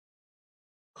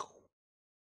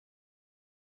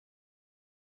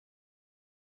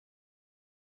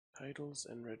Titles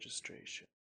and registration.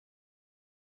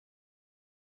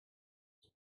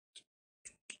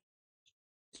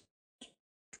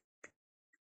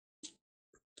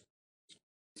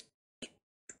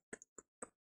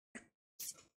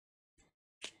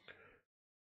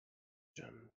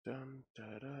 Dun da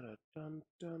da da dun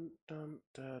dun dun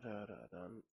da da da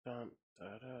dun dun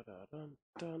da da da dun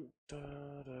dun da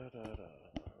da da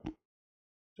da.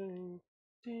 Ding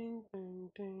ding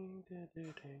ding ding ding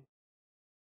ding.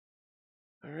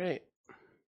 All right,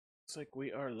 looks like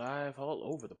we are live all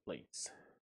over the place.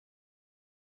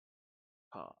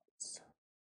 Pause.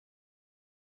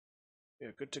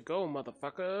 We're good to go,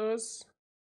 motherfuckers.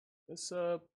 What's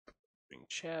up? Bring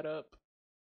chat up.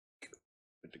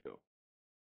 Good to go.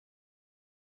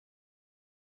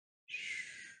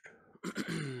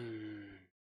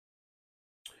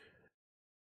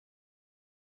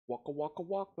 Waka waka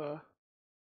waka.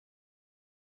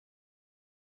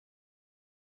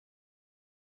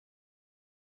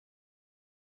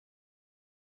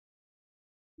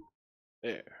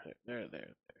 There.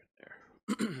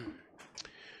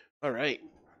 All right.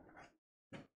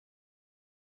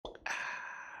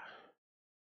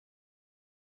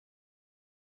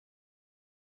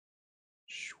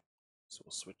 So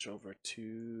we'll switch over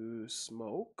to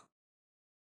smoke.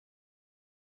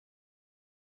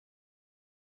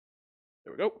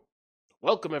 There we go.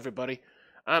 Welcome everybody.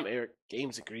 I'm Eric,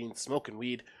 Games&Greenz, smoking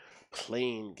weed,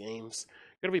 playing games.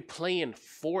 Gonna be playing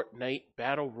Fortnite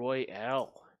Battle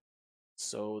Royale.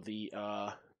 So the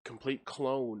complete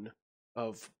clone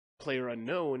of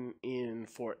PlayerUnknown in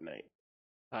Fortnite.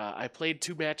 I played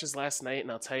 2 matches last night,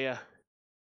 and I'll tell you,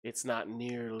 it's not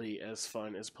nearly as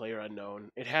fun as PlayerUnknown.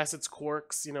 It has its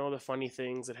quirks, you know, the funny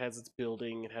things. It has its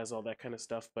building. It has all that kind of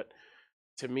stuff. But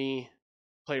to me,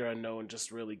 PlayerUnknown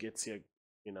just really gets you,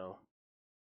 you know,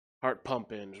 heart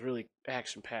pumping. It's really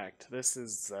action packed. This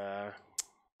is,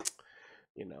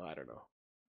 you know, I don't know.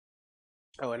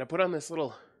 Oh, and I put on this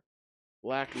little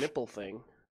black nipple thing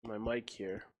on my mic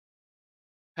here.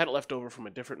 Had it left over from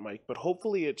a different mic, but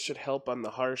hopefully it should help on the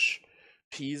harsh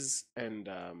P's and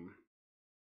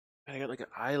I got like an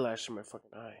eyelash in my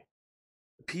fucking eye.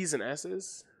 The P's and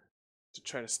S's to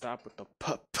try to stop with the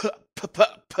p.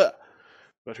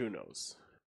 But who knows?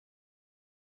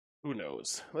 Who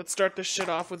knows? Let's start this shit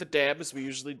off with a dab as we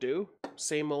usually do.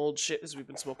 Same old shit as we've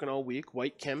been smoking all week.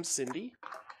 White Chem Cindy.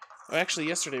 Oh, actually,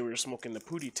 yesterday we were smoking the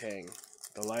Pootie Tang,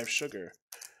 the live sugar.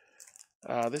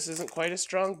 This isn't quite as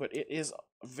strong, but it is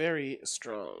very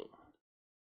strong.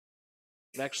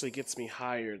 It actually gets me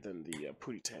higher than the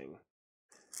Pootie Tang.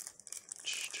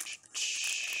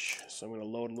 So I'm going to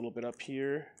load a little bit up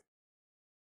here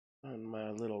on my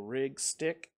little rig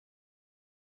stick.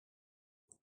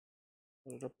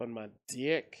 Load it up on my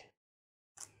dick.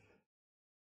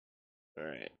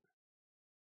 Alright.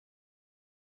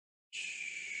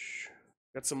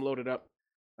 Got some loaded up.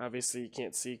 Obviously you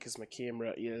can't see because my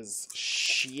camera is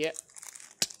shit.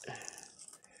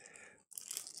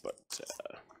 But,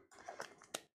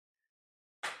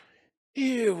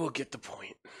 you will get the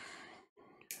point.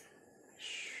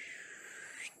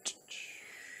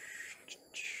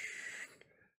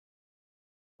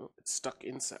 Oh, it's stuck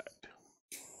inside.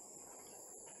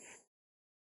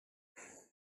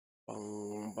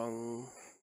 Bung, bung.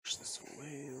 Push this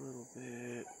away a little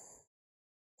bit.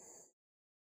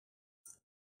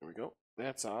 There we go.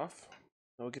 That's off.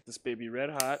 Now we'll get this baby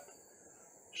red hot.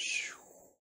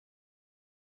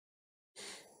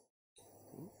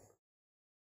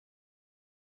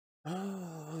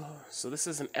 So this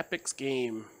is an Epic's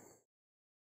game.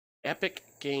 Epic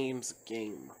Games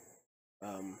game.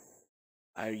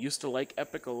 I used to like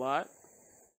Epic a lot,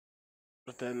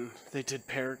 but then they did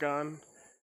Paragon,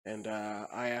 and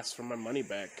I asked for my money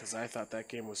back because I thought that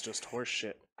game was just horse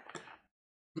shit.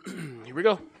 Here we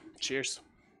go. Cheers.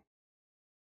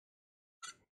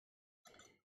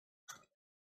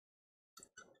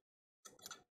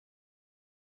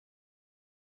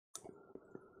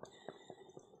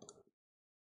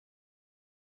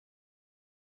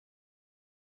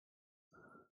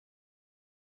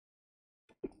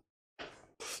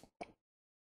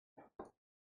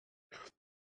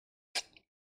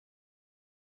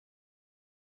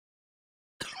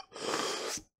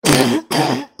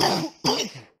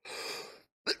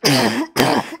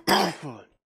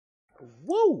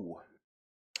 Whoa!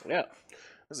 Yeah,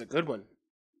 that was a good one.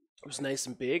 It was nice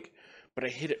and big, but I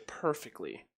hit it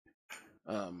perfectly.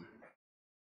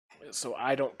 So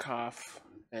I don't cough,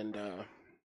 and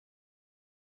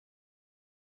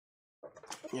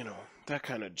you know, that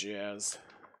kind of jazz.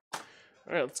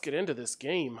 Alright, let's get into this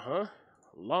game, huh?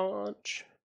 Launch.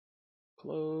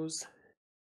 Close.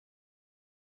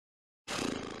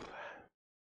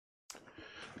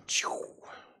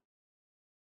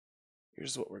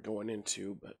 Here's what we're going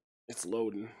into, but it's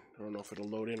loading. I don't know if it'll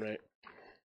load in right.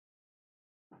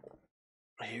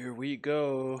 Here we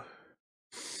go.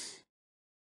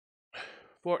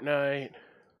 Fortnite.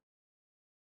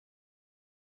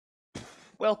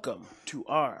 Welcome to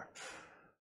our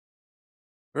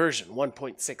version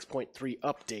 1.6.3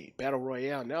 update. Battle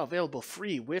Royale now available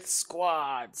free with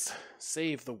squads.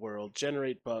 Save the world.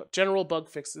 Generate general bug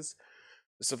fixes.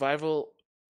 The survive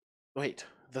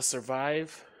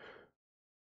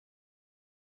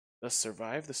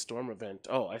the storm event.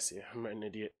 Oh, I see. I'm an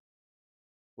idiot.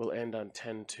 Will end on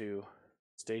 10/2.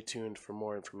 Stay tuned for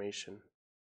more information.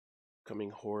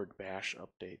 Coming Horde Bash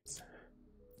updates.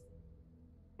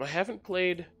 I haven't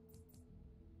played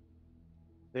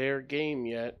their game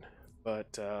yet,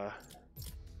 but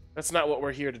that's not what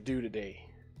we're here to do today.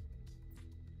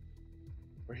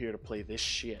 We're here to play this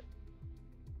shit.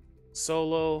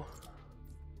 Solo.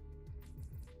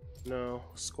 No.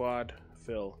 Squad.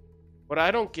 Fill. What I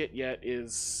don't get yet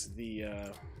is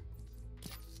the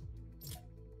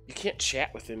you can't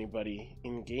chat with anybody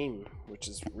in game, which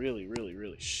is really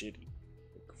shitty.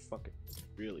 Like, fucking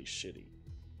really shitty.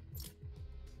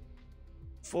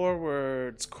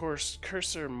 Forwards,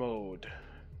 cursor mode.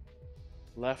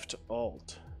 Left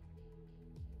alt.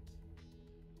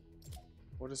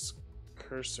 What is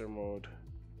cursor mode?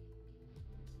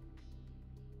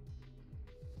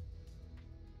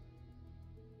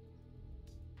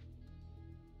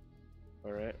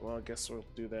 Alright, well I guess we'll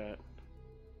do that.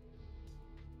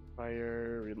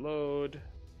 Fire, reload,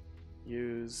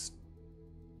 use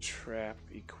trap,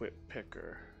 equip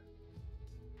picker.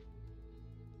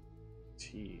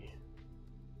 T.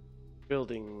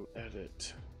 Building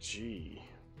edit. G.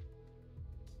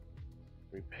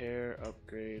 Repair,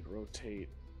 upgrade, rotate,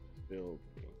 building.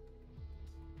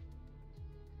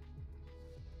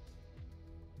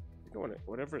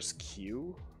 Whatever's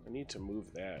Q, I need to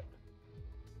move that.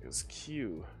 It's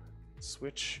Q.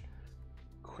 Switch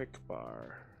quick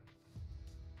bar.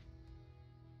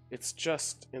 It's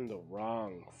just in the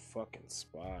wrong fucking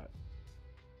spot.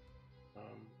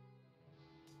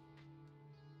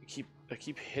 I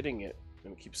keep hitting it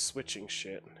and keep switching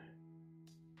shit.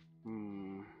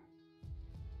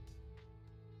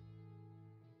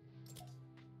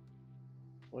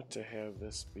 What to have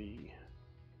this be?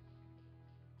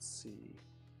 Let's see.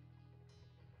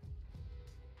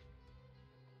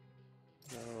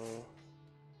 No.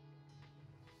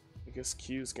 I guess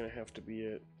Q's gonna have to be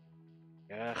it.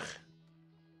 Ugh.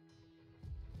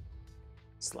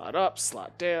 Slot up,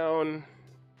 slot down.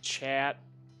 Chat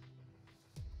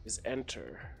is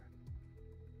enter.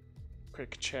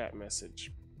 Quick chat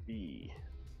message B.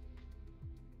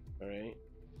 Alright.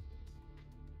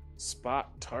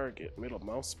 Spot target, middle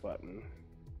mouse button.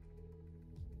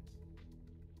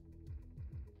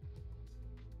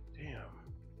 Damn.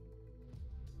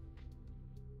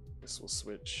 This will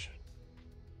switch.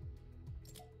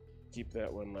 Keep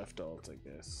that one left alt, I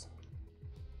guess.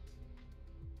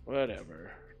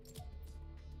 Whatever.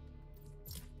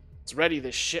 Let's ready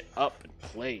this shit up and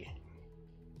play.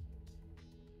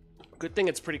 Good thing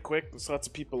it's pretty quick. There's lots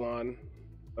of people on.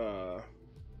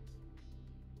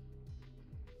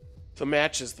 The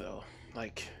matches, though,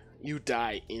 like, you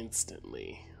die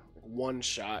instantly. Like, one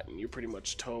shot and you're pretty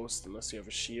much toast unless you have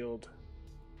a shield.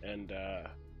 And,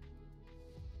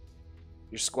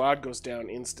 your squad goes down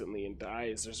instantly and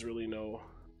dies. There's really no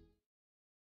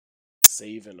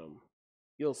saving them.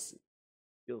 You'll see.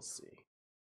 You'll see.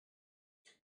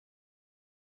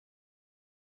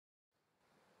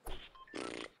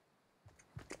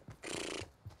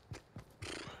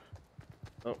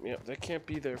 Oh, yeah, that can't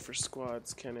be there for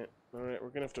squads, can it? Alright, we're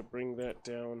gonna have to bring that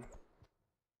down.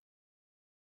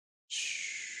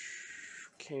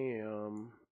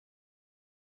 Cam.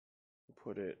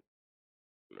 Put it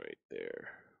right there.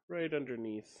 Right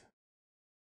underneath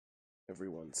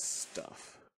everyone's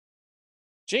stuff.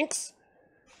 Jinx!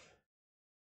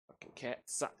 Fucking cat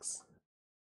sucks.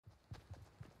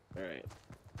 Alright.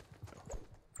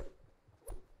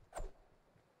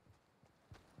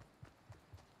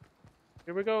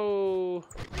 Here we go!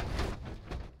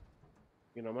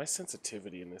 You know, my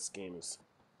sensitivity in this game is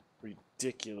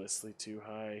ridiculously too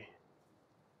high.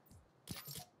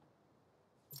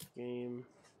 Game.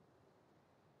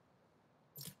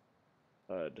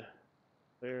 HUD.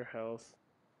 Player health.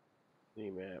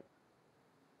 Map.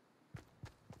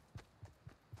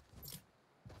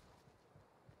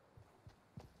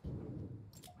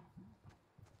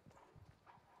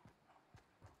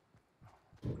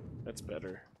 That's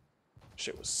better.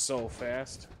 Shit was so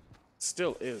fast.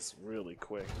 Still is really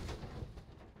quick.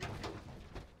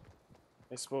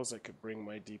 I suppose I could bring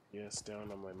my DPS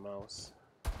down on my mouse.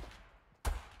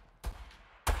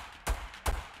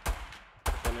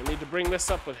 And I need to bring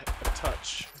this up a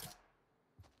touch.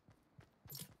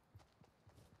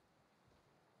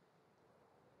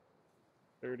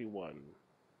 $31.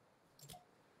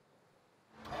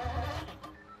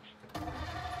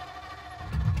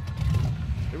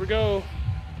 Here we go.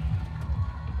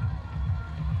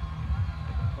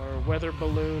 Our weather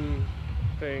balloon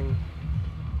thing.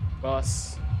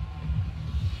 Bus.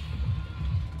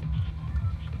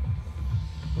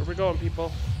 Where we going,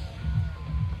 people?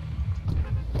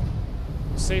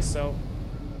 You say so.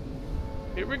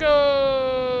 Here we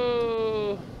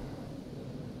go!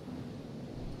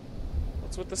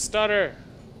 What's with the stutter?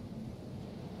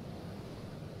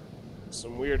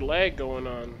 Some weird lag going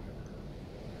on.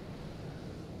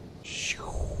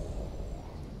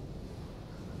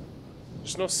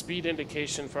 There's no speed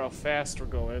indication for how fast we're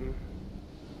going.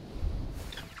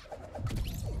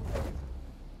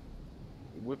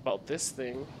 Whip out this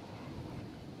thing.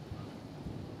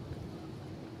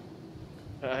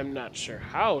 I'm not sure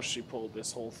how she pulled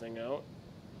this whole thing out.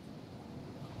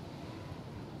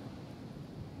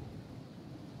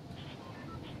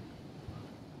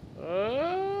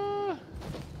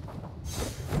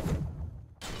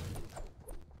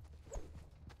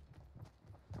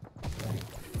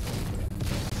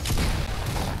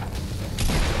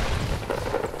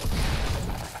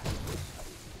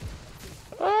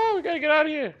 Oh, we gotta get out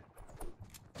of here.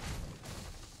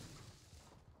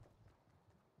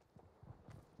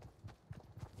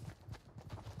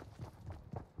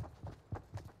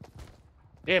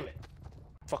 Damn it,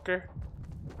 fucker.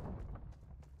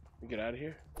 We get out of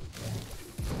here.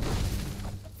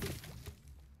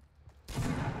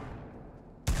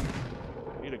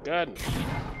 Need a gun.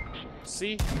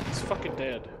 See? He's fucking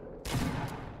dead.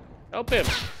 Help him.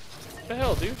 What the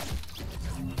hell, dude?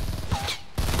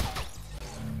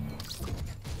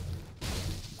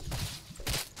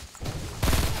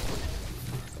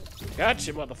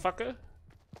 Gotcha, motherfucker.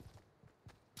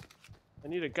 I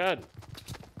need a gun.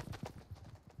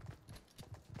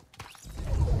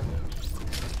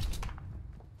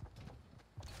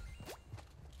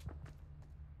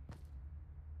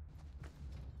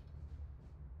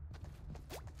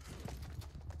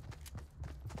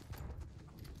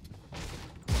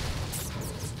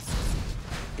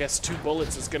 Guess 2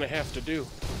 bullets is gonna have to do.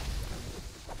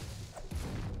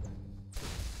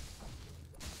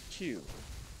 Q.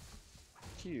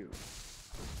 Q.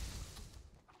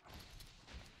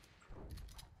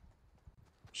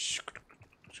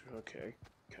 Okay.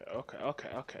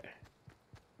 Okay.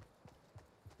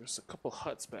 There's a couple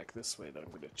huts back this way that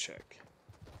I'm gonna check.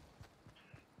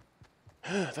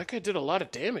 That guy did a lot of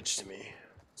damage to me,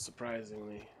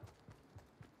 surprisingly.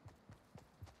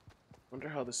 Wonder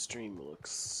how the stream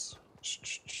looks.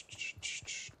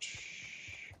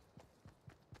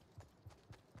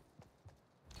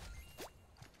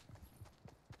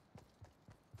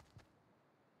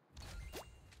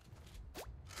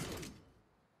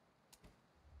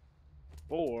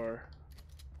 Or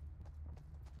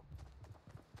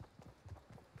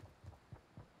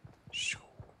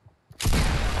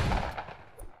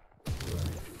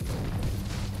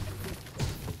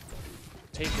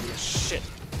taking the shit.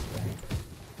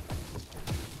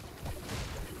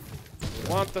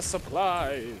 Want the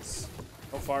supplies.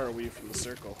 How far are we from the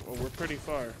circle? Oh, we're pretty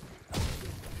far.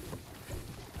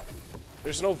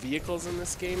 There's no vehicles in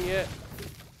this game yet,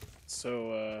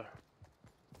 so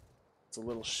it's a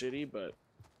little shitty, but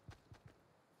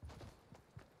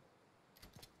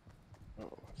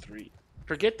oh, 3.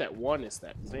 Forget that 1 is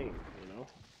that thing, you know.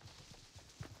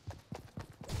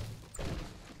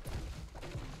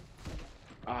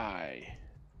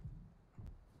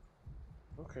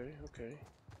 Okay.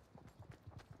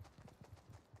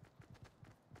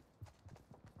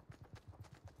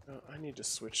 I need to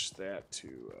switch that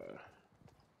to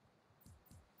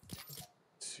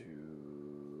let's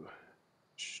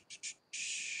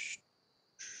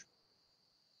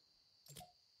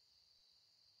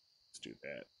do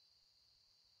that.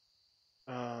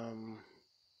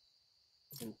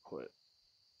 Input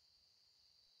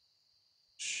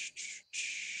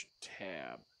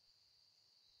tab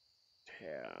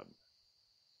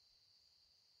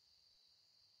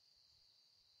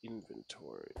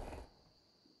inventory.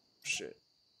 Shit.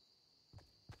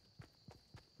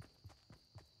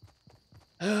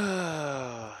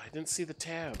 I didn't see the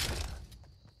tab.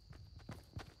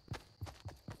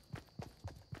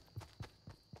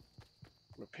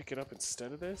 I'm gonna pick it up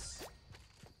instead of this?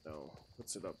 No,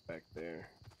 puts it up back there.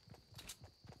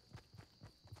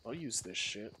 I'll use this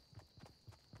shit.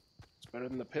 It's better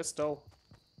than the pistol.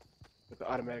 The The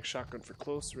automatic shotgun for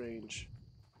close range.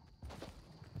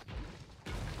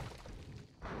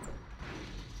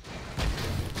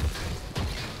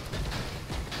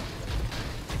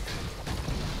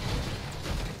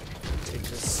 Take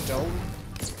this stone,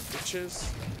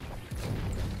 bitches.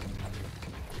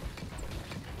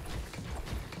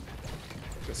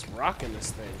 Just rocking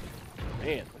this thing.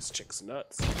 Man, this chick's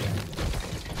nuts.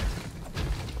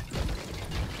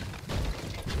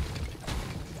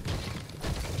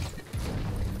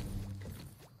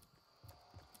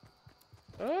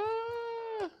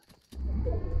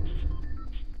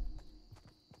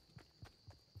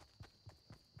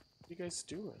 What are you guys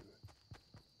doing?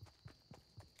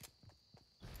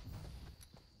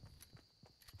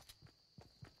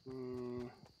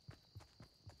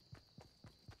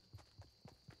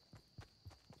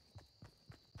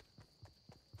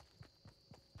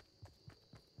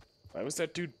 Why was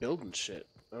that dude building shit?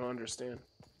 I don't understand.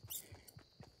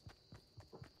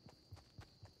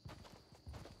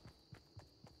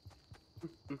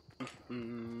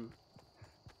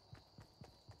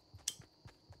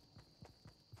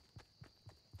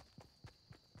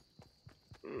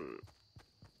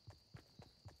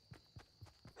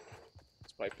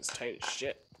 This pipe is tight as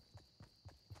shit.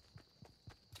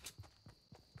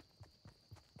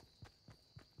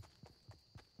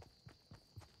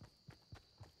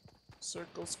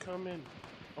 Circle's coming.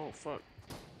 Oh, fuck.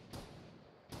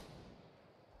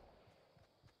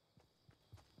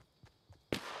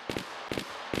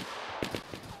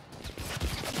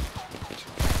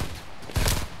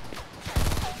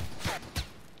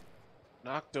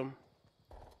 Knocked him.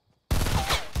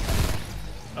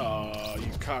 Oh,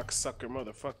 you cocksucker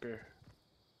motherfucker.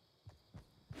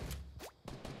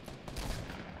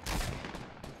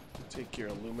 Take your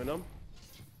aluminum.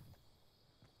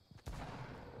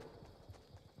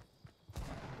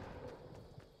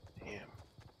 Damn.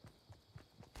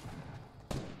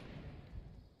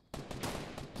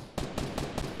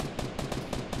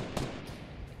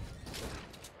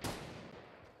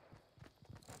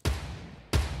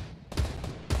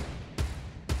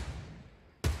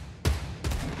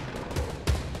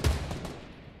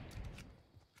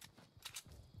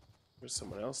 There's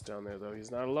someone else down there, though. He's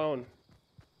not alone.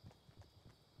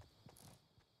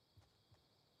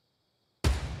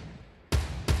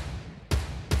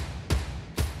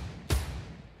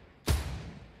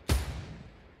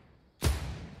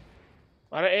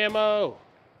 A lot of ammo!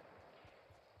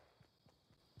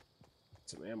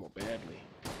 Some ammo badly.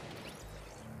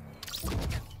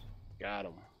 Got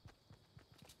him.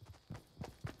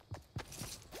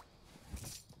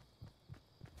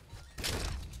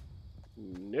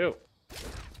 No.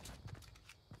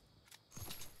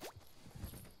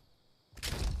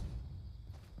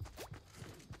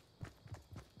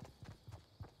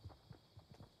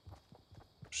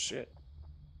 Shit.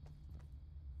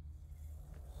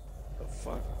 The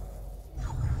fuck?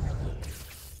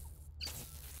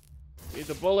 Need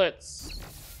the bullets.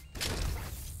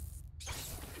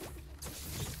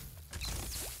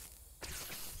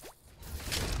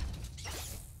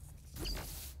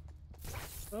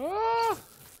 Ah!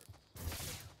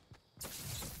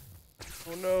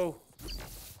 Oh no.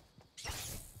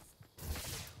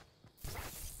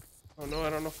 Oh no, I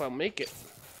don't know if I'll make it.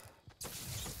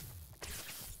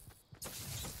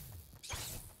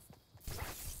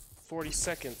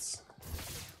 $40.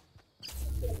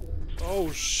 Oh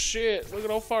shit, look at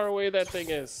how far away that thing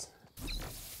is.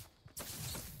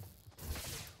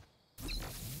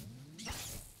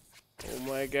 Oh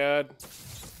my god.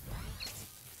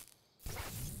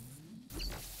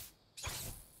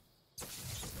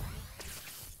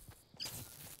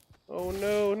 Oh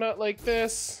no, not like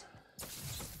this.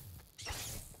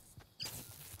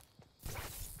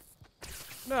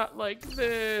 Not like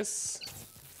this.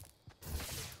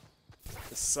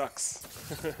 This sucks.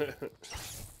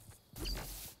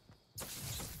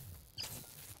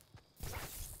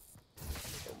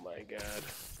 Oh my god.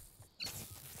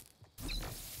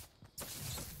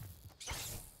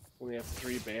 Only have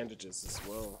 3 bandages as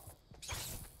well.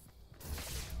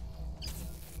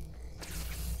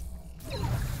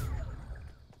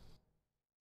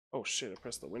 Oh shit, I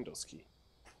pressed the Windows key.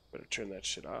 Better turn that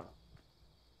shit off.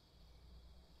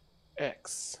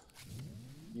 X.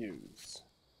 Use.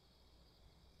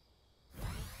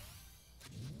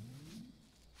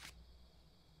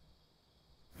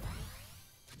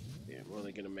 Yeah, we're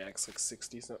only gonna max like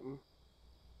 60 something.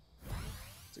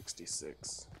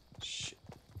 66. Shit.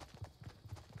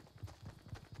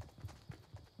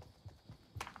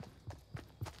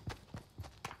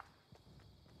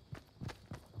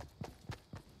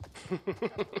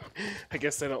 I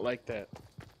guess I don't like that.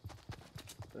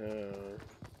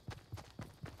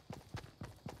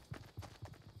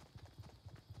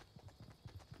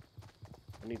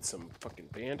 need some fucking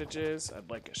bandages. I'd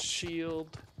like a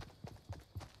shield.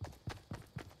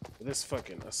 This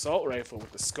fucking assault rifle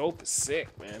with the scope is sick,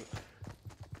 man.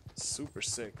 Super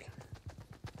sick.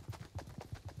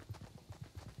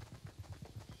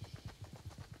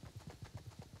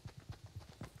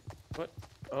 What?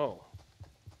 Oh.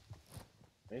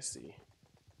 I see.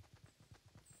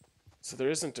 So there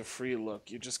isn't a free look.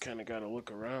 You just kind of gotta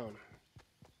look around.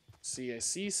 See, I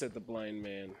see, said the blind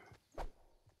man.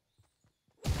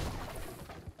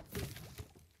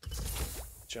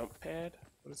 Jump pad?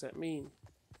 What does that mean?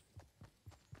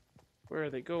 Where are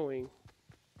they going?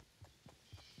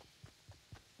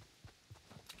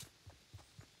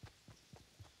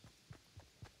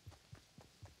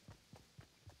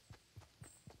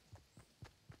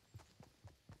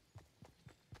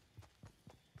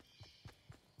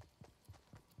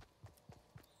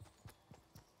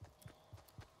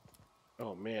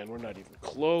 Oh man, we're not even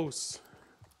close.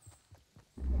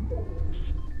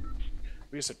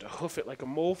 We just have to hoof it like a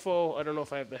mofo. I don't know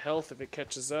if I have the health if it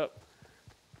catches up.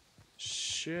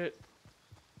 Shit.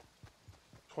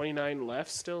 29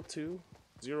 left still, too.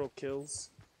 0 kills.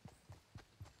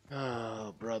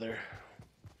 Oh, brother.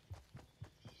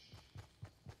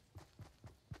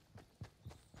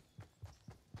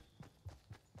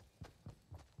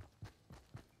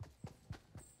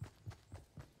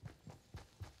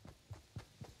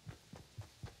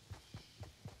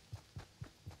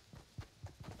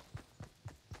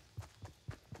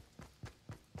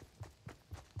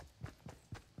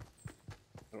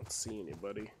 I don't see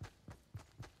anybody.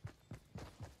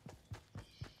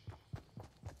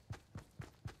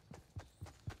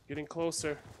 Getting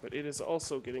closer, but it is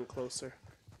also getting closer.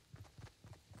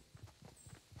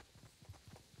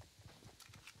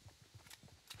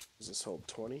 Does this hold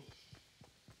 20?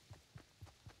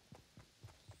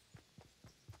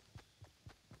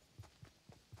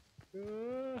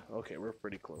 Okay, we're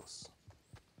pretty close.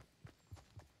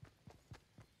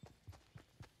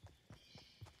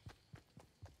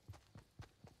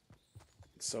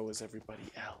 So is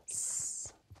everybody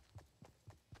else.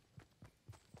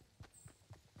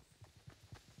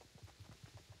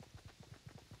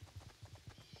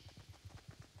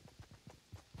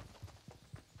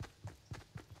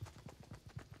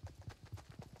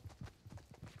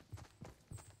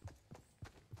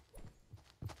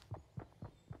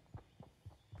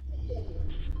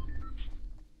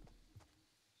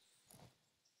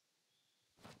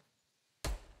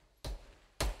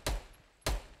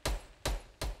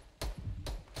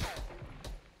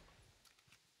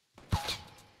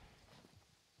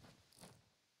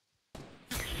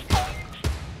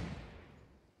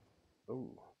 Oh.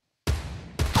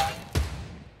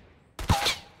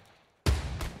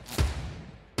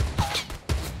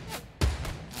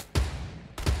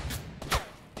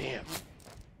 Damn.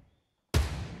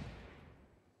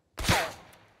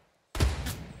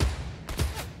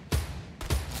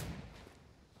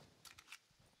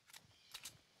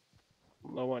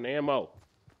 I'm low on ammo.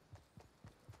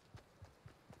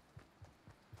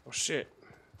 Oh shit.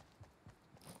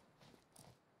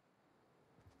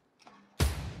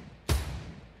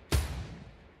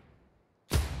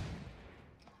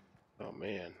 Oh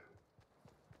man.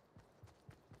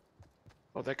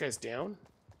 Oh, that guy's down?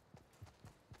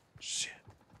 Shit.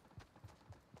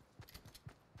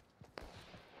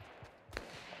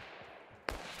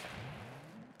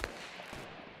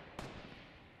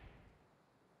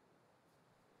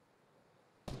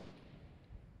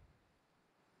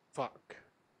 Fuck.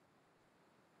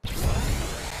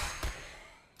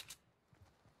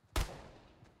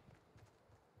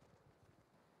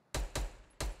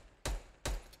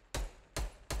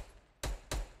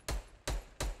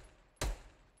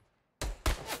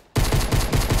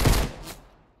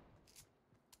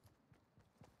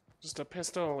 Just a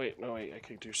pistol? Wait, no, wait, I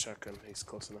could do shotgun. He's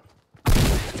close enough.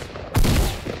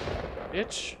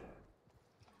 Bitch.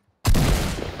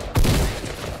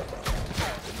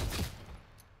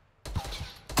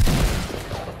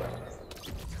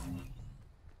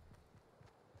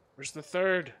 Where's the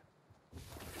third?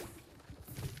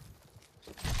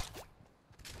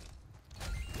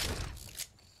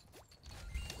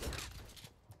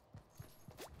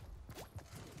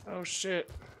 Oh shit.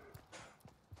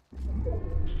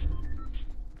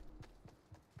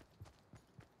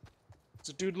 There's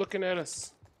a dude looking at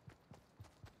us.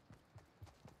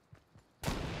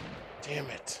 Damn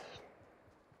it.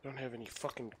 Don't have any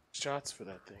fucking shots for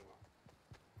that thing.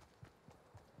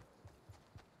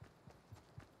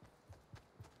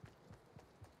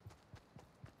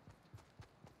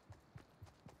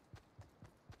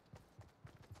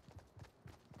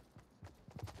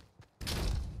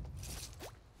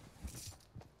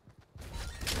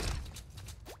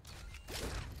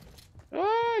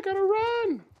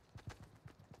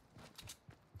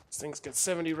 thing's got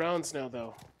 70 rounds now,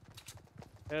 though.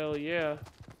 Hell yeah.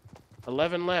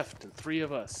 11 left and 3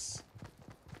 of us.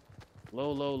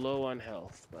 Low, low, low on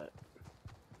health, but...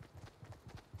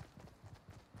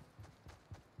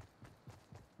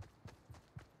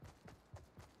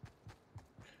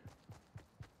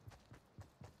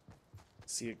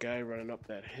 See a guy running up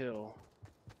that hill.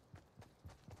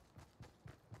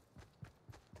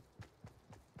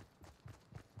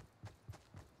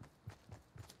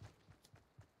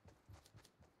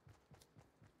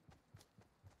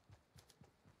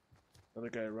 Another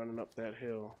guy running up that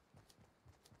hill.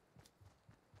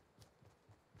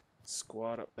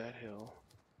 Squad up that hill.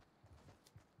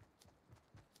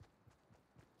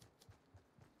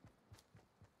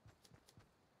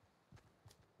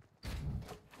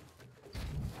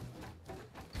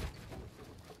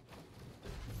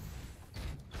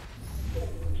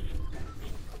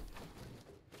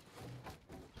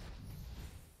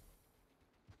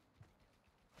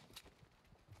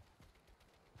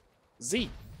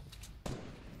 Z.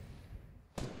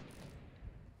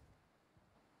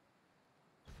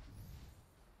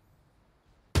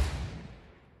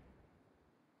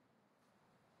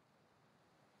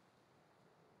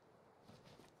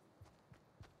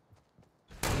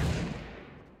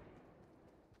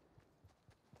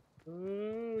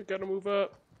 We gotta move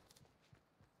up.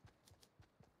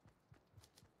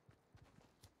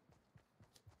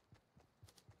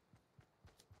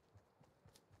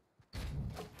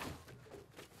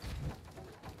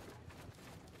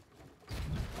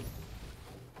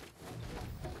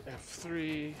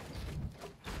 F3.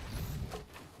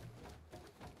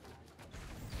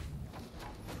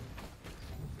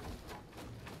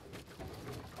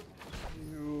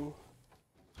 U.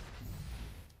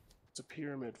 What's a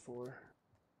pyramid for?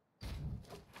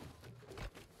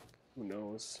 Who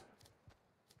knows?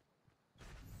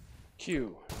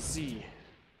 Q, Z.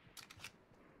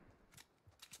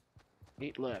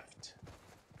 8 left.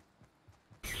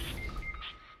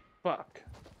 Fuck.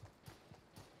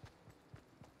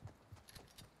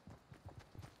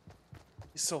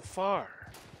 He's so far.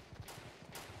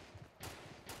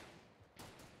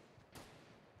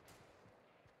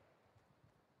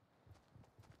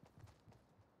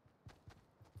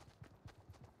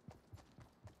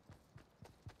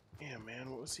 Yeah, man,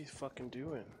 what was he fucking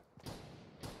doing?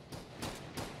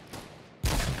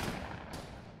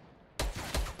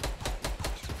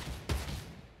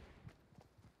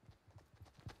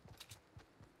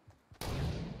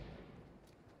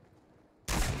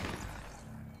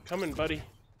 Coming, buddy.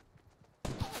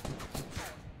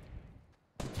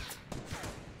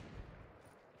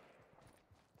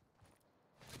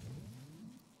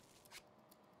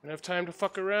 Don't have time to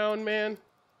fuck around, man.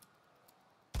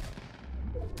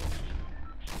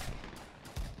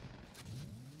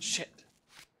 Shit.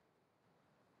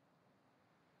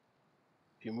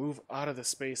 If you move out of the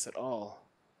space at all.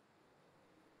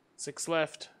 6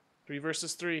 left. 3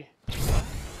 versus 3.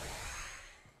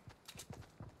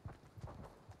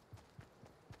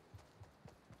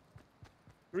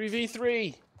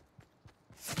 3v3.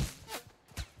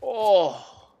 Oh.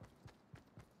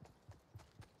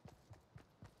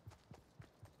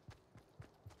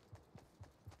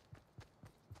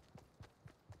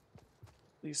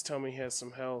 Please tell me he has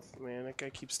some health, man. That guy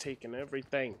keeps taking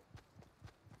everything.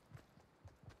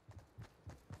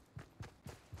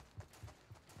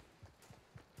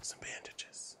 Some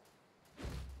bandages.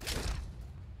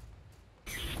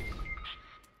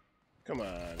 Come on.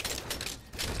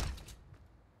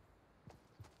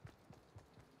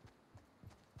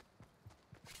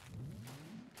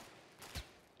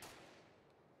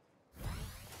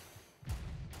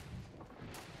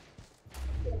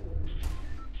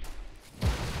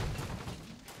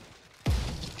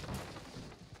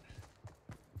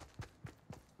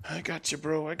 I got you,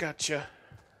 bro. I got you.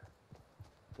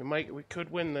 We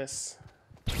could win this.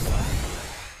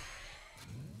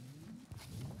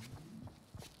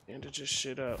 And to just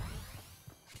shit up.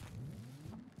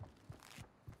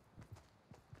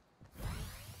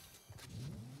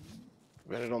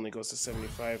 Bet it only goes to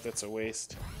 75. That's a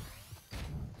waste.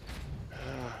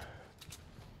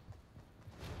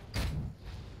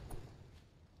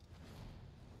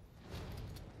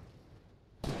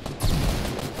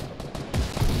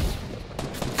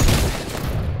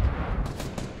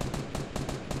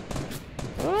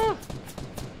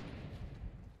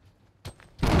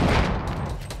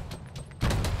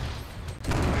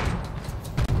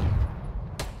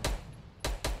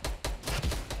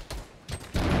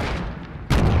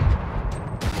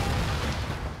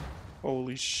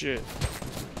 Holy shit.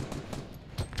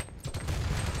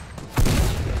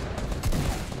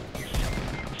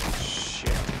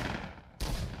 Shit.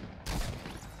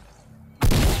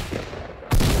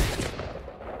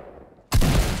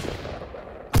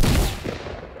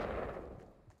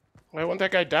 Why won't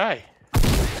that guy die?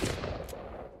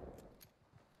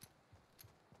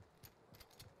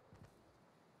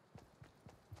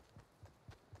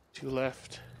 Two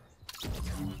left.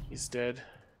 He's dead.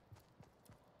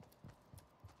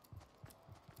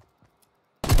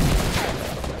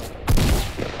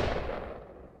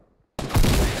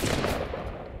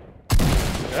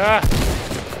 Ah!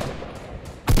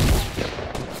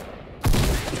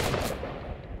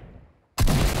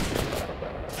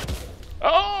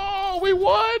 Oh, we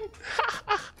won!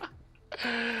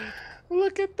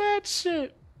 Look at that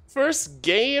shit. First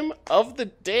game of the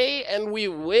day and we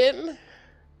win?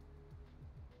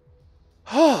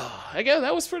 Oh, again,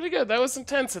 that was pretty good. That was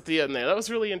intense at the end there. That was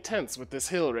really intense with this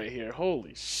hill right here.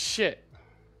 Holy shit.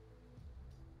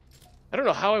 I don't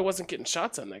know how I wasn't getting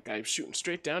shots on that guy shooting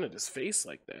straight down at his face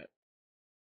like that.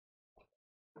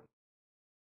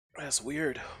 That's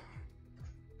weird.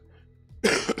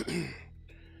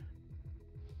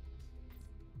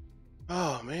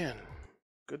 Oh, man.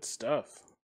 Good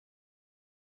stuff.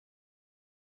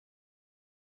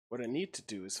 What I need to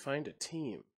do is find a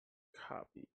team.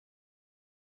 Copy.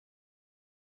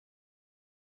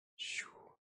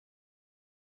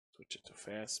 Switch it to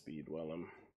fast speed while I'm...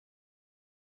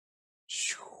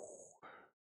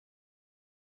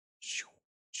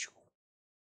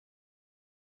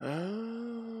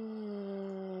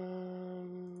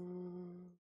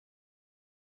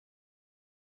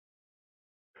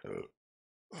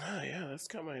 Oh, yeah, that's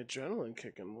got my adrenaline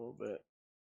kicking a little bit.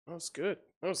 That was good.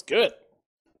 That was good.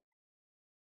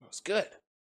 That was good.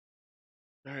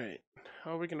 Alright,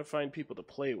 how are we going to find people to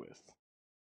play with?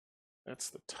 That's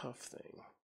the tough thing.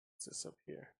 What's this up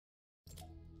here?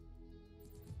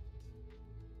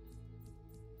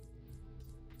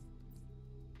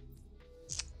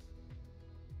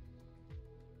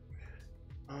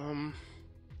 I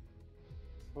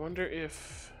wonder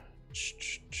if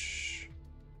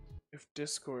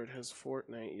Discord has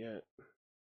Fortnite yet.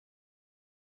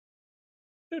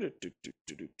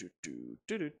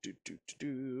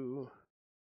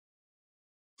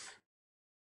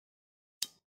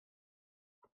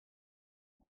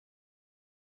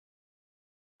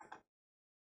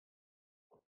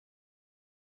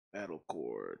 Battle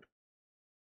cord.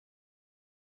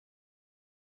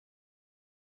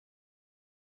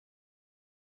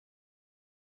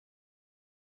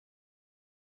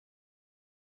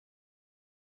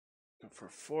 For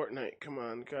Fortnite, come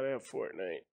on, gotta have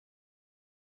Fortnite.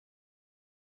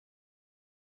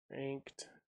 Ranked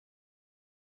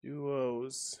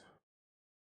duos.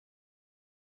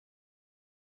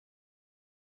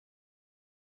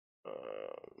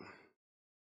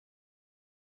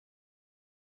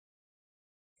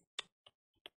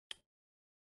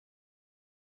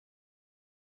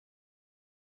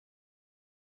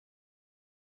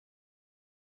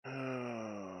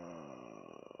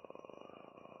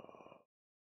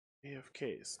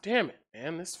 AFKs. Damn it,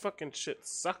 man. This fucking shit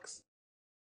sucks.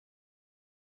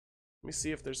 Let me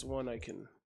see if there's one I can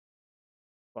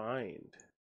find.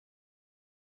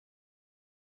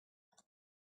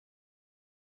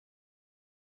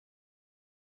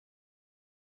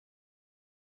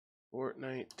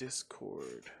 Fortnite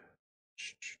Discord.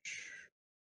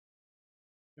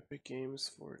 Epic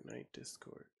Games Fortnite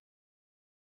Discord.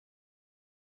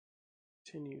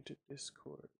 Continue to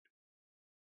Discord.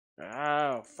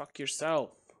 Ah, fuck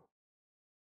yourself.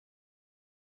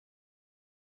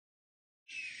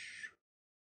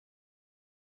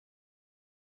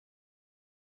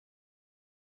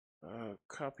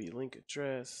 Copy link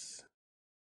address.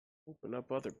 Open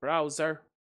up other browser.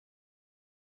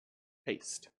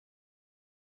 Paste.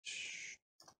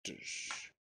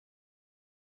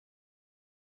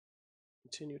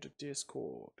 Continue to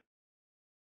Discord.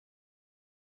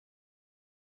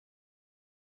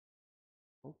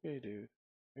 Okay, dude.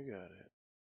 I got it.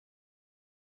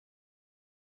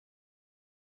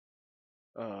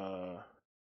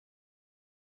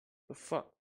 The fuck?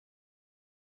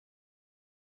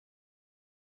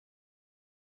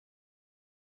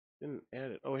 Didn't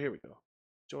add it. Oh, here we go.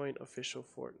 Join official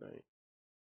Fortnite.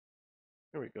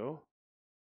 There we go.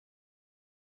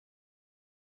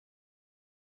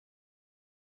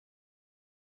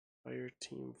 Fire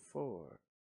Team 4.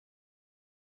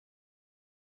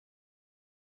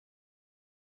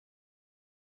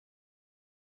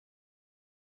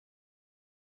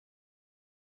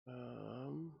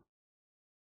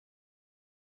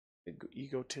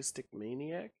 Egotistic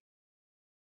maniac.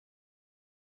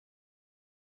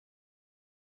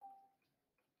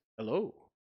 Hello.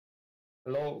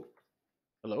 Hello.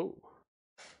 Hello.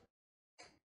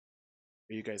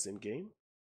 Are you guys in game?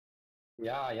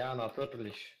 Ja, ja,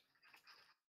 natürlich.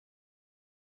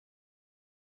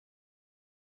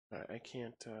 I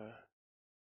can't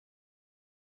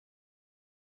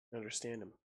understand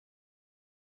him.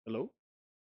 Hello?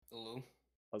 Hello.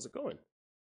 How's it going?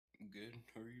 Good.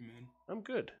 How are you, man? I'm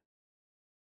good.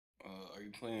 Are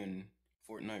you playing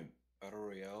Fortnite Battle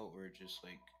Royale or just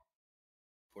like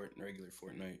regular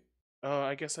Fortnite?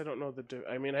 I guess I don't know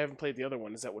I mean, I haven't played the other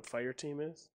one. Is that what Fire Team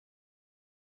is?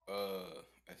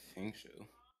 I think so.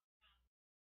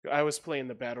 I was playing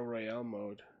the Battle Royale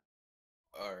mode.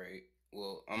 All right.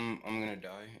 Well, I'm gonna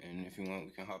die, and if you want,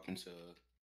 we can hop into a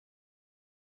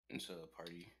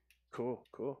party. Cool,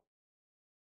 cool.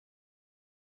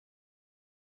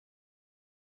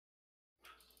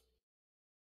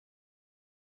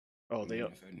 Oh, I mean,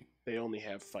 if any, they only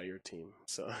have Fire Team,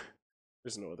 so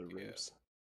there's no other yeah. rooms.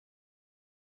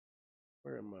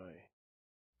 Where am I?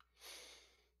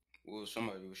 Well,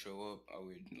 somebody would show up, I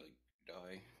would like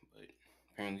die, but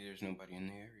apparently there's nobody in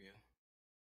the area.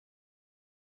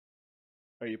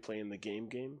 Are you playing the game?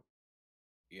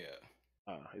 Yeah.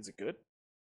 Is it good?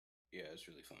 Yeah, it's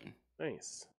really fun.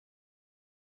 Nice.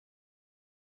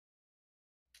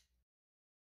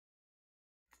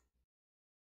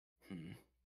 Hmm.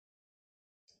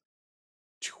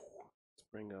 Let's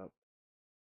bring up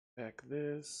back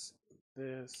this.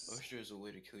 I wish there was a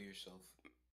way to kill yourself.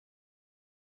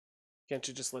 Can't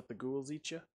you just let the ghouls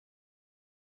eat you?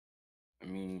 I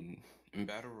mean, in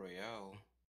Battle Royale,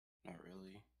 not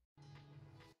really.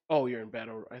 Oh, you're in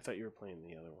Battle. I thought you were playing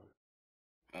the other one.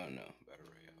 Oh no, Battle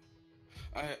Royale.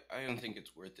 I don't think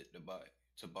it's worth it to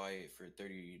buy it for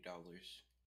 $30,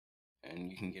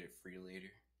 and you can get it free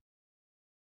later.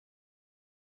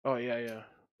 Oh yeah,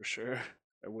 for sure.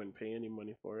 I wouldn't pay any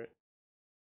money for it.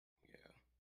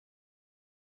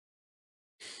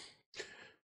 Yeah.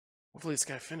 Hopefully this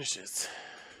guy finishes.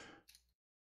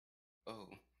 Oh,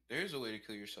 there's a way to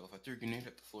kill yourself. I threw a grenade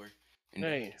at the floor. And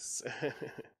Nice.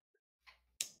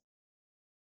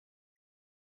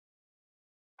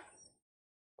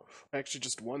 I actually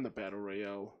just won the battle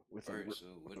royale with Alright, so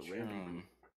with what's a your random group.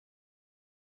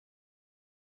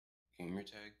 gamer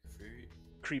tag for it?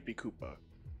 Creepy Koopa.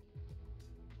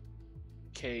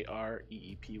 Kreepy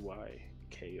Koopa.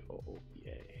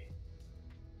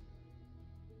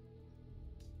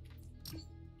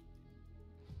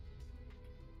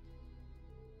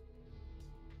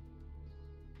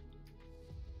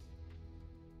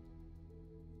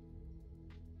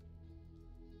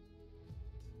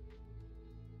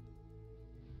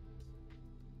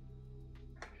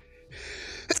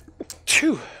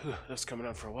 Phew, that's coming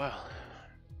on for a while.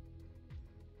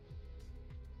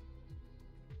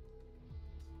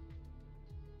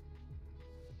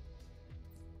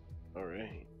 All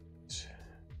right.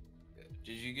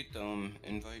 Did you get the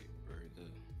invite or the?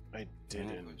 I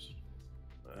didn't.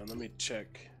 Let me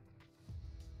check.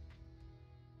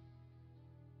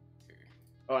 Here.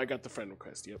 Oh, I got the friend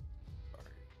request. Yep.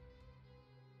 Alright.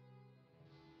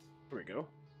 Here we go.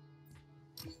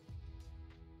 There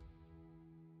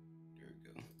we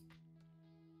go.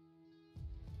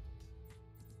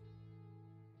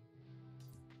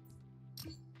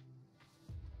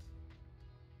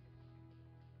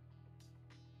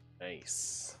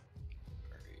 Nice.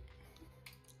 Alright.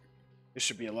 This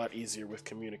should be a lot easier with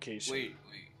communication. Wait.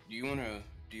 Do you wanna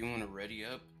ready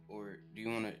up, or do you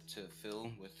want it to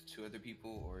fill with 2 other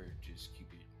people, or just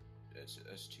keep it as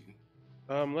us 2?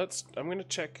 I'm gonna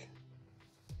check.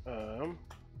 I'm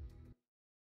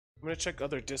gonna check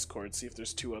other Discord, see if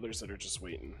there's 2 others that are just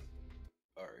waiting.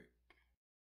 Alright.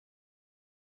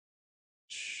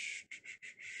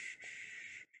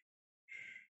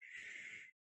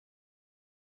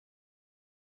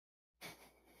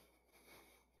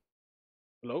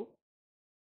 Hello?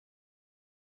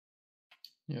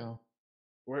 Yeah.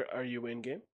 Where are you in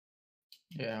game?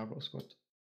 Yeah, alles gut.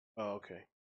 Oh, okay.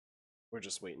 We're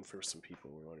just waiting for some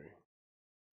people, we're wondering.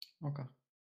 Okay.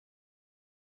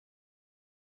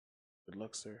 Good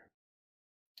luck, sir.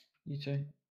 EJ.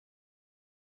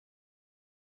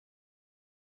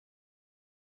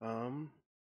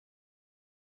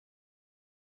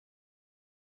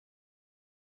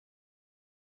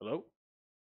 Hello?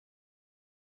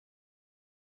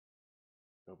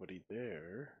 Nobody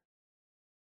there.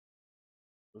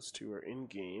 Those 2 are in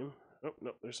game. Oh,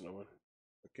 no, there's no one.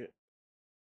 Okay.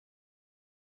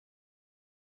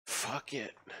 Fuck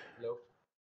it. Hello.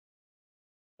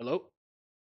 Hello?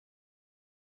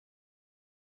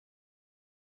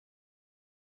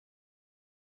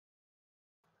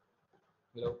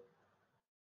 Hello.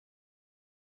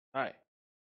 Hi.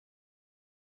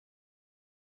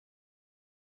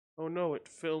 Oh no, it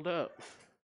filled up.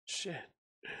 Shit.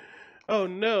 Oh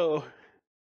no.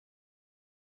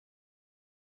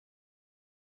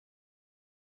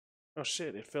 Oh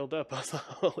shit! It filled up. I was like,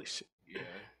 holy shit. Yeah.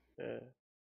 Yeah.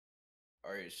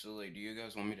 All right. So like, do you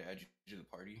guys want me to add you to the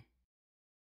party?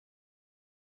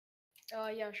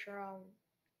 Yeah, sure.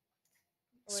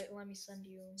 Wait. Let me send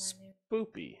you my name.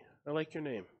 Spoopy. I like your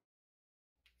name.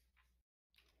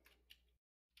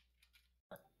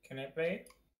 Can I play?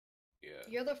 Yeah.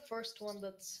 You're the first one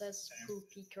that says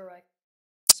spoopy correct.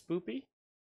 Spoopy?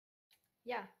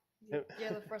 Yeah, you're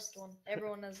the first one.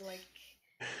 Everyone is like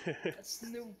a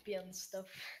Snoopy and stuff.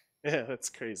 Yeah, that's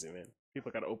crazy, man.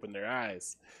 People gotta open their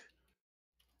eyes.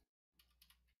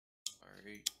 All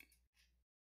right.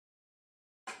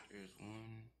 There's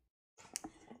one.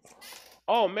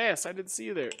 Oh, Mass, I didn't see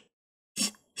you there.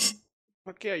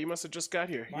 Fuck yeah, you must have just got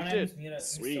here. My You name did. is Mr.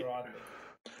 Sweet. Oddly.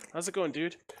 How's it going,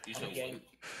 dude? You said Okay. what?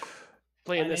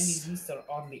 Playing My this. name is Mr.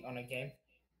 Oddly on a game.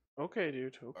 Okay,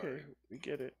 dude. Okay, Alright. we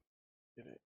get it. Get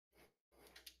it.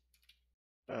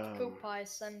 Coop, I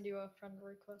send you a friend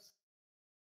request.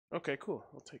 Okay, cool.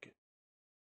 I'll take it.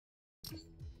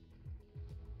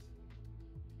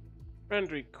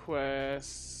 Friend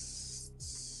requests.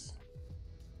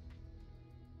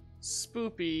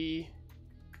 Spoopy. Did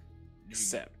you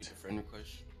Accept. get the friend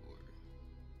request? Or...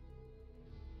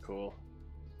 Cool.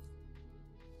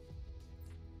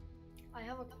 I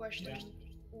have a question. Yeah.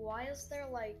 Why is there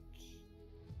like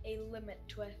a limit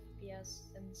to FPS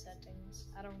in settings?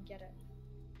 I don't get it.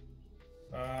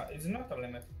 It's not a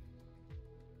limit.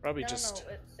 Probably No, just.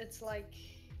 no, it's like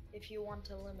if you want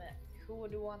a limit, who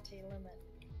would want a limit?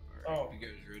 All right. Oh. You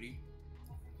guys ready?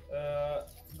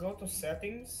 Go to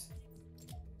settings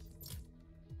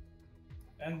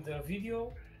and the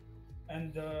video,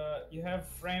 and you have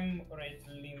frame rate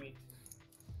limit.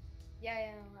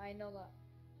 Yeah, I know that.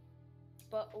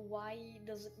 But why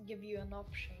does it give you an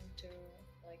option to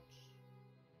like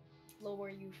lower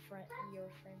your frame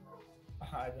rate?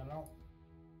 I don't know.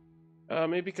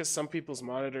 Maybe because some people's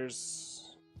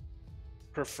monitors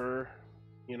prefer,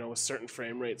 you know, a certain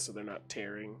frame rate so they're not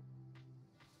tearing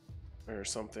or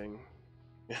something.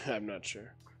 I'm not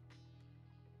sure.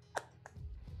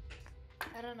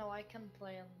 I don't know. I can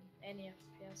play on any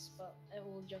FPS, but it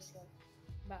will just like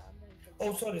bad. if it's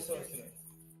Oh, not sorry. 30.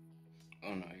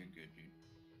 Oh no, you're good, dude.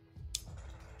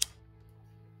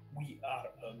 We are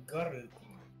a girl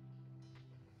team.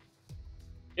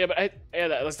 Yeah, but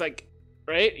that was like,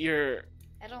 right? Your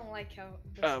I don't like how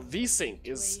this VSync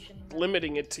is situation that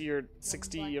limiting it to your one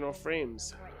 60, black you know, and one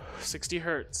frames, white. 60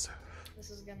 hertz. This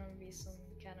is gonna be some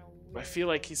kind of I weird. feel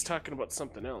like he's talking about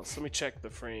something else. Let me check the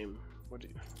frame. What do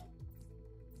you?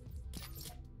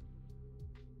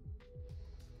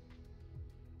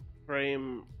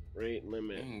 Frame rate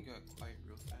limit. Dang, you got quiet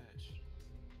real fast.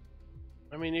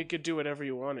 I mean, you could do whatever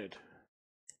you wanted.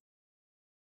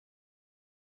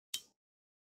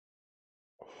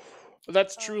 But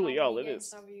that's truly how all many it games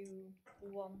is. Have you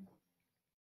won?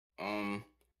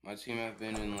 My team have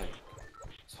been in like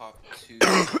top 2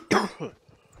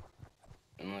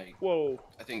 in like Whoa.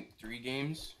 I think 3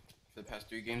 games for the past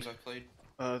 3 games I've played.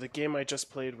 The game I just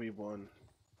played, we won.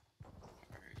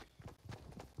 Alright.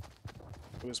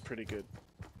 It was pretty good.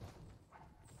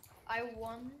 I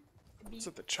won What's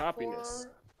with the choppiness?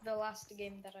 before the last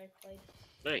game that I played.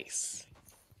 Nice.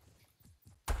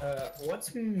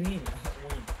 What's mean win?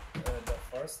 The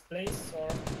first place or?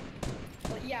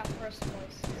 But yeah, first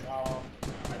place. Oh,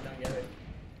 I don't get it.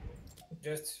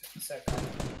 Just a second.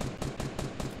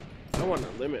 I want to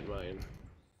limit mine.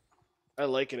 I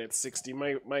like it at 60.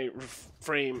 My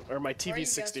frame or my Where are you TV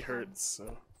guys 60 from? hertz.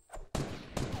 So.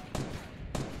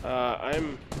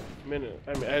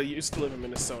 I used to live in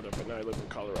Minnesota, but now I live in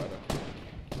Colorado.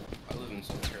 I live in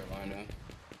South Carolina.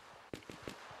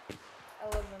 I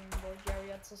live in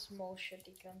Bulgaria. It's a small,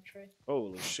 shitty country.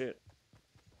 Holy shit.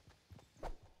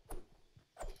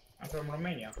 I'm from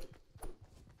Romania.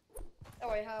 Oh,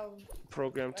 I have.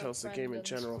 Program tells the friend game in in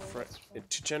general school that's from-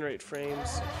 to generate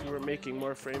frames. If you were making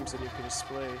more frames than you could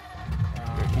display,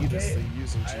 Okay. needlessly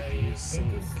using I GPU think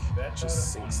sync it's better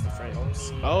just syncs the on,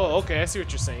 frames. only, Oh, okay, I see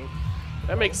what you're saying.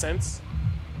 That makes sense.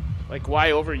 Like,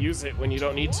 why overuse it when you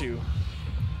don't need to?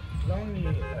 Only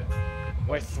like,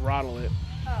 Why throttle it?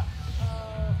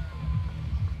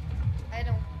 I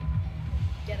don't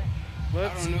get it.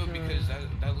 Let's I don't know go. because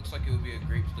that looks like it would be a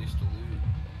great place to loot.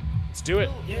 Let's do it.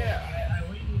 yeah, I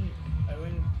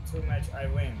win too much. I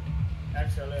win.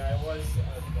 Actually, I was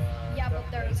at the Yeah, third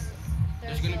but place.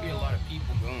 There's gonna be a lot of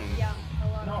people going. Yeah, a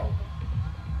lot No. of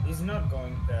people. It's not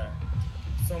going there.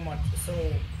 So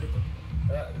little.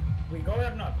 We go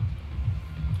or not?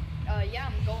 Yeah,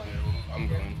 I'm going. Yeah, well, I'm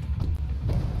going.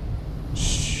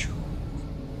 Shoo.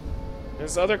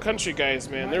 There's other country guys,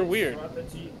 man. They're My weird.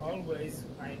 Strategy always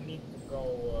I need to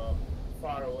go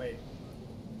far away.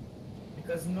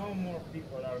 Because no more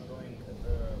people are going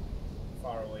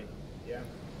far away. Yeah.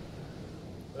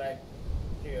 Like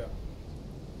here.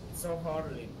 It's so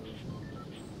hardly to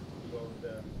go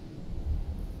there.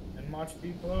 And much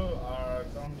people are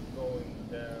don't going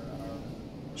there.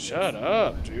 Shut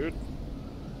up, dude.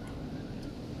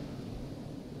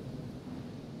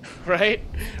 Right?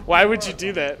 Why would you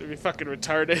do that? It'd be fucking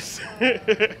retarded.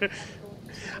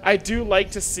 I do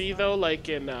like to see though, like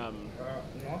in Not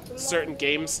a certain lot.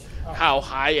 games, how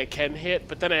high it can hit,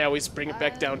 but then I always bring it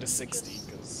back down to 60. Just-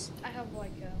 'Cause I have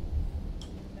like a.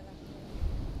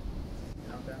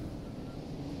 Okay.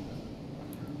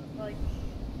 Like,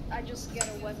 I just get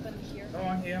a weapon here. Come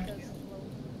on here. because of low.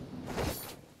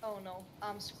 Oh no,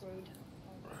 I'm screwed.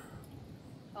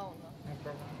 Oh no. No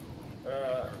problem.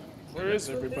 where is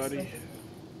everybody?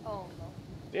 Oh no.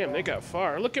 Damn, they got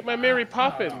far. Look at my Mary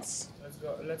Poppins. Let's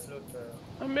go. Let's look.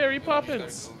 I'm Mary You just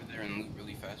Poppins. gotta go over there and loot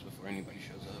really fast before anybody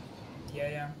shows up.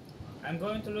 Yeah. I'm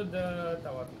going to loot the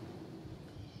tower.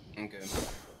 Okay.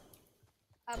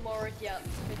 I'm already at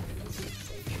 56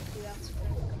 HP, that's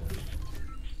great.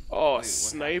 Oh, what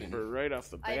sniper happened? right off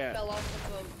the I bat. fell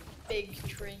off of a big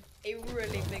tree. A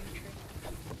really big tree.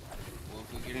 Well,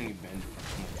 if we get any bandits,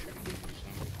 we'll try to do some.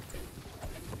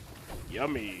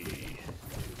 Yummy.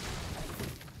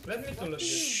 Let me to What loot do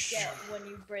you this. get when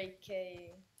you break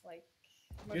a, like,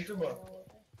 mushroom YouTuber. wall?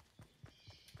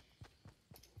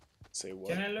 Say what?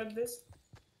 Can I loot this?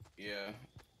 Yeah.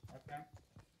 Okay.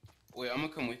 Wait, I'm gonna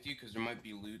come with you because there might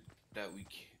be loot that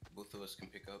both of us can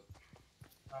pick up.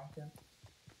 Okay.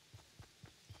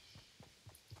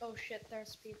 Oh shit,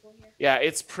 there's people here. Yeah,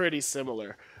 it's pretty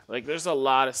similar. Like, there's a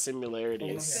lot of But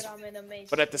similarities. I'm in a maze.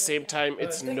 But at the right same now. time,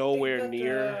 it's Take nowhere that,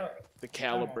 near the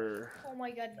caliber. Oh my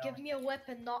god, give me a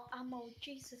weapon, not ammo.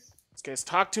 Jesus. These guys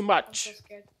talk too I'm much. so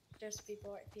scared. There's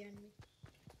people right behind me.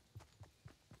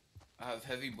 I have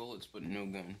heavy bullets, but no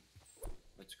gun.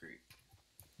 That's great.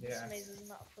 This Yeah. maze is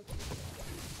not for people.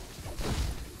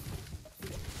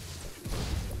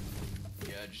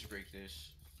 Yeah, just break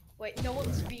this. Wait, no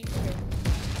one's been here.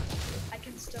 I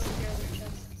can still hear the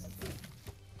chests.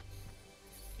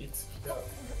 It's the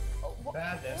Oh, what?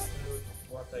 baddest loot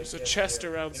what I There's a get chest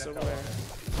here around in a somewhere.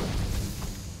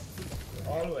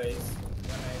 tower. Always,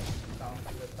 when I come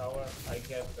to the tower, I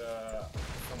get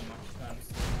some guns.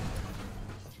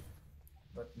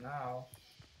 But now,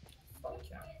 fuck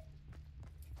yeah.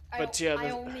 But yeah, I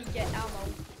the- only get ammo.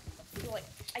 Like,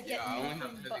 I get Yeah, I only have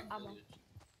nothing heavy but ammo. bullets.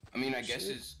 I mean, I guess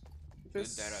Shit. it's good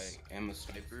This- that I am a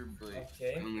sniper, but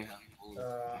Okay. I only have heavy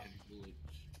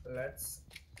bullets.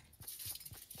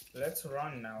 Let's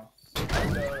run now.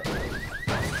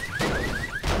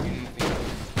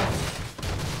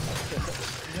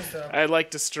 Just, I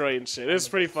like destroying shit. It's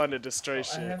pretty fun to destroy I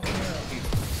shit. have here.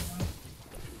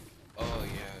 Oh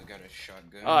yeah, I got a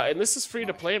shotgun. And this is free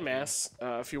to play, Mass.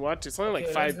 If you want to, it's only like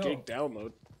Okay, 5 let's gig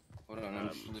download. Hold on, I'm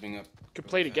just looting up. You could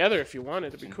play together if you wanted.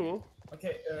 It'd be cool.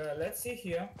 Okay, let's see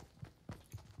here.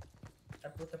 I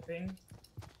put a ping.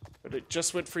 But it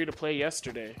just went free to play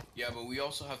yesterday. Yeah, but we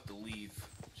also have to leave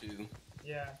too.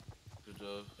 Yeah.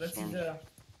 The Let's see storm. the.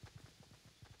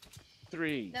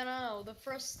 3. No.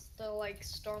 The like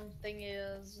storm thing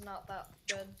is not that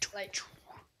good. Like,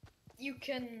 you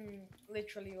can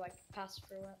literally like pass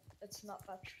through it. It's not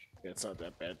that. Yeah, it's not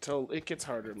that bad. Till it gets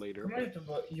harder later. Come on,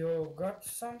 but you got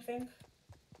something?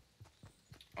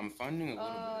 I'm finding a little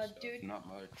bit of stuff, Dude, not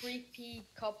much. Creepy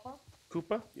Coppa.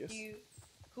 Koopa? Yes.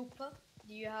 Koopa?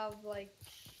 Do you have like?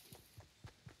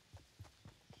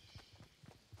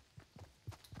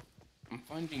 I'm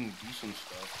finding decent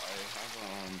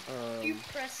stuff. I have If you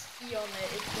press E on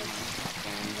it, it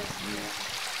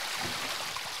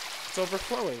It's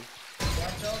overflowing.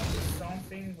 Watch out with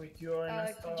something with your.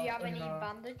 do you have any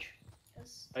bandage?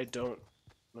 Yes. I don't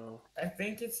know. I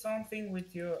think it's something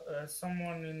with you.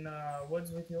 Someone in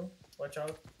woods with you. Watch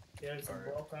out. There's a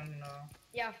Alright. broken.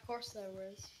 Yeah, of course there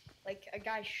was. Like a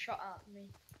guy shot at me.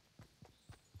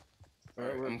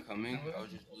 Alright, I'm we're coming. I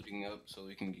was just looting up so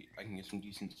I can get some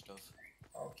decent stuff.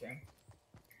 Okay.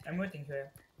 I'm waiting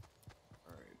here.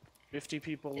 Alright. 50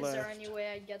 people Is left. there any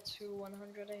way I get to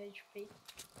 100 HP?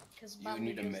 Because You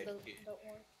need a bandages med don't kit. work.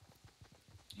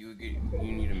 You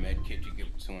need a med kit to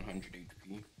get to 100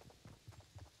 HP.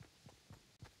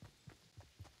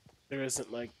 There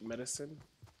isn't like medicine.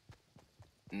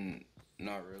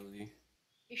 Not really.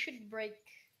 You should break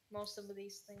most of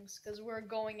these things because we're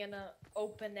going in an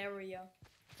open area.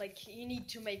 Like, you need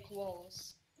to make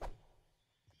walls.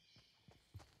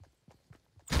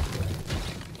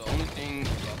 The only thing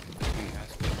about the building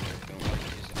aspect that I don't like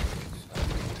is that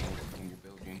it's when you're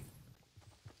building.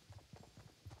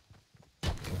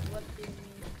 What do you mean?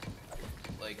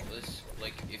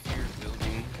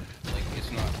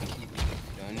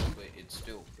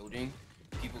 loading,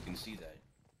 people can see that.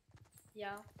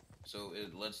 Yeah. So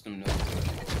it lets them know.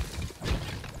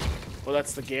 Well,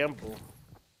 that's the gamble.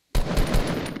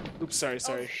 Oops, sorry.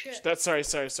 shit.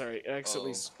 Sorry. I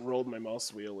accidentally Oh. rolled my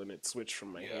mouse wheel and it switched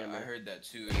from my Yeah, hammer. I heard that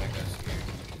too, and I got scared.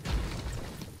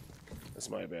 That's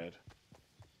my bad.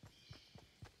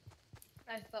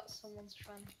 I thought someone's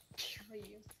trying to kill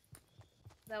you.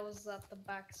 That was at the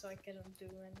back, so I couldn't do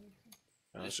anything.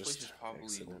 That was This place just is probably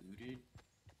accident. looted.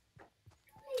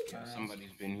 Yeah,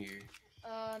 somebody's been here.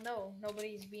 No,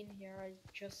 nobody's been here. I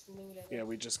just looted Yeah, it.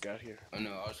 we just got here. Oh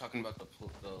no, I was talking about the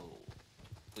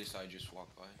place I just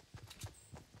walked by.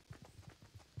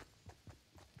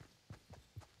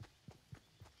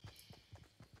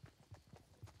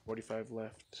 $45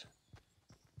 left.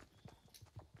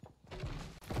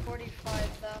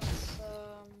 45, that's,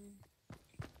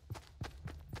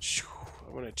 Phew,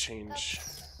 I'm gonna change.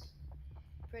 that's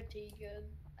pretty good.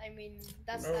 I mean,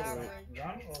 that's No, average.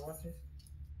 gun or what is?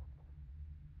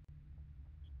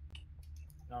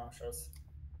 No, shots.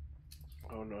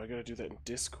 Oh no, I gotta do that in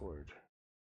Discord.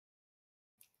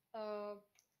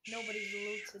 Nobody's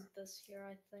looted this here,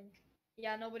 I think.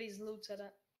 Yeah, nobody's looted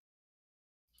it.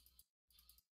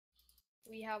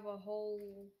 We have a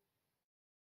whole...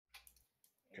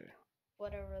 Okay.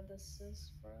 Whatever this is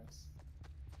for us.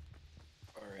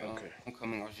 Alright, Okay. I'm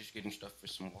coming. I was just getting stuff for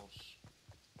some walls.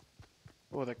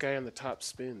 Oh, that guy on the top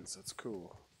spins. That's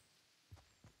cool.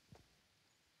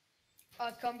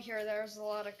 Come here, there's a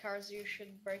lot of cars, you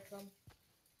should break them.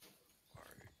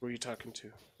 Alright. Who are you talking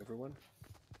to? Everyone?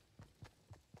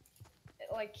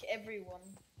 Like, everyone.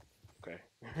 Okay.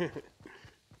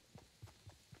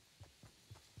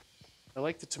 I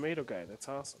like the tomato guy. That's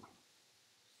awesome.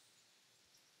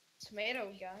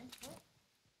 Tomato guy?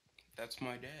 That's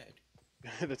my dad.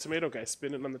 The tomato guy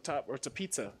spinning on the top. Or it's a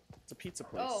pizza. It's a pizza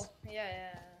place. Oh,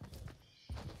 yeah.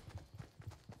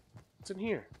 What's in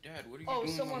here? Dad, what are you Oh, doing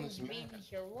on someone's this been map?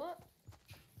 here, what?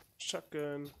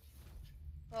 Shotgun.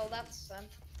 Well, that's sad.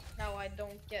 Now I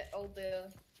don't get all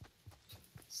the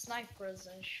snipers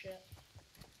and shit.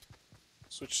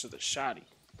 Switch to the shoddy.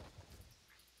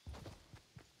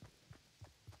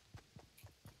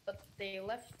 But they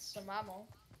left some ammo.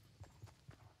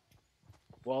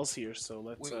 Wall's here, so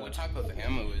let's. Wait, what type of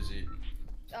ammo is it?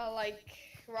 Like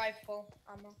rifle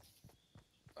ammo.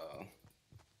 Oh.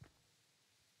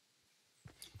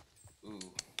 Ooh,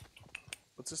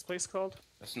 What's this place called?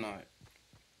 that's not.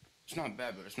 It's not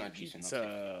bad, but it's not decent. It's I'll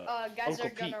take it. Guys Uncle are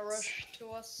gonna Pete's. rush to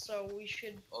us, so we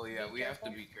should. Oh yeah, be we have to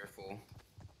careful. be careful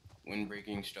when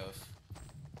breaking stuff.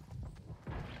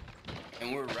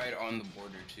 And we're right on the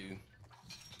border too.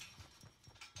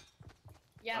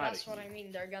 Yeah, Outta that's what I here.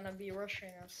 mean. They're gonna be rushing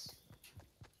us.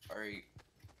 Alright.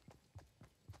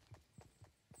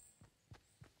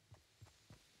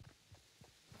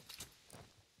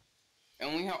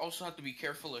 And we also have to be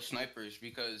careful of snipers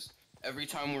because every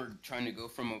time we're trying to go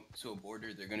to a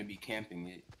border, they're gonna be camping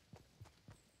it.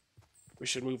 We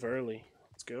should move early.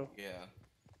 Let's go. Yeah.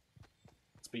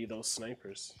 Let's be those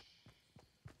snipers.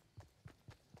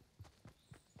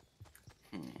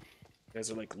 Hmm. You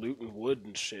guys are like looting wood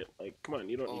and shit. Like, come on,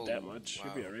 you don't need that Oh, much.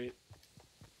 You'll be wow. alright.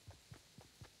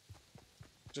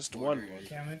 Just Border one. is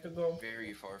Can't wait to go.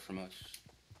 very far from us.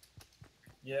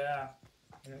 Yeah.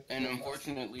 And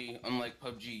unfortunately, unlike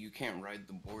PUBG, you can't ride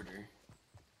the border.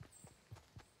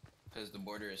 Because the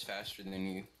border is faster than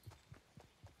you.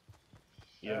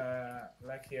 Yeah.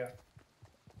 Like here.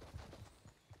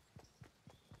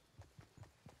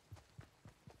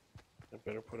 I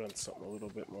better put on something a little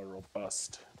bit more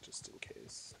robust, just in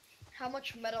case. How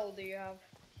much metal do you have?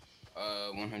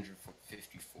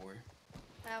 154.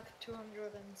 I have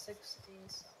 260.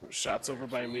 So. Shots over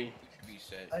by So me. We should be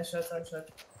set. I shot.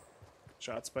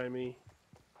 Shots by me.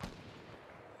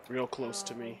 Real close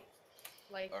to me.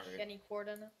 Like Alright. any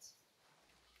coordinates?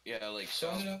 Yeah, like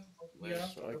Show south. me up. Yeah.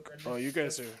 west. Like, oh, you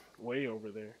guys are way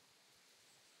over there.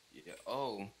 Yeah.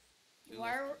 Oh. We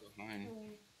Why left are- it behind.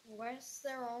 Why is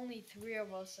there only 3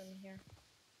 of us in here?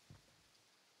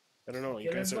 I don't know. You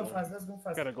Okay, let's guys go are. fast. Let's go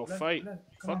fast. Gotta go Let's- fight. come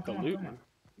Fuck on, the come on, looting. come on.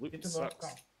 Looting Need to go. sucks.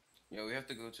 Come. Yeah, we have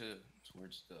to go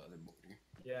towards the other border.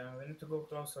 Yeah, we need to go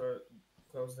closer.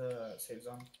 Close the safe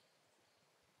zone.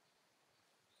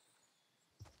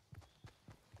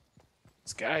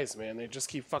 These guys, man, they just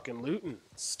keep fucking looting.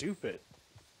 Stupid.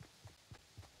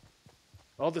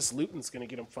 All this looting's gonna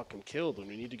get them fucking killed when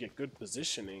we need to get good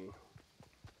positioning.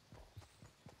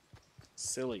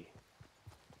 Silly.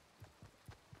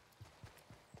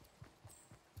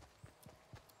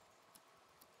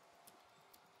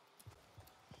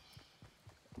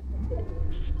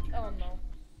 Oh no.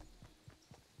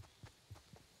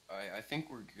 I think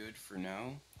we're good for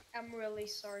now. I'm really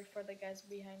sorry for the guys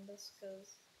behind us,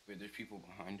 cause Wait, there's people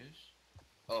behind us?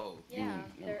 Oh, you yeah,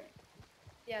 mean, no.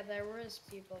 there is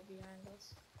people behind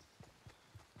us.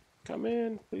 Come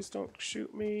in, please don't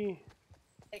shoot me.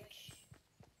 Like,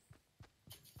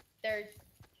 there,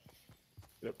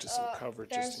 Get up to some cover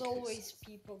just there's in case. always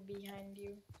people behind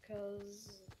you,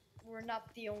 cause we're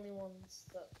not the only ones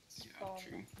that spawn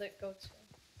true. that go to.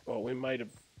 Well, we might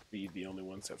be the only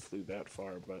ones that flew that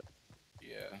far, but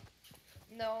Yeah.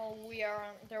 No, we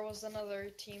aren't. There was another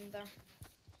team there.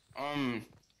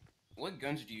 What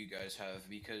guns do you guys have?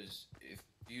 Because if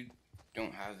you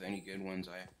don't have any good ones,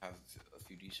 I have a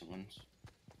few decent ones.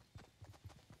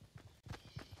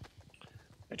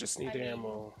 I just need I mean,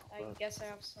 ammo. I but- guess I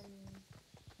have some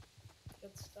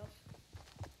good stuff.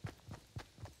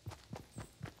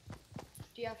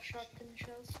 Do you have shotgun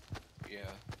shells?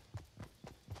 Yeah.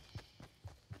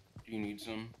 Do you need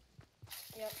some?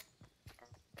 Yep.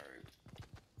 Alright.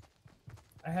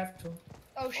 I have to.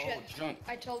 Oh shit! Oh, junk.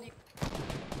 I told you.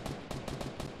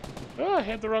 Oh, I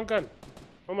had the wrong gun.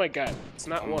 Oh my god, it's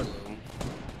not I'm one. low.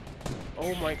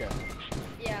 Oh my god.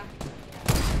 Yeah.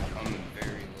 I'm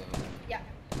very low. Yeah.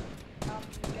 I'm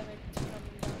gonna come down.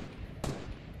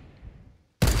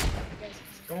 You guys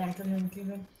Come on, kill him, kill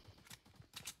him.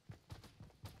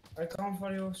 I come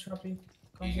for you, Shrappy.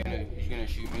 Come He's here. gonna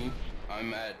shoot me.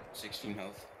 I'm at 16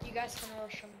 health. You guys can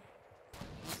rush him.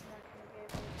 He's not gonna be able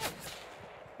to.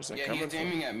 Where's that Yeah, coming he's from?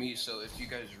 aiming at me, so if you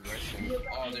guys rush him...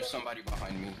 Oh, there's somebody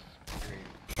behind me. Great.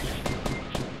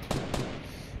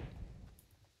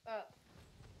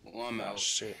 Well, I'm Oh out.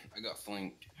 shit. I got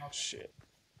flanked. Shit.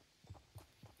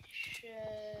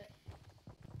 Shit.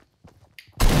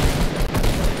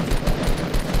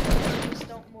 Just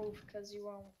don't move, cause you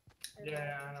won't.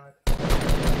 Yeah, I know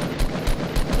it.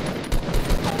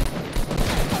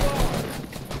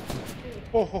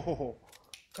 Oh, ho, ho, ho.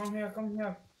 Come here, come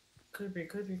here. Creepy,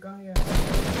 creepy, come here. I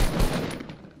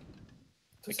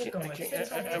 2 can't- seconds. I let's can't- see.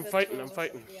 It's only I'm the fighting, two I'm of us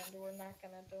fighting. at the end, we're not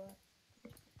gonna do it.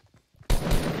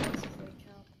 Unless we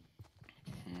count.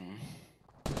 Hmm.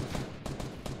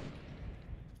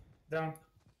 Down.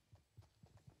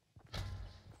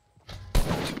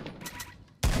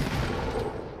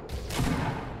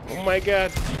 Oh my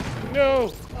god.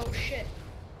 No! Oh shit.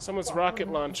 Someone's Fuck, rocket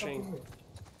what the fuck launching. is it?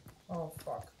 Oh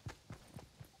fuck.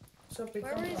 Shrappy,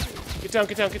 Where come is back. he? Get down,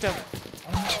 get down, get down.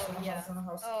 On the house, Oh on the yeah. house, on the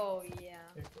house. Oh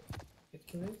yeah. It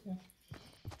killed it? Yeah.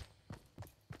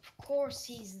 Of course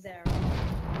he's there.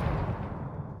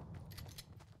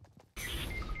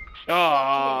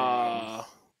 Ah,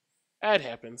 that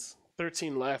happens.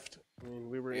 13 left. I mean,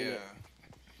 we were in Yeah. it.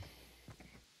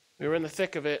 We were in the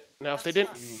thick of it. Now, if they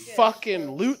That's didn't not good, fucking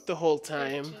because loot the whole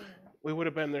time, 13. we would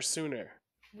have been there sooner.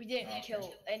 We didn't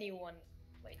kill anyone.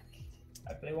 Like,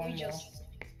 I play one we more. just.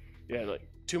 Yeah, like,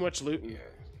 too much looting. Yeah.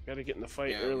 Gotta get in the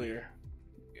fight Yeah. earlier.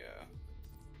 Yeah.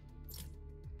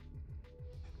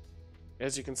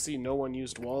 As you can see, no one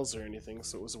used walls or anything,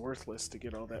 so it was worthless to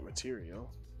get all that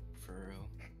material. For real.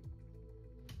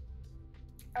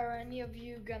 Are any of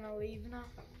you gonna leave now?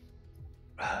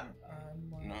 No,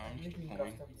 I'm leaving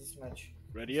playing. after this match.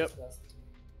 Ready up?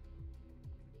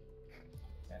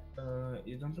 Yeah.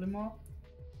 You don't play more?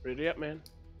 Ready up, man.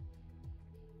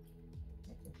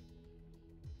 Okay.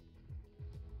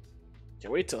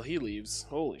 Can't wait till he leaves.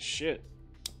 Holy shit.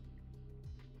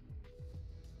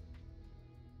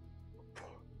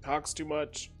 Talks too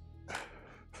much.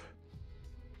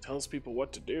 Tells people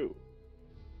what to do.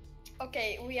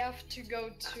 Okay, we have to go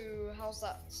to how's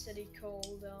that city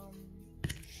called?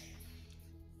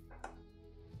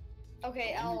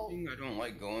 Okay, The I'll. only thing I don't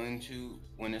like going to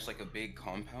when it's like a big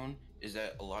compound is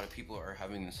that a lot of people are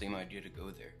having the same idea to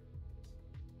go there.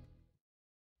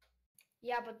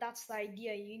 Yeah, but that's the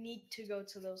idea. You need to go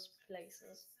to those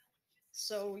places,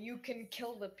 so you can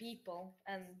kill the people,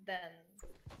 and then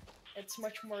it's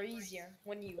much more easier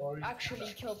when you Or you-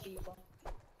 actually kill people,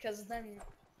 because then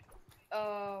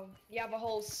you have a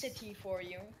whole city for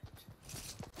you.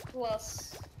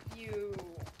 Plus, you.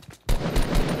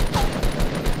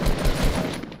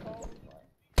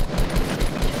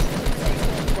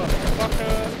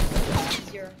 Motherfucker.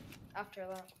 Easier after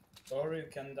that. Or you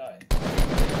can die.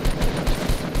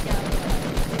 Yeah,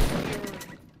 but if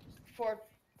you're 4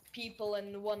 people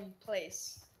in one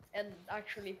place and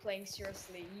actually playing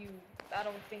seriously, I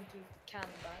don't think you can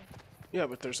die. Yeah,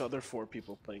 but there's other 4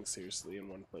 people playing seriously in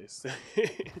one place.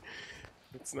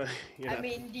 It's not, you know. I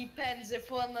mean, depends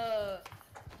if one of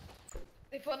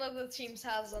the teams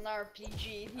has an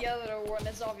RPG, the other one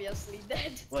is obviously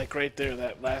dead. Like right there,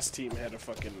 that last team had a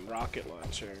fucking rocket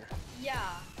launcher. Yeah.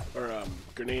 Or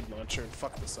grenade launcher and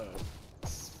fucked us up.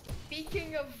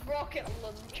 Speaking of rocket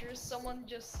launchers, someone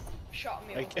just shot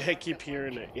me. with a I keep rocket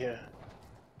hearing launcher. it, yeah.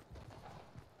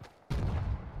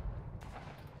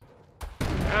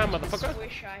 Ah, Just motherfucker!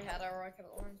 wish I had a rocket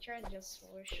launcher. Just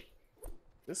wish.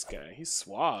 This guy, he's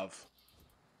suave.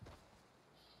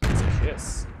 It's a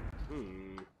kiss.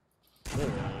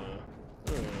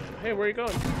 Hey, where are you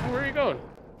going? Where are you going?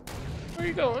 Where are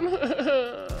you going?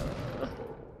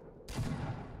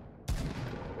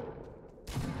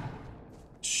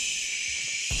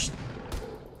 Shh.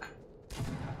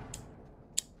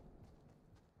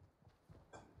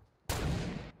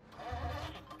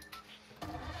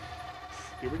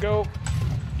 Here we go.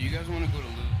 Do you guys want to go to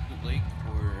Loot Lake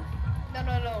or?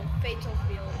 No. Fatal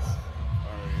Fields.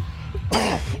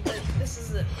 Alright. This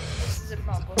is it. This is it,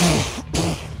 Papa.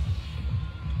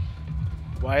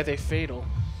 Why are they fatal?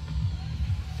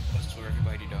 That's where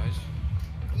everybody dies.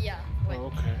 Yeah. Like, Oh,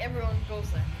 okay. everyone goes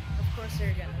there. Of course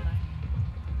they're gonna die.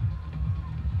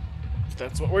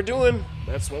 That's what we're doing.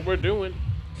 That's what we're doing.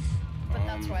 But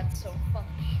that's why it's so fun.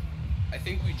 I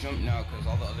think we jump now because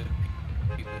all the other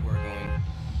people who are going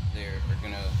there are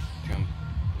gonna jump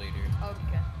later.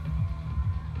 Okay.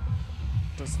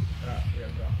 Does- We are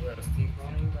still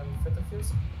running on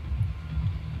Battlefields.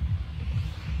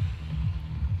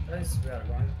 Guys, we are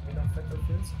going on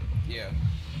Battlefields. Yeah.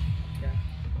 Okay.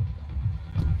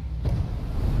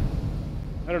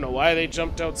 I don't know why they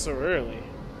jumped out so early.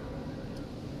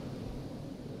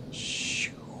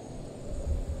 Shoo.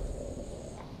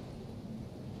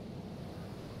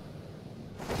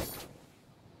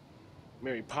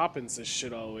 Mary Poppins this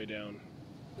shit all the way down.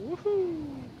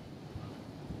 Woohoo!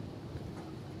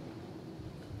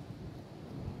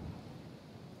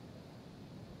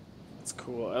 That's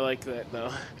cool. I like that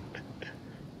though.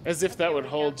 As if that would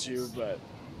hold you, but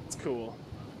it's cool.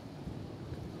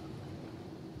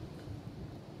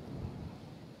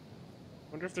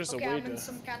 Wonder if there's Okay, a way I'm in to.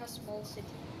 some kind of small city.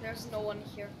 There's no one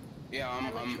here. Yeah,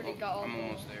 I'm literally got all the-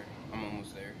 almost there. I'm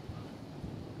almost there.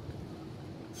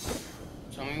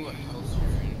 Tell me what house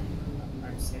you're in.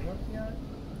 I'm single here.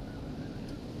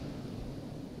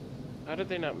 How did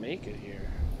they not make it here?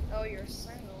 Oh, you're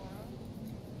single,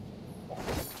 huh?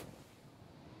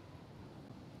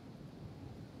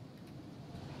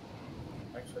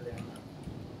 Actually,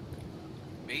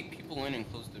 Bait people in and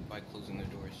close the by closing the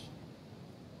doors.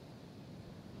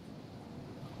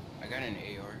 I got an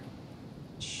AR.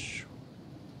 Shoo.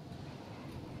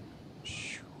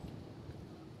 Shoo.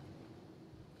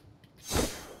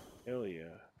 Hell yeah.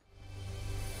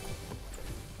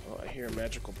 Oh, I hear a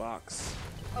magical box.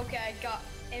 Okay, I got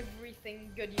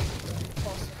everything good you could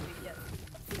possibly get.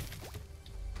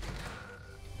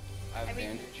 I have I mean,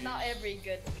 bandages. not every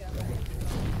good gun. An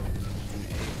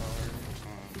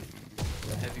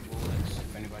AR. Heavy bullets.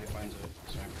 If anybody finds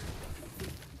a sniper.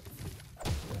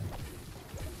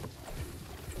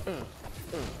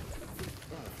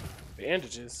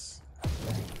 Bandages.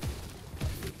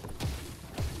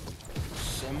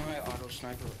 Semi-auto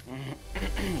sniper.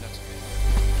 That's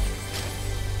good.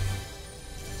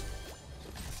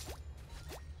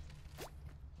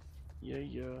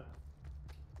 Yeah.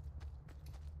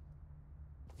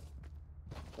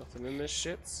 Nothing in this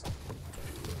shits.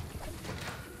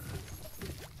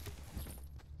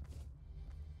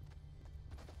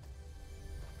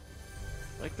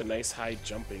 I like the nice high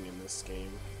jumping in this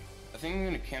game. I think I'm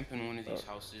gonna camp in one of these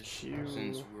Oh, houses cute.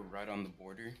 since we're right on the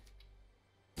border.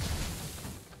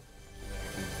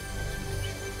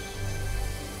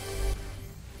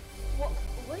 What?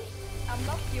 Wait, I'm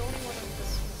not the only one in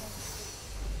this one.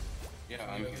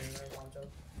 Yeah, I'm here.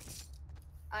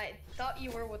 I thought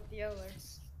you were with the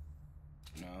others.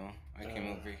 No, I came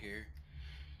over here.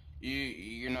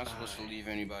 You're not supposed to leave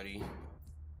anybody.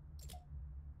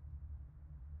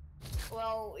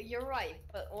 Well, you're right,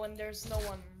 but when there's no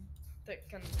one that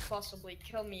can possibly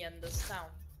kill me in this town.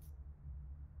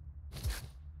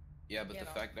 Yeah, but You the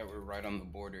know. fact that we're right on the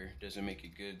border doesn't make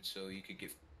it good, so you could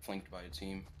get flanked by a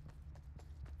team.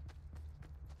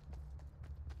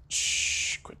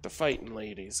 Shh, quit the fighting,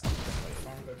 ladies. Quit the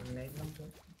fighting. Found a grenade launcher.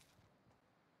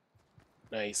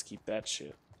 Nice, keep that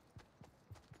shit.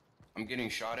 I'm getting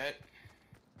shot at.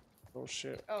 Oh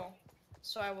shit. Oh,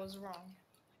 so I was wrong.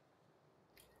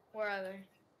 Where are they?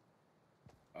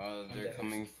 They're Okay.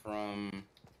 coming from.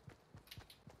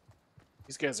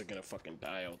 These guys are gonna fucking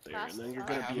die out there, and then you're I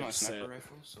gonna have be my upset. sniper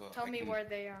rifle, so Tell I me can- where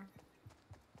they are.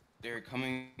 They're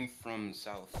coming from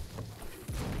south.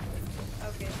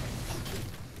 Okay.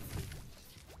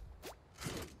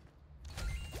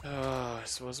 Oh, I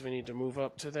suppose we need to move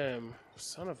up to them.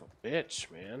 Son of a bitch,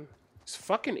 man. These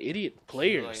fucking idiot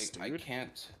players, Like, I dude.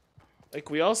 can't. Like,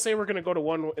 we all say we're gonna go to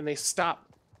one, and they stop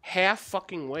half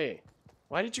fucking way.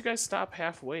 Why did you guys stop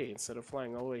halfway instead of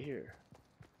flying all the way here?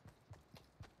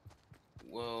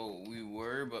 Well, we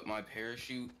were, but my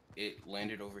parachute, it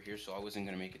landed over here, so I wasn't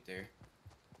gonna make it there.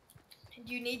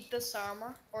 Do you need this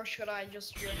armor, or should I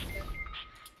just drink it?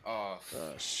 Oh,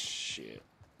 Oh, shit.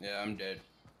 yeah, I'm dead.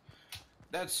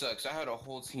 That sucks. I had a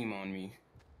whole team on me.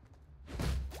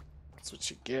 That's what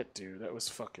you get, dude. That was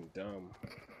fucking dumb.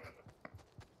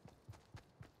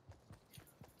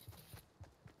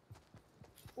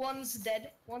 One's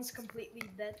dead. One's completely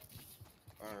dead.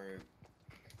 Alright.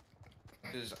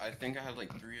 Because I think I had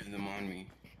like 3 of them on me.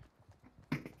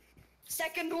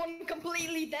 Second one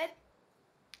completely dead.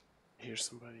 Here's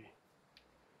somebody.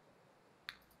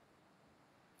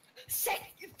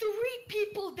 3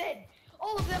 people dead.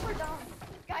 All of them are down.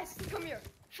 Guys, come here.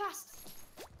 Fast.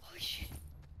 Holy shit.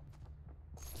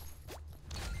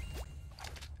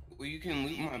 Well, you can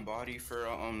loot my body for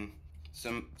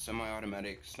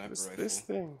semi-automatic sniper rifle. This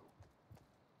thing.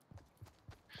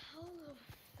 How the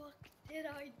fuck did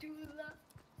I do that?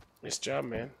 Nice job,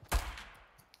 man.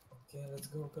 Okay, let's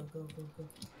go, go, go, go, go.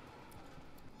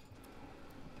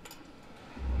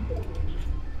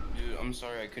 Dude, I'm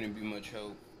sorry I couldn't be much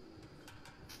help.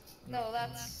 No,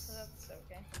 that's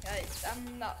okay.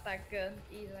 I'm not that good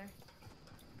either.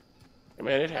 Hey,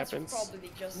 man, it That's happens.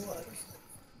 probably just What?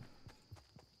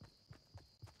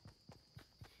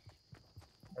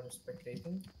 Are you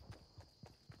spectating?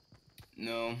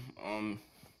 No,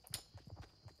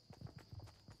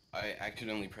 I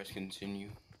accidentally pressed continue.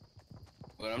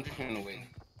 But I'm just gonna wait.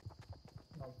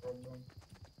 No problem.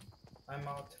 I'm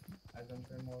out. I don't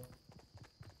play more.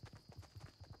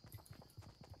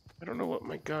 I don't know what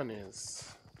my gun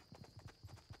is.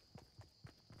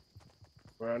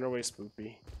 We're on our way,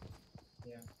 Spoopy.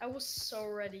 Yeah. I was so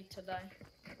ready to die.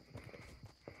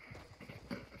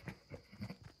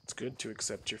 It's good to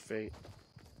accept your fate.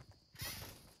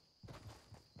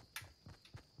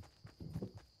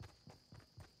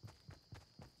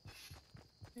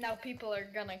 Now people are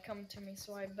gonna come to me,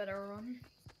 so I better run.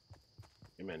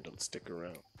 Hey, man, don't stick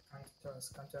around. Come to us,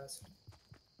 come to us.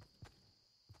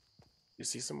 You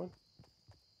see someone?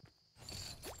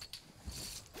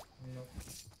 No.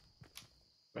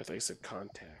 I thought you said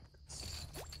contacts.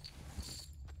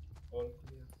 All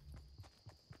clear.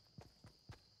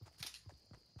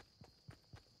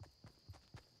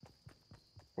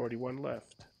 $41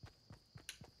 left.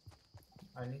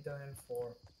 I need an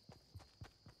M4.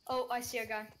 Oh, I see a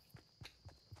guy.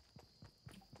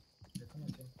 They're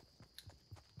coming to.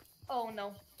 Oh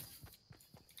no.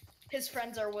 His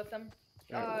friends are with him.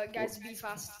 Alright, Guys, be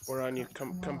fast. we're on you.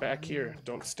 Come back here.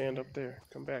 Don't stand up there.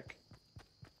 Come back.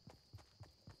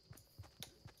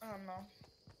 Oh no.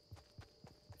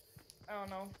 Oh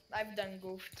no. I've done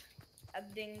goofed.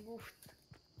 I've done goofed.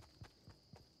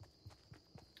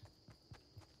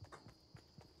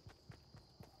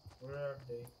 Where are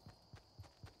they?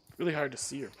 Really hard to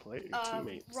see your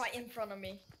teammates. Right in front of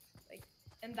me. Like,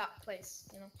 in that place,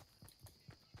 you know.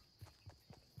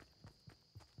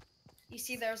 You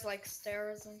see there's like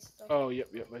stairs and stuff. Oh, yep,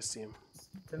 I see him.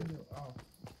 Tell me. Oh.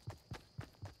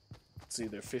 It's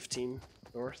either 15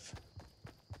 north.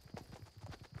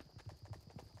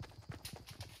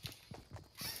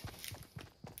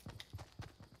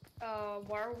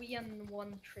 Why are we in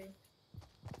one tree?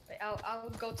 Wait, I'll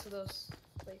go to those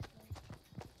places.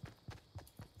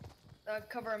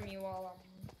 Cover me while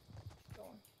I'm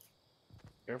going.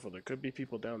 Careful, there could be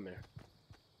people down there.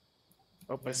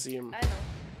 Oh, I see him. I know.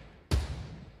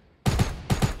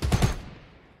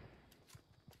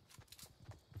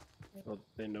 Well,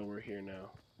 they know we're here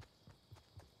now.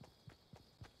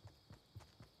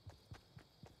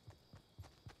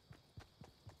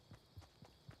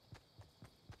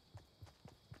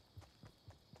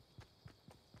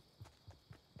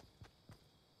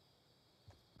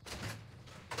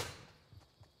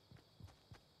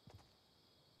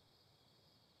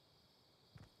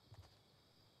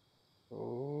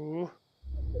 Oh,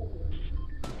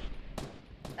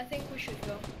 I think we should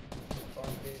go. Found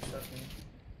they shot me.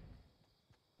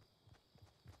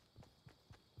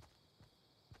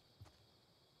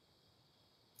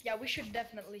 Yeah, we should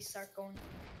definitely start going.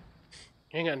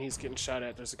 hang on, he's getting shot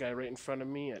at. There's a guy right in front of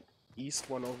me at East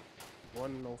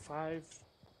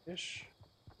 105-ish,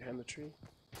 behind the tree.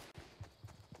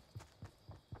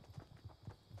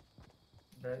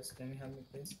 Guys, can you help me,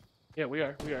 please? Yeah, we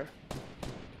are.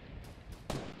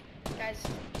 Guys,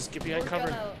 Just get behind we're cover.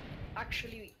 gonna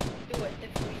actually do it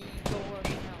if we go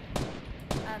rush now.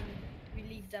 And we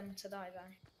leave them to die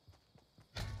there.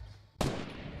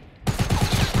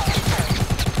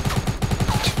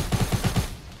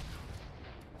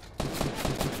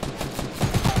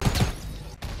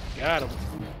 Got him.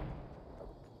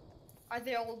 Are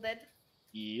they all dead?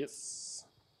 Yes.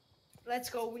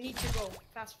 Let's go. We need to go.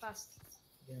 Fast, fast.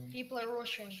 Yeah. People are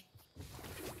rushing.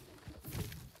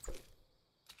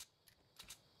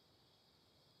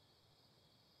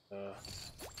 Uh.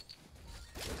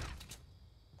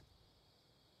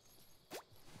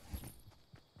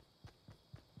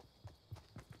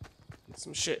 Get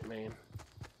some shit, man.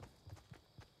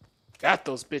 Got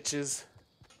those bitches.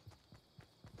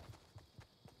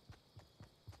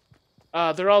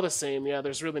 They're all the same. Yeah,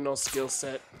 there's really no skill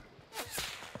set.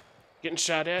 Getting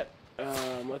shot at.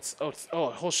 Let's. Oh,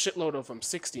 a whole shitload of them.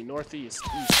 60 northeast,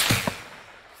 east.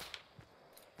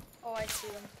 Oh, I see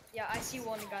them. Yeah, I see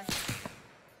one guy.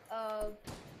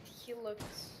 He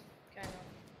looks kind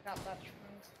of not that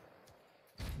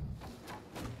strong.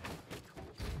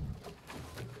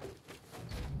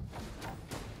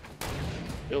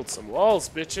 Build some walls,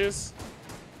 bitches.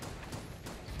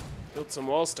 Build some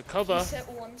walls to cover. He's hit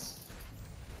once.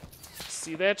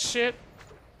 See that shit?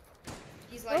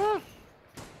 He's like Ah.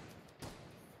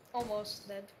 almost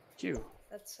dead. Q.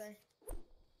 Let's say.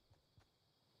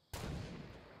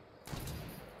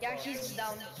 Yeah, he's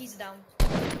down. He's down.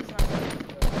 He's not dead.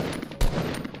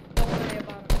 Don't worry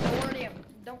about him. Don't worry him.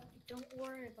 Don't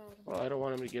worry about him. Well, I don't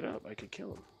want him to get up. I could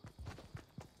kill him.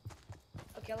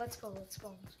 Okay, let's go. Let's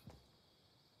go.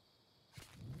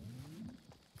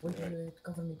 Wait, Alright. wait,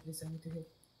 cover me, please. I need to heal.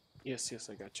 Yes,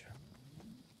 I got you.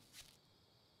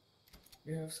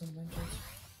 You have some benches?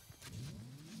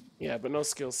 Yeah, but no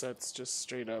skill sets, just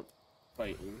straight up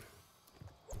fighting.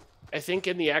 I think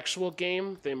in the actual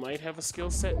game, they might have a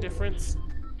skill set difference.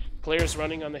 Players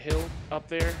running on the hill up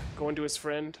there, going to his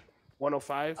friend,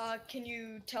 105. Can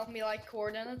you tell me like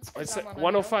coordinates? 'Cause It's I'm on a hill.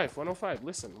 105, 105,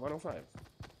 listen, 105.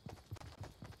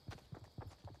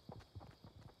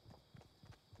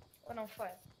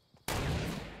 105.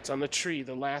 It's on the tree,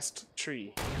 the last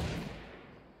tree.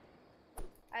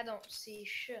 I don't see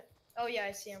shit. Oh yeah,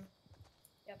 I see him.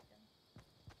 Yep.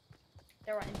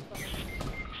 They're right in front of me.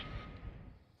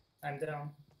 I'm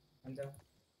down. I'm down.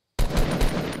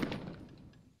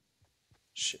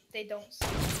 Shit. They don't see.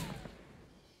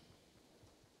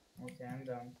 Okay, I'm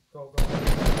down. Go, go.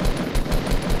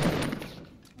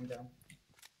 I'm down.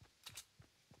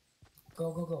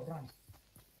 Go, go, go, run.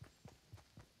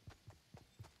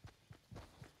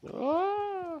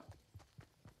 Ah!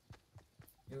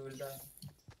 You will die.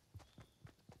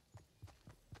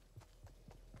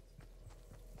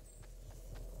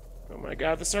 Oh my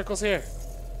god, the circle's here.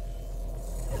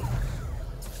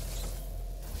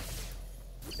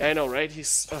 Yeah, I know, right?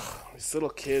 These little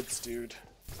kids, dude.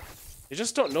 They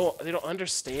just don't know, they don't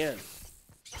understand.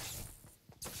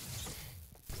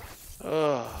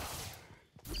 Ugh.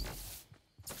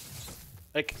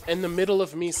 Like, in the middle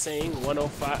of me saying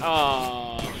 105.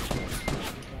 Ah,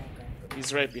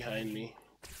 he's right behind me.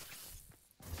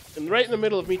 And right in the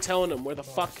middle of me telling him where the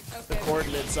fuck the Okay.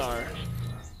 coordinates are.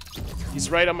 He's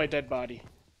right on my dead body.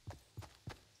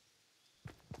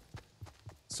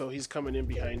 So he's coming in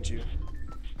behind you.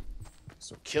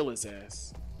 So kill his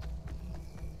ass.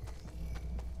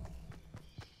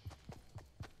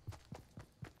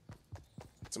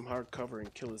 Get some hard cover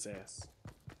and kill his ass.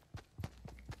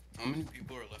 How many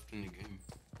people are left in the game?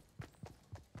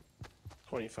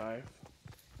 25.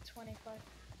 25.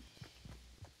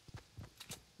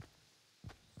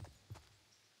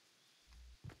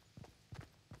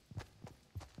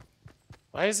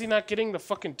 Why is he not getting the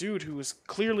fucking dude who is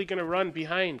clearly gonna run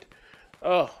behind?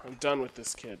 Oh, I'm done with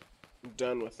this kid. I'm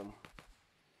done with him.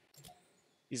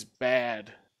 He's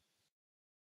bad.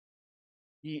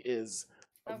 He is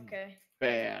Okay.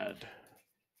 bad.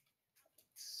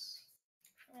 Let's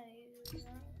try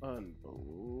that.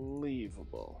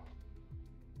 Unbelievable.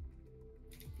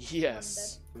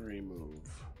 Yes, remove.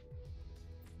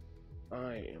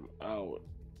 I am out.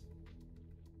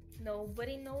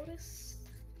 Nobody noticed.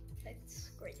 That's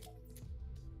great.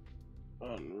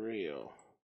 Unreal.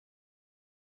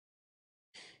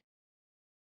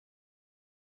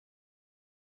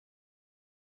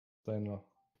 Same no.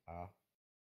 Ah.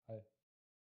 Hi.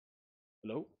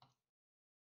 Hello?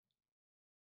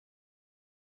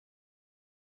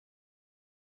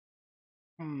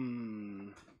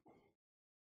 Hmm.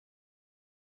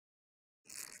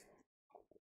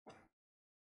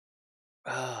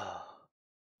 Ah.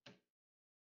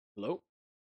 Hello?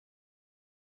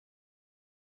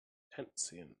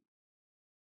 Tension.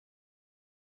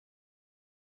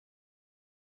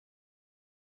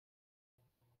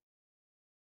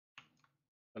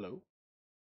 Hello?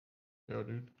 Yo,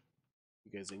 dude.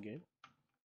 You guys in game?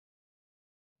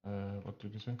 What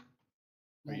did you say?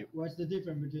 Are you- Like, what's the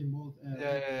difference between both? I'm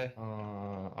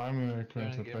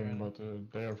currently get playing, ready.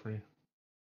 but they are free.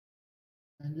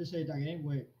 And just say it again.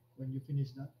 Wait, when you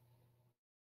finish that.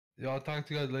 Yeah, I'll talk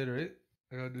to you guys later, right?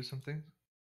 I gotta do some things.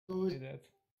 So Hey, it's, Dad.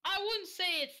 I wouldn't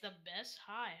say it's the best.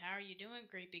 Hi, how are you doing,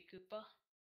 Creepy Koopa?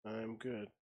 I'm good.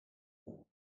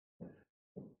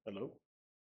 Hello?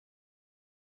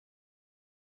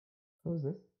 Who's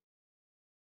this?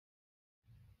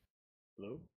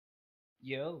 Hello?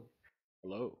 Yo,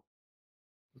 Hello?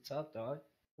 what's up, dog?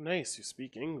 Nice, you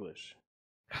speak English.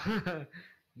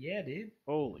 Yeah, dude.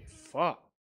 Holy fuck.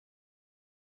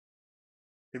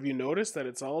 Have you noticed that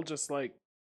it's all just like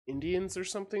Indians or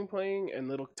something playing and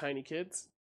little tiny kids?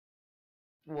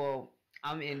 Well,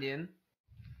 I'm Indian,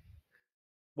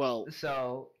 Well,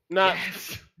 so Not-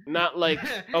 yes. not like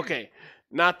okay,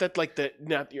 not that like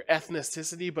not your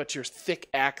ethnicity, but your thick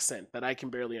accent that I can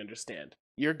barely understand.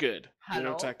 You're good. You know what I'm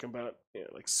Hello? talking about? Yeah,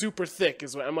 like super thick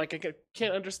is what I'm like.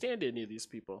 Can't understand any of these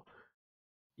people.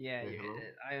 Yeah, Hey, hello?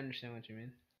 I understand what you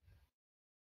mean.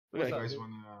 If Like, you up, guys dude?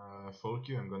 wanna folk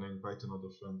you, I'm gonna invite another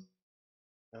friend.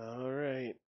 all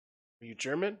right. Are you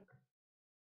German?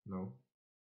 No.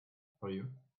 Are you?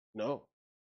 No.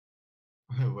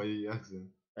 Why are you asking?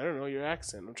 I don't know your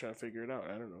accent. I'm trying to figure it out.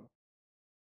 I don't know.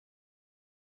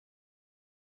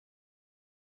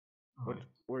 Alright.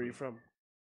 Where are you from?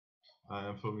 I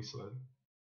am from Israel.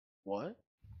 What?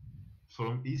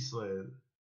 From Israel.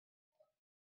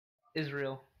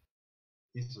 Israel.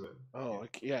 Israel. Oh,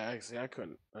 yeah. Actually, I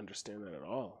couldn't understand that at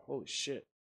all. Holy shit.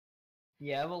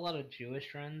 Yeah, I have a lot of Jewish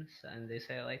friends, and they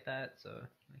say it like that, so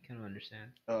I can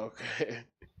understand. Oh, okay.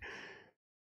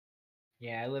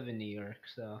 Yeah, I live in New York,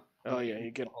 so Oh, we yeah, you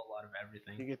get a whole lot of you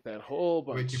everything. get that whole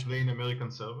Wait, bunch. you play in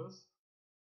American servers?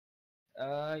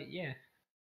 Yeah.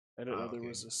 I didn't know there Okay.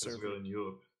 was a As server. well in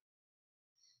Europe.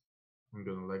 I'm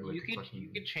gonna lag like You a could fucking... you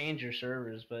could change your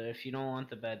servers, but if you don't want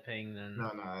the bad ping, then No,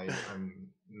 I'm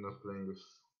not playing with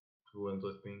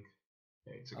 200 ping.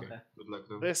 Yeah, it's okay. Okay. Good luck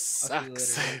though. This I'll see you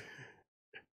sucks. later,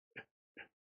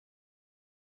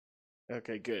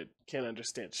 Okay, good. Can't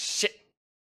understand shit.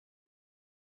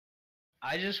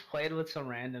 I just played with some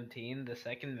random team. The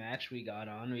second match we got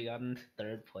into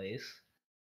third place.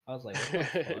 I was like, what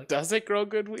the fuck? Does it grow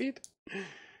good weed? Aren't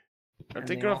And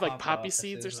they they grow all up like hopped poppy off as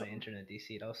seeds soon or as my something? internet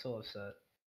DC'd. I was so upset.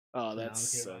 Oh, So that now I'm here by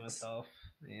sucks. myself.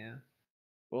 Yeah.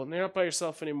 Well, you're not by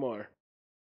yourself anymore.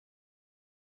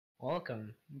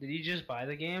 Welcome. Did you just buy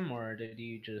the game or did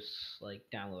you just like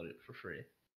download it for free?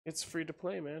 It's free to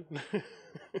play, man.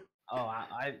 Oh,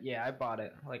 I bought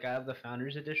it. Like I have the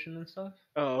Founders Edition and stuff.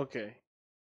 Oh, okay.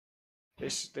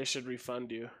 They should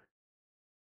refund you.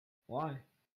 Why?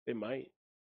 They might.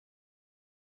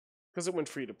 Because it went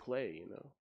free to play, you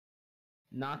know.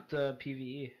 Not the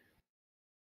PVE.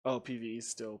 Oh, PvE is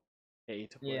still pay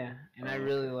to play. Yeah, and I Oh,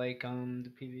 really okay. like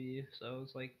the PVE. So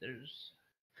it's like there's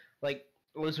like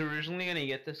I was originally gonna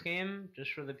get this game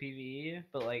just for the PVE,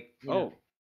 but like you know,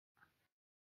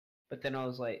 but then I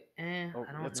was like, I don't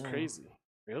that's know. crazy.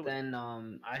 Really? Then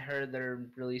I heard they're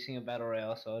releasing a battle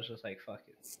royale, so I was just like, fuck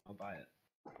it, I'll buy it.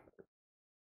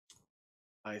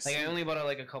 I see. Like I only bought it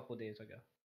like a couple days ago,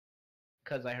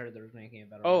 cause I heard they were making a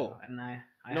battle Oh. royale, and I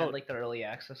No. had like the early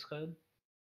access code.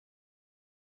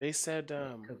 They said,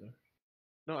 'Cause of-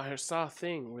 no, I saw a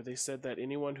thing where they said that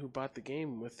anyone who bought the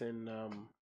game within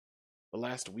the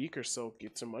last week or so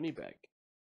gets their money back.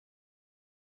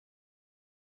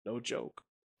 No joke.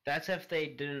 That's if they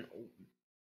didn't.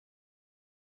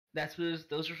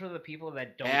 Those are for the people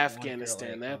that don't. want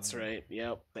Afghanistan, their, like, that's right.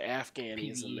 Yep, the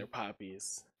Afghanis and their PvE.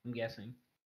 poppies. I'm guessing,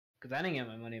 because I didn't get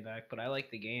my money back, but I like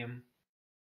the game.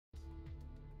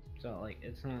 So like,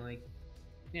 it's not like,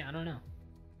 yeah, I don't know.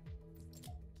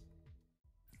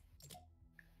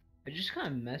 I just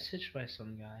got messaged by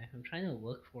some guy. I'm trying to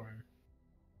look for him.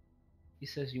 He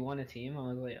says, "You want a team?"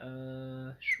 I was like,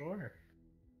 sure.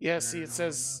 Yeah, I see, don't it know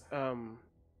says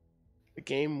the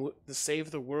game, the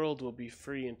Save the World, will be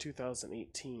free in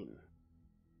 2018.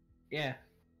 Yeah.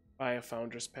 Buy a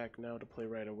Founders Pack now to play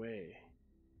right away.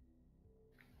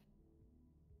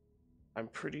 I'm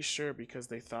pretty sure because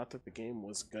they thought that the game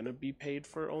was gonna be paid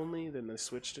for only, then they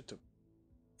switched it to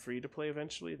free to play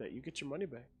eventually, that you get your money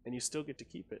back and you still get to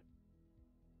keep it.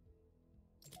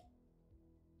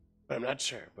 But I'm not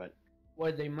sure, but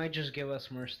Or they might just give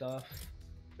us more stuff.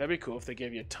 that'd be cool if they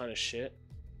gave you a ton of shit.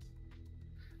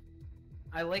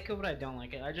 I like it, but I don't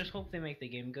like it. I just hope they make the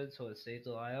game good so it stays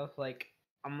alive. Like,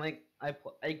 I'm like,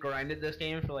 I grinded this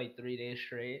game for like 3 days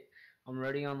straight. I'm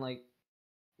already on like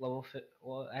level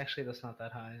well, actually that's not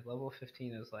that high. Level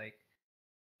 15 is like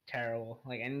terrible.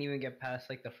 Like I didn't even get past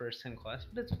like the first 10 quests,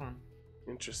 but it's fun.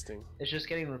 Interesting. It's just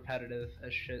getting repetitive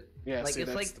as shit. Yeah, Like see, it's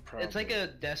that's like the problem. it's like a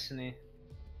Destiny.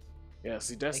 Yeah,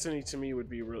 see, Destiny to me would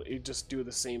be really. You'd just do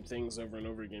the same things over and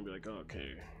over again. Be like, oh,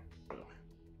 okay.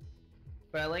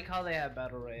 But I like how they have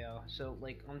battle royale. So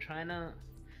like I'm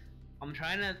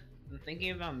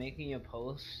thinking about making a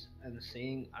post and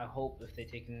seeing. I hope if they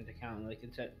take it into account, like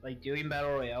instead like doing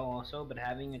battle royale also, but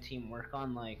having a team work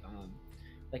on like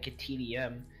a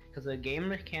TDM, because the game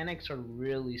mechanics are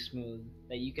really smooth.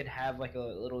 That you could have like a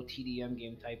little TDM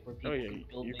game type where people Oh yeah, can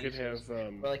build you bases, could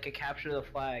have. or like a capture the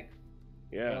flag.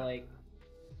 Yeah. Where, like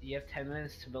you have 10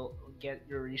 minutes to get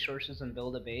your resources and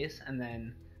build a base, and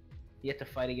then you have to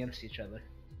fight against each other.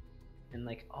 And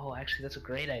like, oh, actually, that's a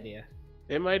great idea.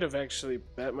 They might have actually.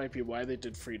 That might be why they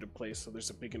did free to play, so there's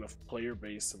a big enough player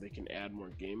base so they can add more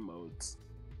game modes.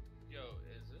 Yo,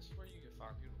 is this where you can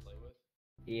find people to play with?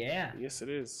 Yeah. Yes, it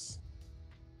is.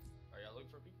 Are y'all looking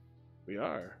for people? We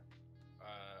are.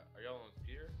 Are y'all on the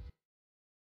computer?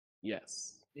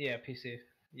 Yes. Yeah, PC.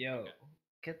 Yo, Okay.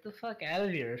 get the fuck out of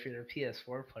here if you're a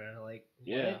PS4 player. Like,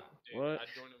 Yeah. Dude, What? I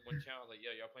joined in one channel. I was like,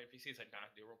 yo, y'all playing PC? He's like, nah,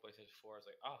 dude, we're on PlayStation 4. I was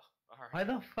like, oh, alright. why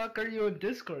the fuck are you on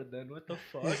Discord then? What the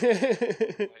fuck? I was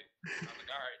like,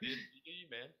 alright, dude, you do you,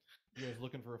 man. You guys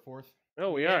looking for a fourth?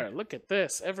 Oh, we are. Look at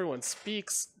this. Everyone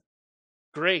speaks.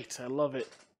 Great. I love it.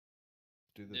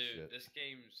 Do this Dude, shit. this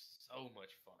game's so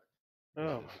much fun.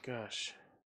 Oh my gosh.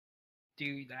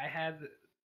 Dude, I had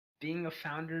being a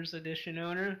Founders Edition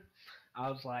owner. I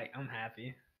was like, I'm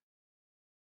happy.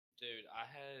 Dude, I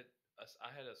had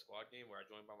a squad game where I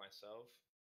joined by myself,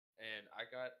 and I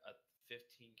got a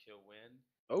 15 kill win.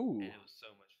 Oh. And it was so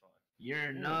much fun.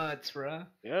 You're nuts, bro.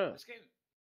 Yeah. This game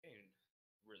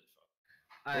really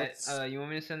fun. Alright, you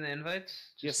want me to send the invites?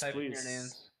 Yes, Just type in your please.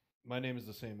 names. My name is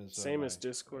the same as Same my as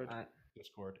Discord.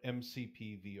 Discord.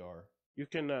 MCPVR. You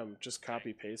can just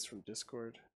copy paste from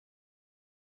Discord.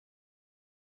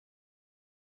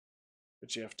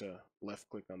 But you have to left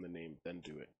click on the name, then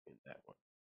do it in that one.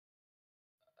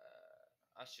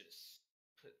 I should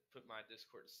put my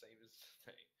Discord the same as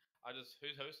the thing.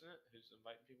 Who's hosting it? Who's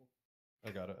inviting people?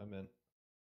 I got it. I'm in.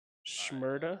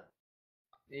 Schmurda?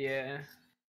 Yeah.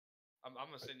 I'm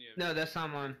gonna send you. No, that's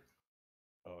not mine.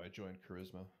 Oh, I joined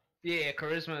Charisma. Yeah,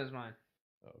 Charisma is mine.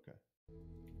 Oh, okay.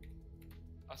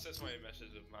 I sent somebody a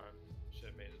message of mine. Should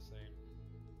have made it the same.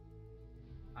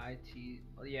 IT.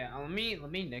 Oh, yeah, let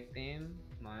me nickname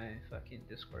my fucking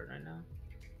Discord right now.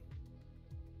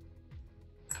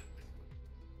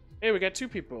 Hey, we got 2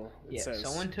 people. It Yeah, says.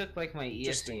 someone took like my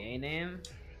Interesting. ESCA name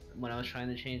when I was trying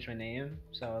to change my name,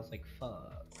 so I was like,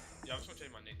 fuck. Yeah, I'm just gonna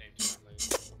change my nickname to my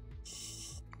thing.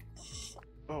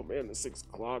 Oh man, this thing's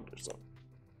clogged or something.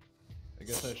 I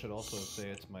guess I should also say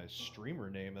it's my streamer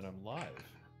name and I'm live.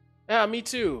 Yeah, me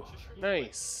too.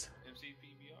 Nice.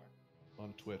 MCPVR?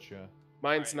 On Twitch, yeah.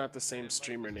 Mine's not the same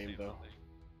streamer name though.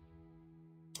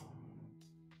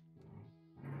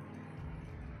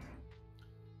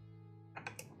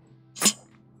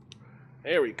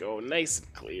 There we go, nice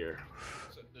and clear.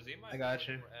 So, does anybody I got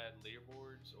you. add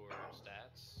leaderboards or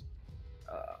stats?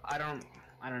 I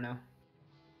don't know.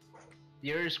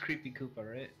 Yours Creepy Koopa,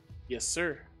 right? Yes,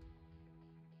 sir.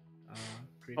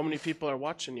 Creepy. How many people are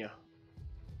watching you?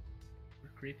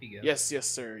 Where'd Creepy go? Yes,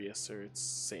 sir. Yes, sir. It's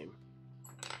same.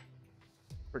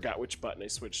 Forgot which button I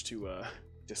switched to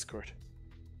Discord.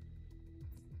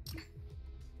 Here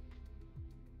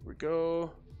we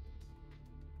go.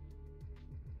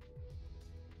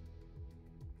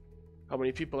 How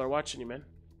many people are watching you, man?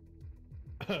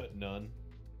 None.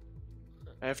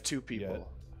 I have 2 people.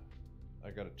 Yeah,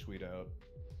 I gotta tweet out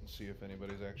and see if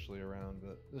anybody's actually around.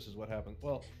 But this is what happens.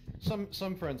 Well,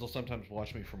 some friends will sometimes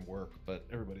watch me from work, but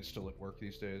everybody's still at work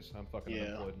these days. I'm fucking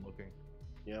unemployed and looking.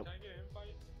 Yep. Can I get an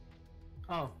invite?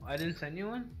 Oh, I didn't send you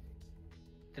one?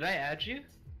 Did I add you?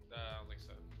 I don't think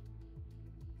so.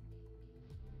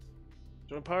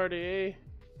 Join party.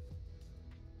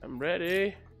 I'm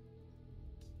ready.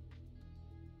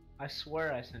 I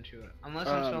swear I sent you it. Unless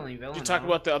I'm spelling villain. You talk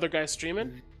about the other guy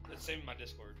streaming? It's same in my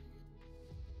Discord.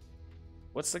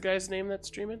 What's the guy's name that's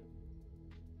streaming?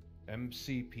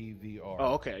 MCPVR.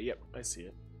 Oh, okay. Yep, I see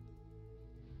it.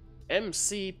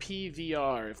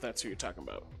 MCPVR, if that's who you're talking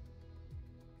about.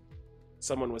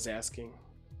 Someone was asking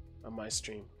on my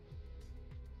stream.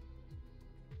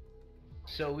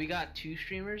 So we got 2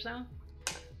 streamers now?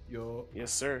 Yo.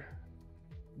 Yes, sir.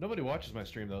 Nobody watches my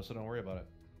stream though, so don't worry about it.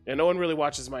 Yeah, no one really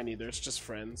watches mine either. It's just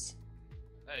friends.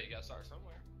 Hey, you gotta start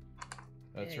somewhere.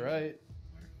 That's Hey. right.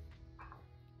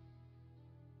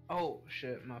 Oh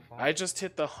shit, my fault. I just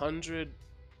hit the 100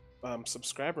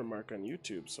 subscriber mark on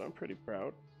YouTube, so I'm pretty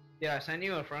proud. Yeah, I sent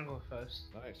you a friend request.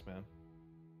 Nice, man.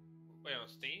 Wait, on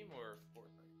Steam or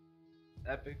Fortnite?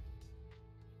 Epic.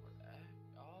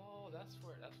 Oh, that's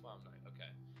why I'm not. Okay,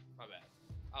 my bad.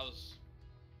 I was.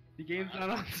 The game's not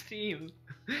on Steam.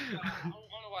 I don't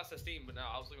know why I said Steam, but no,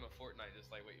 I was looking at Fortnite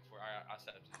just like waiting for. I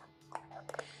said.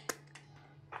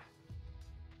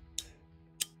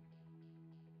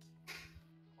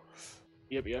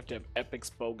 Yep, you have to have Epic's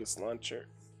bogus launcher.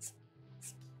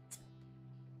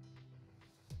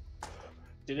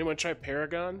 Did anyone try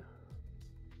Paragon?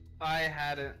 I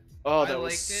hadn't. Oh, I that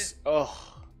liked was. it.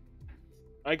 Oh,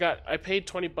 I paid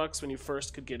 $20 when you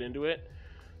first could get into it,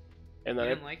 and then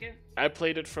You didn't like it? I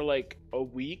played it for like a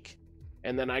week,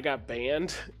 and then I got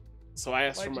banned. So I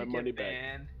asked Why'd for my you get money back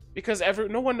banned? because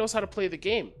no one knows how to play the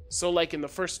game. So like in the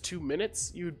first 2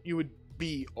 minutes, it would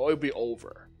be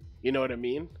over. You know what I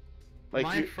mean? Like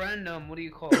my friend, what do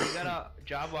you call it? He got a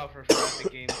job offer for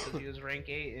Epic Games because he was rank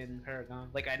 8 in Paragon.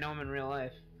 Like, I know him in real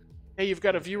life. Hey, you've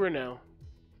got a viewer now.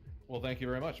 Well, thank you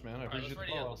very much, man. I Alright, appreciate let's the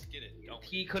ready up. follow. Let's get it. Don't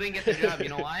He couldn't get the job, you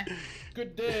know why?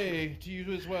 Good day to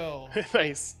you as well.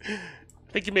 Nice.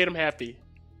 I think you made him happy.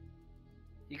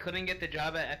 He couldn't get the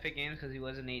job at Epic Games because he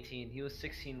wasn't 18. He was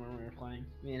 16 when we were playing.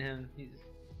 Me and him.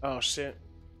 Oh shit.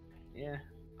 Yeah.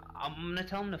 I'm gonna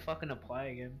tell him to fucking apply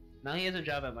again. Now he has a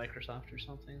job at Microsoft or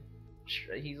something.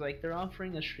 He's like, they're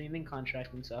offering a streaming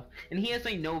contract and stuff. And he has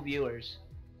like no viewers.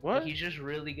 What? Like, he's just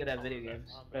really good at video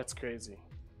games. That's crazy.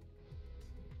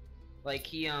 Like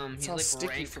he's It's all like sticky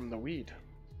ranked, from the weed.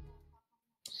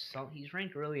 so he's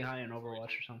ranked really high in Overwatch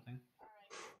or something.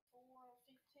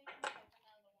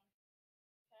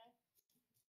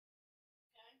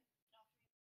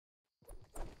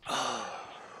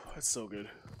 That's so good.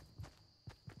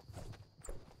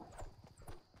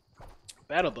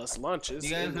 Battle Bus launches.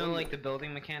 You guys in know London. like the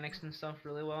building mechanics and stuff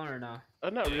really well or no?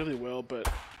 Not really well, but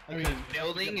I mean,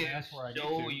 Building is that's where I need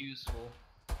so to. useful.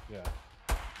 Yeah.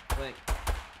 Like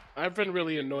I've been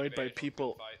really annoyed by advantage on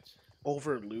people fights.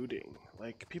 over looting.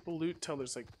 Like people loot till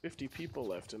there's like 50 people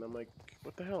left, and I'm like,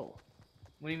 what the hell?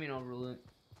 what do you mean overloot?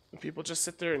 People just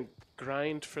sit there and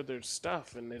grind for their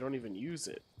stuff, and they don't even use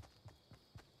it.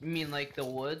 You mean like the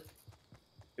wood?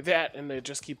 That, and they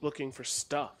just keep looking for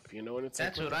stuff, you know. And it's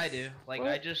That's like, what I do. Like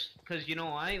what? I just, cause you know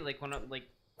why? Like when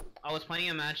I was playing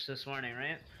a match this morning,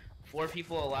 right? 4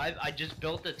 people alive. I just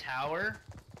built a tower,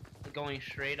 going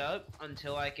straight up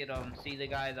until I could see the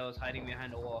guy that was hiding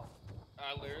behind a wall.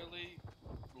 I literally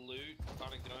loot,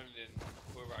 find a gun, and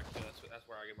whoever I kill, that's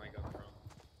where I get my gun from.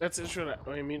 That's interesting.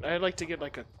 I mean, I like to get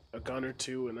like a gun or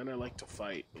two, and then I like to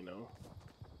fight, you know.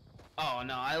 Oh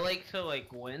no, I like to like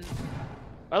win.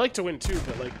 I like to win too,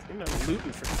 but like, you know,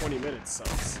 looting for 20 minutes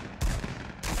sucks.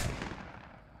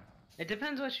 It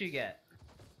depends what you get.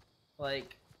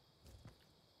 Like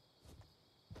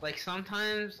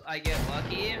sometimes I get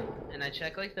lucky and I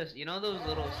check like this. You know those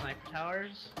little sniper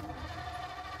towers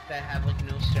that have like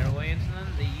no stairway into them?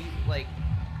 They like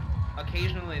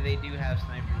occasionally they do have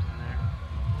snipers in there.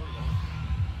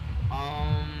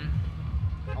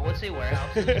 I would say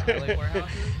warehouses. I like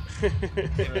warehouses.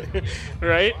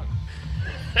 Right?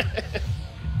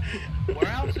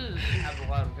 Warehouses have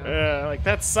a lot of guns. Yeah, like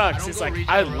that sucks. He's like,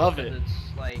 I love it.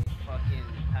 It's like fucking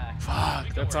packed.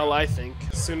 Fuck, that's all I think.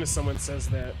 As soon as someone says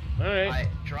that. Alright. I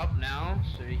drop now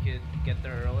so you could get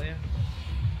there earlier.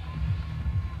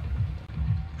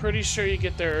 Pretty sure you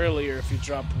get there earlier if you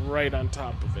drop right on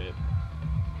top of it.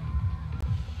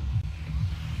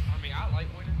 I mean, I like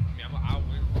winning. I mean, I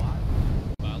win a lot,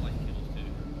 but I like kills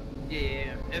too.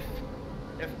 Yeah,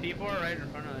 if people are right in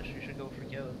front of us, we should go for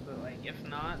kills. But like, if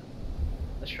not,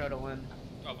 let's try to win.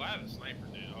 Oh, if I have a sniper,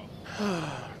 dude.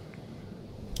 Oh.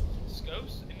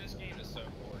 Scopes in this game is so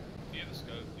important. If you have a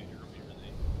scope, dude, you're gonna be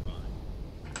really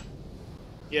fine.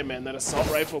 Yeah, man, that assault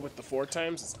rifle with the 4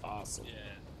 times is awesome. Yeah,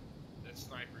 that's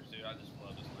snipers, dude. I just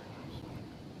love the snipers.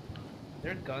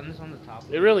 There are guns on the top.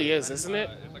 It really is, isn't it?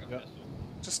 It's like a pistol.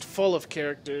 Just full of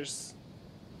characters.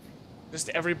 Just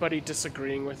everybody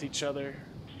disagreeing with each other.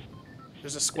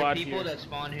 There's a There are squad people here. that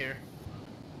spawn here.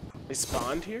 They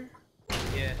spawned here?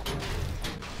 Yeah.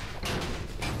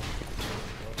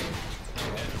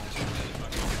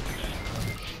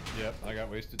 Yep, I got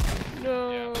wasted too.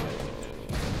 No. Guy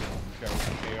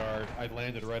with an AR. I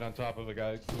landed right on top of a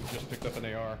guy who just picked up an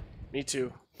AR. Me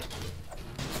too. Yeah,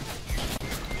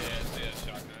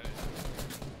 shotgun.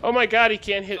 Oh my god, he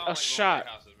can't hit It's not a like shot.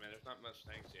 warehouses, man. There's not much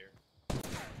tanks here.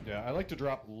 Yeah, I like to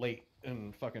drop late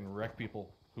and fucking wreck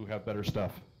people who have better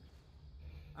stuff.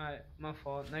 Alright, my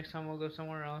fault. Next time we'll go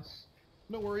somewhere else.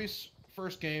 No worries.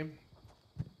 First game.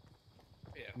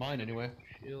 Yeah. Mine anyway.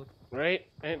 Shield. Right?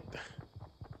 And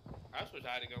I just wish I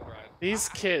had to go where I. these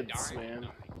I kids, died. man.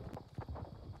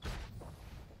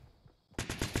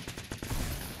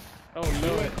 Oh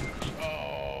no.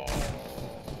 Oh.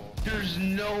 There's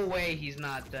no way he's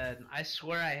not dead. I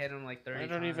swear I hit him like 30 I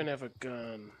times. don't even have a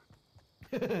gun.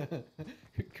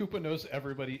 Koopa knows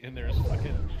everybody in there is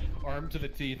fucking armed to the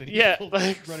teeth, and he's Yeah, still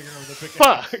like, running around with a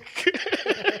fuck.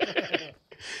 pickaxe.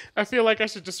 I feel like I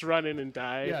should just run in and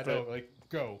die. Yeah, but no, like,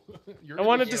 go. You're I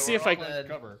wanted to innocent. see if I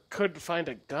cover. could find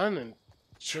a gun and Go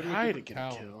to a try to different get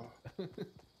town. a kill.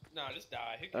 Nah, just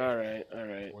die. Who cares?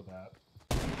 Alright. Or that.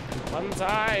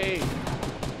 Banzai!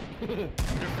 They're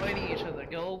fighting each other.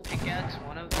 Go pickaxe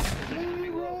one of them. 'cause they're gonna be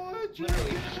low.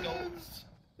 Literally, just go.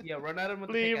 Yeah, run at him with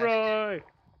the pickaxe. Leroy!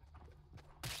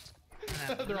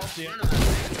 They're all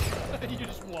dead. You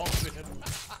just walk in.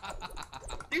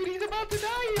 Dude, he's about to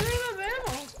die. He ran out of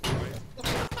ammo.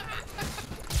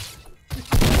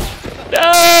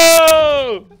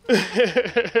 No!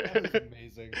 That was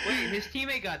amazing. Wait, his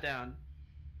teammate got down.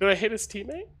 Did I hit his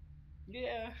teammate?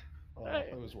 Yeah. Oh,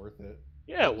 it was worth it.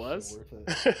 Yeah, it So was. worth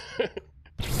it.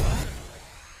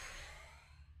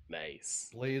 Nice.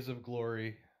 Blaze of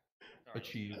glory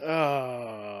achieved.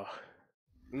 Oh,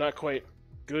 not quite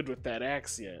good with that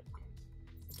axe yet.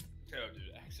 Oh, dude,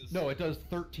 axes. No, it does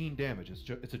 13 damage.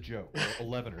 It's a joke. Or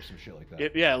 11 or some shit like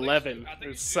that. Yeah, 11. I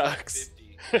think It sucks.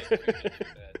 50.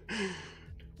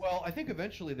 Well, I think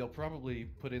eventually they'll probably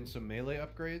put in some melee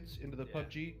upgrades into the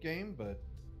PUBG game, but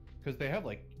because they have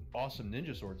like awesome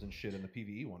ninja swords and shit in the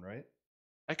PvE one, right?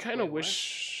 I kind of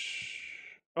wish.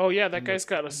 Oh yeah, that In the- guy's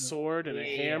got a in the- sword and a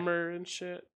Yeah. hammer and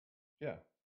shit. Yeah.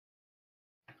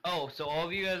 Oh, so all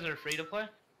of you guys are free to play?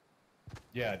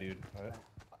 Yeah, dude.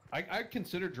 I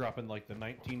considered dropping like the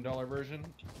 $19 version.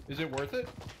 Is it worth it?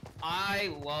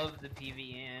 I love the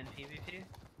PvE and PvP.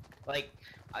 Like,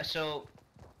 so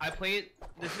I played.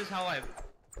 This is how I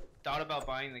thought about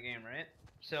buying the game, right?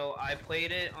 So I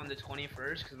played it on the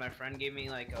 21st because my friend gave me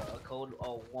like a code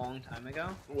a long time ago.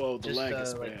 Whoa, the just lag to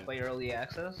is like bad. play early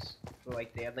access. For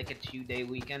like they had like a 2-day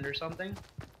weekend or something.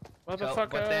 So, Motherfucker.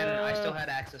 but then I still had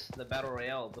access to the battle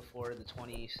royale before the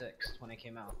 26th when it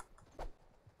came out.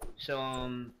 So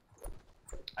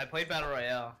I played battle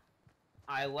royale.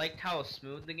 I liked how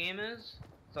smooth the game is.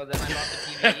 So then I bought the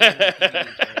PvE and the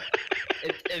PvE too.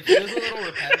 It feels a little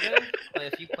repetitive, but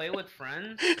if you play with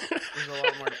friends, there's a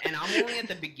lot more. And I'm only at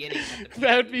the beginning. At the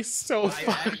That would be so I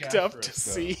fucked up to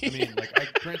see. I mean,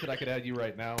 like, granted, I could add you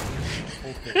right now and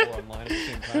hope that we're online at the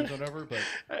same time, or whatever. But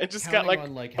I just got counting like,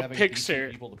 on, like a having picture.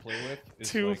 decent people to play with is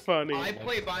Too like, funny. I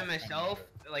play by myself.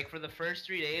 Like for the first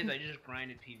 3 days, I just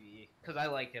grinded PvE because I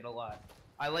liked it a lot.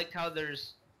 I liked how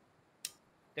there's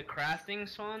the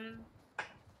crafting's fun,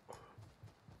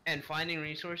 and finding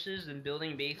resources and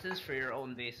building bases for your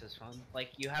own base is fun. Like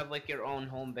you have like your own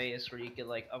home base where you could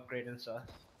like upgrade and stuff.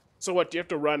 So what? Do you have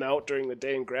to run out during the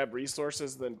day and grab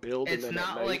resources, then build? It's and then at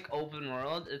not night? like open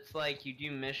world. It's like you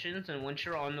do missions, and once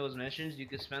you're on those missions, you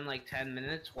could spend like 10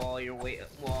 minutes while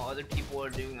while other people are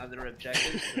doing other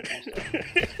objectives. To do stuff.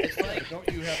 It's like don't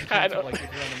you have a I chance of, don't- like, if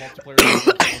you're on the multiplayer?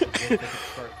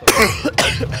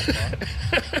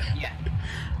 yeah.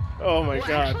 Oh my Well,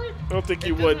 god! actually, I don't think it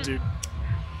you would, doesn't- dude.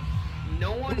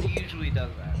 No one usually does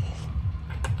that.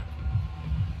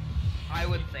 I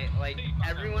would say, like,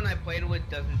 everyone I played with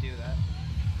doesn't do that.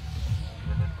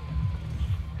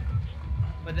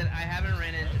 But then I haven't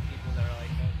ran into people that are like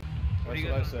that. What do That's you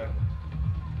what I guys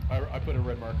said. I put a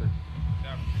red marker.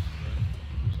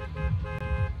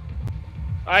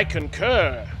 I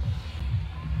concur.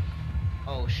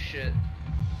 Oh shit.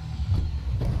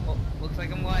 Oh, looks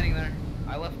like I'm gliding there.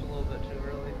 I left a little bit too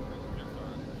early.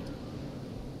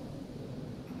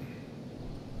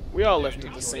 We all left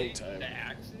at the same time. The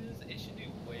axes, it should do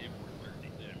way more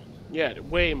burning damage. Yeah,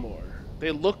 way more.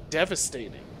 They look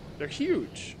devastating. They're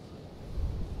huge,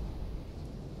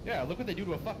 Yeah, look what they do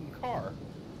to a fucking car.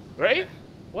 right?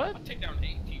 What? I'll take down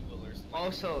 18 wheelers.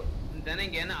 Also, then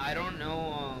again, I don't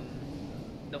know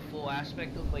the full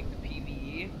aspect of like the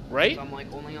PvE. Right? 'Cause I'm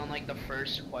like only on like the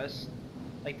first quest,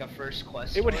 like the first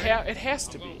quest. It would story. have. It has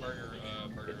to I'm going be.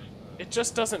 burger. It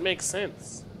just doesn't make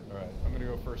sense. Alright, I'm gonna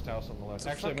go first house on the left. It's a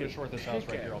Actually, I'm gonna fucking short this house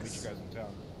right here. I'll meet pickaxe. you guys in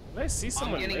town. Did I see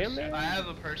someone I'm getting. land there? I have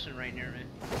a person right near me.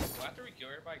 Well, after we kill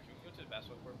everybody, can we go to the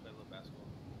basketball court and play a little basketball?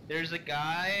 There's a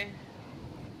guy.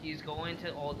 He's going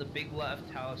to the big left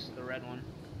house, the red one.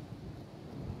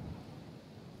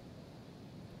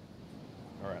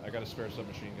 Alright, I got a spare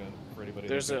submachine gun for anybody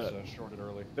There's that a- gets shorted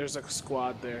early. There's a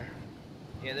squad there.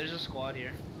 Yeah, there's a squad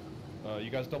here. You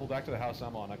guys double back to the house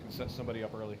I'm on. I can set somebody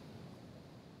up early.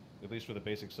 At least with a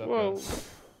basic sub Whoa. gun.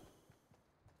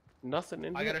 Nothing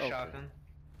in I here? got a Okay. shotgun.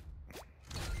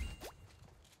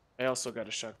 I also got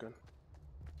a shotgun.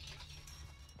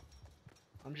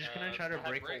 I'm just gonna try to have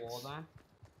break a bricks. wall down.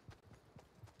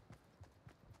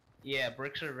 Yeah,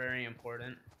 bricks are very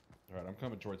important. Alright, I'm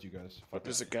coming towards you guys. But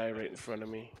there's a guy right in front of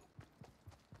me.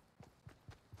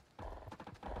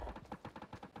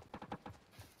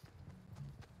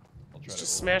 He's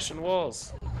just smashing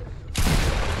walls.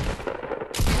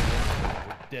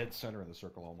 Dead center of the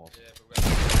circle almost.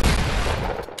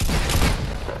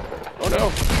 Oh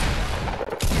no!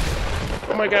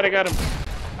 Oh my god, I got him!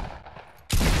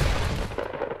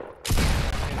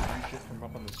 From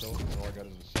up on the stove, all I got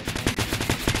is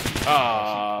a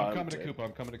I'm coming to Koopa,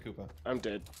 I'm coming to Koopa. I'm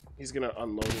dead. He's gonna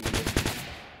unload it.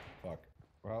 Fuck.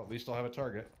 Well, at least I'll have a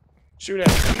target. Shoot at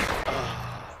him.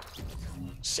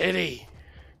 Shitty.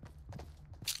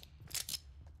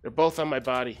 They're both on my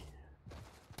body.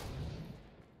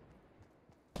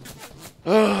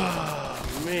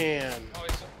 Oh, man. Oh,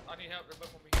 I need help. They're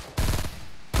both on me.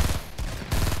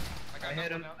 I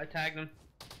hit him. I tagged him.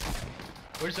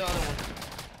 Where's the other one?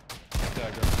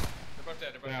 Tagged him. They're both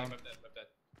dead. They're both dead. Both dead.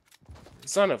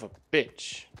 Son of a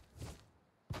bitch.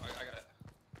 I got it.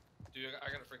 Dude, I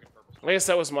got a freaking purple. I guess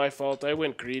that was my fault. I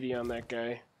went greedy on that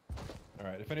guy.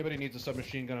 Alright, if anybody needs a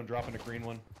submachine gun, I'm dropping a green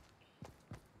one.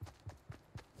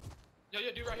 Yo,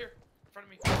 dude, right here. In front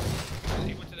of me.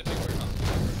 He went to the big warehouse.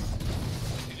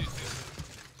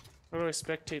 How do I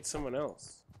spectate someone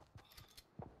else?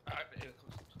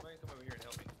 Somebody come over here and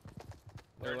help me.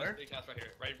 Where? There's a big house right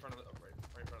here. Right in front of the right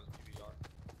in front of the PVR.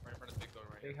 Right in front of the big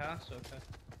building right here. Big house? Okay.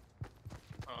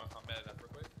 I'm mad at that real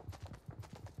quick.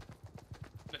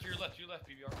 No, to your left,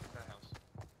 PVR from that house.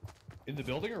 In the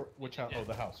building or which house? Yeah. Oh,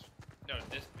 the house. No,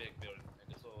 this big building.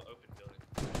 This little open building.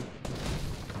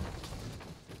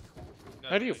 No,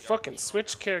 How do you fucking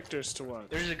switch characters to watch?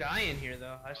 There's a guy in here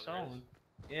though. I saw him.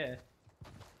 Yeah.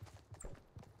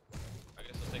 I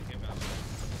guess I'll take him out.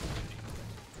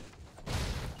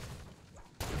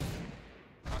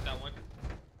 Not that one.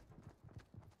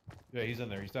 Yeah, he's in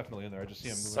there. He's definitely in there. I just see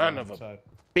him moving Son around of a inside.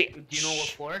 bitch. Do you know what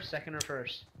floor? Second or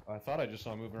first? I thought I just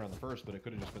saw him moving around the first, but it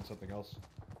could have just been something else.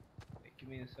 Wait, give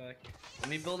me a sec. Let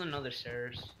me build another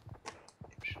stairs.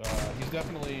 He's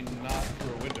definitely not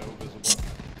through a window visible.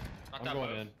 Not I'm that going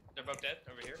both. in. They're both dead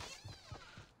over here.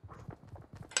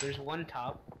 There's one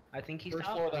top. I think he's First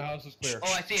top. floor of the house is clear.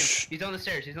 Oh, I see him. He's on the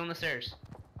stairs. He's on the stairs.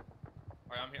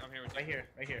 Alright, I'm here with you. Right here.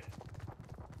 Right here.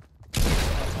 I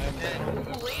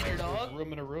am Later, dog. There's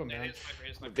room in a room, man.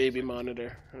 The baby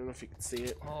monitor. I don't know if you can see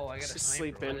it. Oh, I got a Just sniper.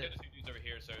 sleep in. There's two dudes over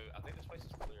here, so I think this place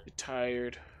is clear. You're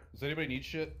tired. Does anybody need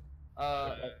shit?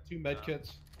 Two med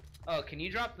kits. Oh, can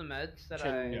you drop the meds that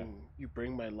Can you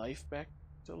bring my life back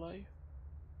to life?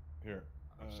 Here.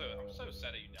 I'm so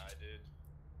sad that you died, dude.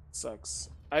 Sucks.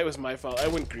 It was my fault. I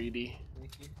went greedy.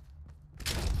 Thank you.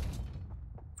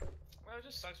 Well, it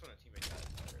just sucks when a teammate dies,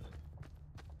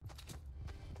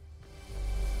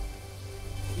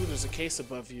 really. Ooh, there's a case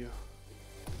above you.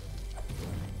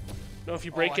 No, if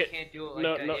you break I it. can't do it like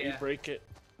no, that, no, yeah. you break it.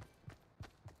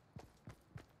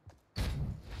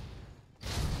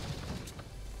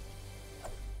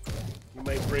 You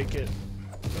might break it.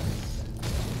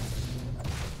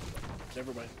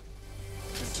 Never mind.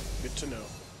 Good to know.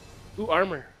 Ooh,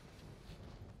 armor.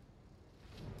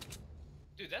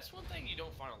 Dude, that's one thing you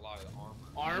don't find a lot of armor.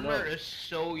 Armor is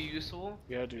so useful.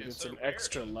 Yeah, dude, it's an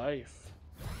extra life.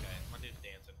 Okay, my dude's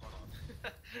dancing. Hold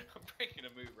on. I'm breaking a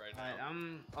move right now.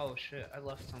 Alright, oh shit, I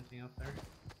left something up there.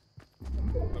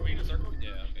 Are we in a circle? Yeah,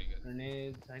 okay, good.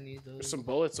 Grenades, I need those. There's some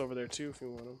bullets over there too if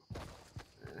you want them.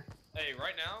 Hey,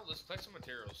 right now, let's collect some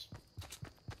materials.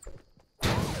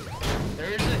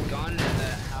 There's a gun in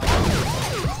that house.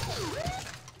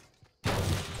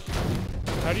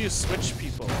 How do you switch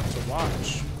people to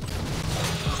watch?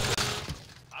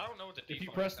 I don't know what the If you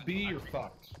default press is. B, you're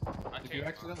fucked. If you can't-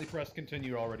 accidentally press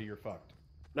continue already, you're fucked.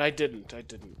 No, I didn't. Then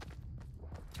you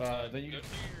Go to your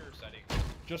settings.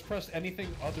 just press anything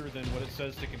other than what it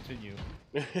says to continue.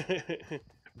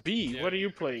 B, what are you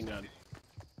playing on?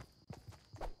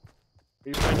 Are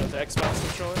you playing with the Xbox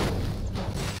controller?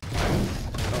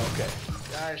 Oh, okay.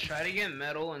 Guys, try to get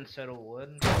metal instead of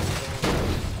wood. You're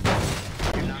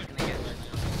not gonna get metal.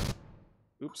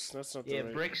 Oops, that's not the Yeah,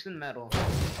 right. bricks and metal. Oh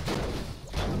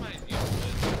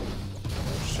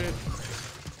shit.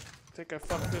 I think I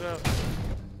fucked it up.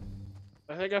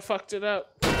 I think I fucked it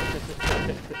up.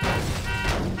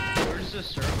 Where's the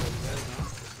circle? You guys know?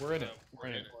 We're in it. We're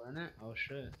in it. We're in it? Oh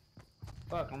shit.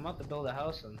 Fuck, I'm about to build a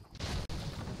house then.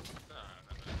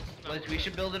 Like, we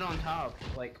should build it on top.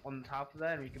 Like, on top of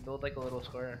that, and we can build like a little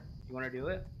square. You wanna do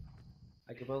it?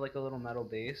 I could build like a little metal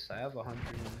base. I have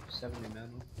 170 metal.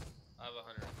 I have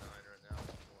 109 right now.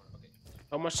 Okay.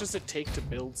 How much does it take to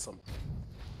build something?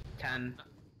 10.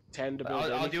 10 to build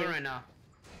I'll do it anything? right now.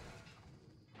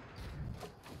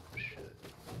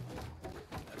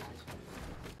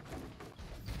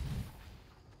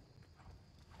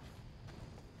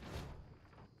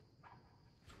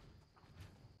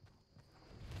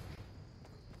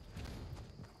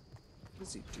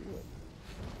 What's he doing?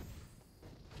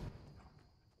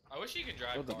 I wish you could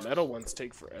drive. Oh, the cars. metal ones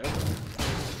take forever.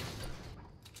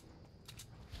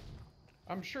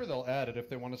 I'm sure they'll add it if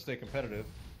they want to stay competitive.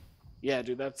 Yeah,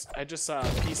 dude, I just saw a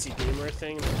PC Gamer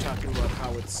thing, and they're talking about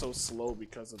how it's so slow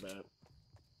because of that.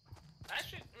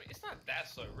 Actually, I mean, it's not that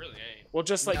slow, it really ain't. Well,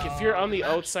 just like if No, you're on the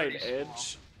that's outside pretty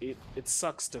edge, it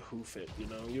sucks to hoof it, you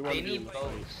know? You want I to be in need the fight.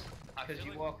 boats I because feel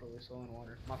you like- walk really slow in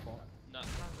water. My fault. Not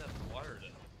that water though.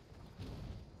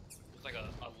 It's like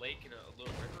a lake and a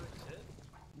little river. Is it?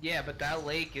 Yeah, but that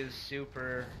lake is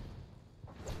super.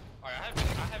 Alright, I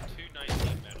have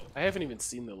 219 metal. I haven't even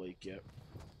seen the lake yet.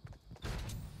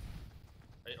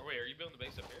 Wait, are you building the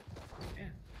base up here? Yeah.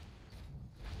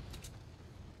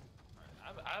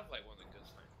 Alright, I have like one of the good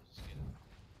snipers. Let's get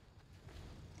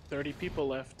it. 30 people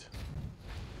left.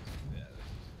 Yeah,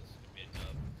 this is gonna be a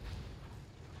dub.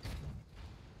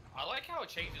 I like how it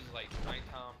changes like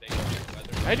nighttime, daytime,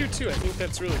 weather. I do too. I think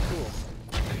that's really cool.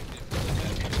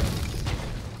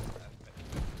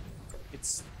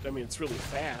 I mean, it's really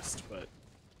fast, but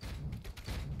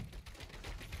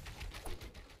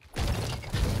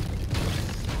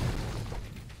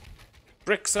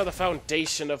bricks are the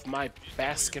foundation of my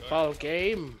basketball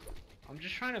game. I'm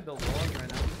just trying to build walls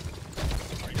right now.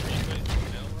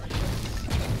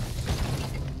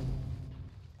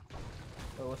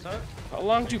 Oh, what's up? How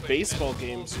long do baseball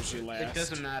games usually It last?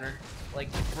 doesn't matter. Like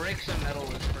bricks and metal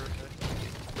is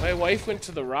perfect. My wife went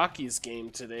to the Rockies game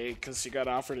today because she got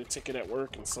offered a ticket at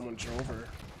work and someone drove her.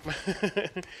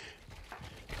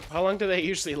 How long do they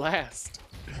usually last?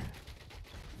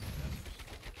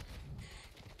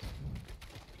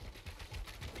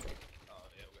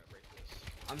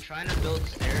 I'm trying to build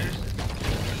stairs.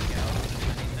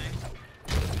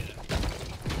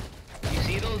 You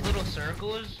see those little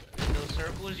circles? Those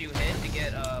circles you hit to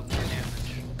get more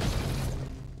damage.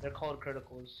 They're called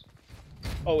criticals.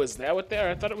 Oh, is that what they are?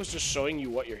 I thought it was just showing you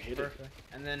what you're hitting. Perfect.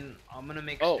 And then I'm gonna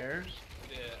make Oh. stairs.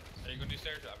 Yeah. Are you gonna do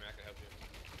stairs? I mean, I can help you.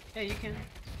 Yeah, you can.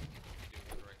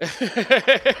 I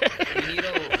We need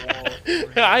a wall over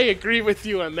here. agree with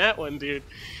you on that one, dude.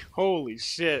 Holy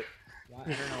shit. I don't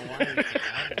know why we can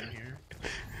add them here.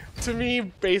 To me,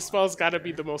 baseball's gotta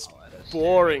be the most I'll add a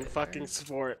boring stair right fucking there.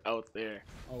 sport out there.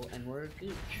 Oh, and we're a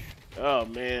gooch. Oh,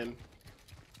 man.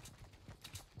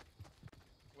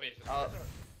 Wait.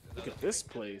 Look at this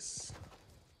place.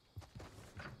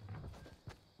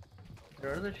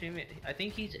 There are other teammate. I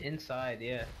think he's inside.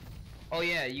 Yeah. Oh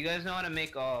yeah. You guys know how to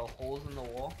make holes in the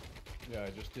wall? Yeah, I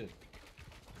just did.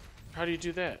 How do you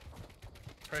do that?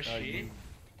 Press G.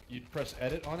 You press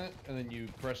edit on it, and then you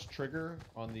press trigger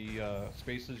on the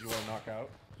spaces you want to knock out.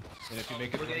 And if you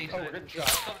make it, We're getting we're getting shot.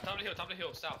 Top of the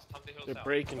hill, south. Top of the hill, They're south.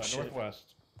 breaking shit.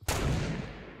 Northwest.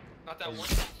 Not that one.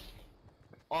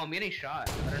 Oh, I'm getting shot.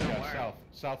 I don't know Yeah, where.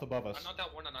 south above us. Not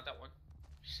that one. Not that one.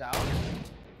 South.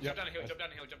 Jump down the hill. Jump down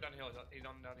the hill. Jump down the hill. He's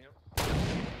on down the hill.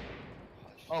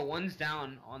 Oh, one's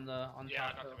down on the Yeah, I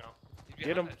top. knocked hill. him out. He's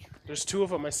Get behind him. that tree. There's two of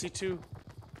them. I see two.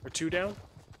 Or two down?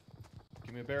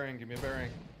 Give me a bearing. Give me a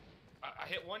bearing. I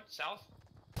hit one south.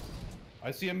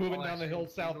 I see him moving Oh, I down the see hill him.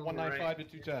 south, He's moving 195 to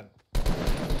 210.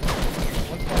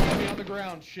 One's behind me on the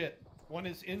ground. Shit. One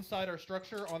is inside our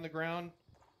structure on the ground,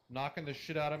 knocking the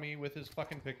shit out of me with his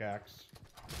fucking pickaxe.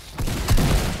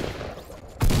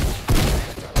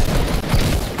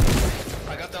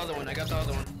 I got the other one. I got the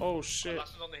other one. Oh, shit.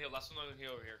 Last one's on the hill. Last one's on the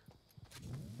hill over here.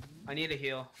 I need a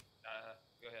heal.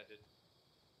 Go ahead, dude.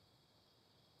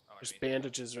 Oh, I There's mean-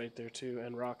 bandages right there, too,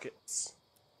 and rockets.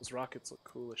 Those rockets look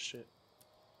cool as shit.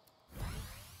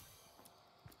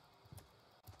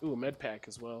 Ooh, a med pack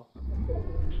as well.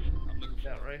 I'm looking for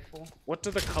That rifle. What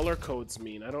do the color codes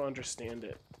mean? I don't understand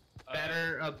it.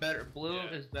 Better. Blue yeah.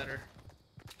 is better.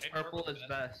 and Purple is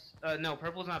best. No,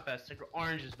 purple's not best.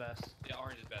 Orange is best. Yeah,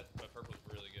 orange is best, but purple's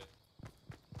really good.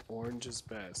 Orange is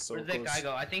best. So Where'd it that goes- guy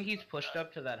go? I think he's pushed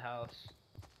up to that house.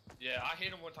 Yeah, I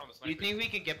hit him one time with a Do you sniper. think we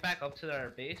could get back up to our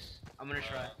base? I'm gonna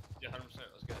try. Yeah, 100%.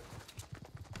 Let's go.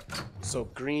 So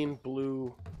green,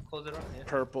 blue, Close it up. Yeah.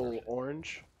 purple,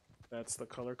 orange. That's the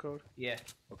color code? Yeah.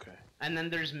 Okay. And then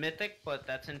there's Mythic, but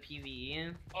that's in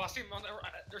PvE. Oh, I see him on the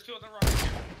right. There's two on the right.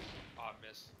 Oh, I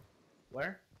missed.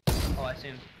 Where? Oh, I see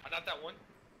him. I got that one.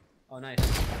 Oh, nice.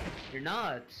 You're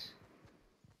nuts.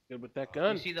 Good with that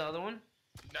gun. You see the other one?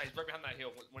 No, he's right behind that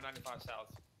hill. 195 south.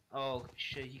 Oh,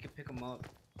 shit. You can pick him up.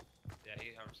 Yeah, he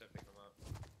 100% picked him up.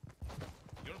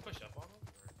 You want to push up on him?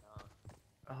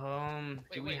 Or nah?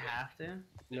 Do we have to? Did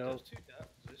No. those two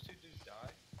dudes die?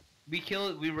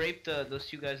 We raped those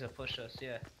two guys that pushed us,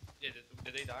 yeah. Yeah,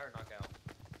 did they die or knock out?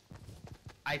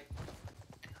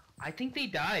 I think they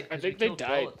died. I 'cause think we they killed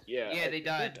died. both. Yeah. Yeah, they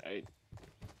died. They died.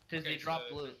 Cause they drop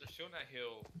so loot. They're showing that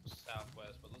hill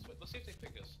southwest, but let's see if they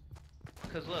pick us.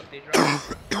 Cause look, they drop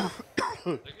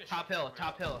They're gonna top shoot hill, from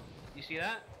top here. hill. You see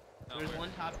that? No, There's where?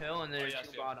 one top hill and there's yeah, I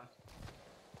two see 'em. bottom.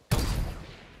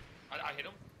 I hit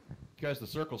him. Guys, the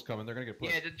circle's coming. They're gonna get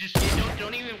pushed. Yeah, just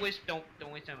don't even waste don't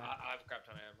waste ammo. I have a crap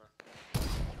ton of ammo.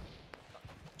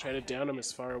 Try to down him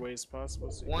as far away as possible.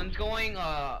 So One's going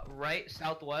right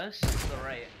southwest to the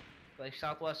right, like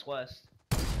southwest west.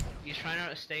 He's trying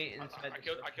to stay inside. I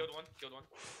killed one. Killed one.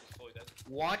 He's fully dead.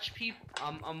 Watch people.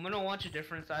 I'm gonna watch a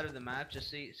different side of the map to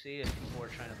see if people are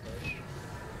trying to push.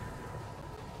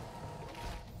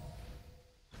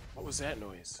 what was that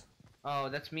noise? Oh,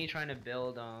 that's me trying to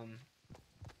build. They're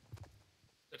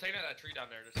taking out that tree down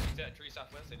there. There's that tree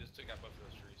southwest. They just took out both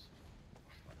of those trees.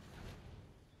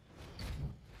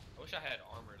 I wish I had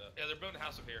armored up. Yeah, they're building a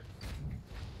house up here.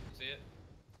 See it?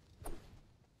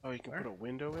 Oh, you can Where? put a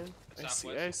window in? I Southwest, see,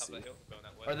 on I top see. of that hill, building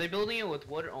that Are way. they building it with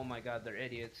wood? Oh my god, they're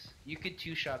idiots. You could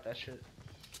two-shot that shit.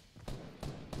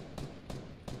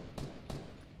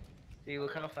 See,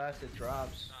 look how fast it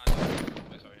drops. Nah, I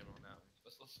saw him on that.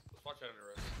 Let's watch out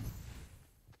under us.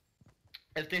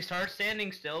 If they start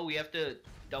standing still, we have to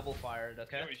double fire it,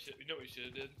 okay? You know what we should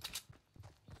have did?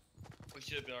 We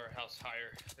should have built our house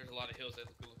higher. There's a lot of hills that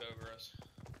look over us.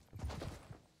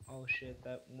 Oh shit,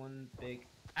 that one big...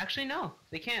 Actually, no,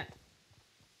 they can't.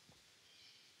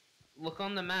 Look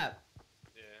on the map.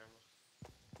 Yeah.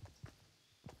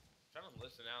 I'm trying to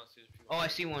listen out and see if people... Oh, I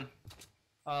see one.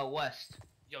 West.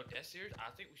 Yo, death stairs,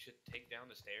 I think we should take down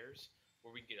the stairs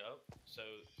where we can get up, so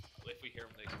if we hear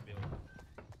them, they can build.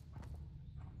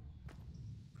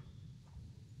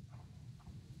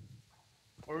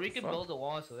 Or we could Fuck. build a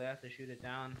wall so they have to shoot it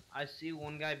down. I see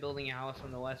one guy building a house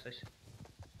on the west. Shit,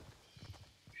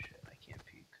 I can't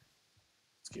peek.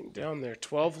 It's getting down there.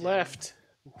 12 left.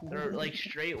 They're like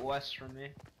straight west from me.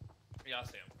 Yeah, I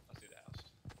see them. I see the house.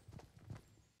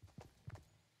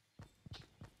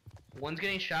 One's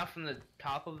getting shot from the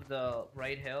top of the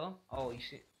right hill. Oh, you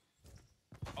see?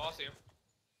 Oh, I see him.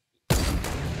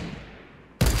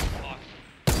 Oh,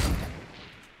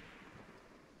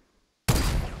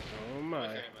 Oh my.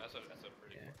 okay, man, that's a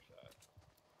pretty far shot.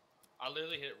 I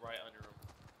literally hit it right under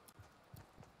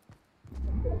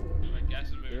him. My gas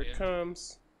is moving Here in. it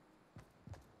comes.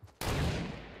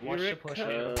 Watch Here the it push.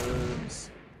 comes.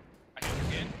 I hit him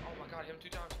again. Oh my god, I hit him 2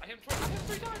 times. I hit him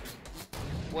 3 times.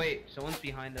 Wait, someone's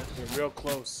behind us. We're real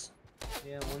close.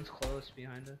 Yeah, one's close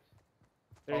behind us.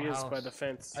 There he Oh, is by house. the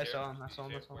fence. I saw him. I saw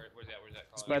him. Where's that? Where's that?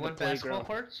 It's Colin? by You the want basketball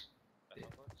playground. courts? That's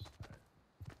not close.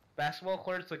 Basketball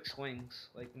courts like swings,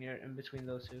 like near in between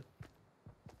those two.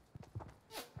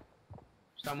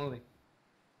 Stop moving.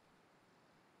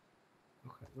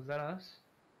 Okay, was that us?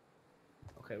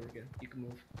 Okay, we're good. You can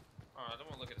move. Alright, I don't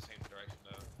want to look at the same direction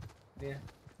though. Yeah.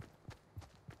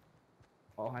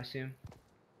 Oh, I see him.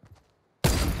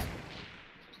 Just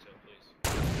chill, please.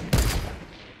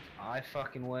 I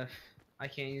fucking whiff. I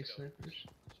can't use Just snipers.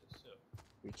 chill.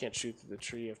 We can't shoot through the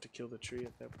tree. You have to kill the tree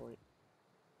at that point.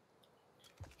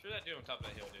 Sure that dude on top of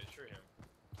that hill, dude. Sure him.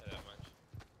 Tell you that much.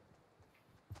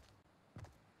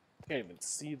 Can't even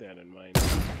see that in mine.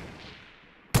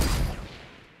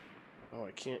 Oh,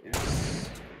 I can't use.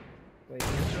 Wait, you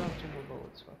still have 2 more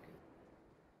bullets. Fuck it.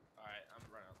 Alright, I'm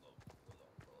running out of low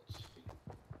bullets.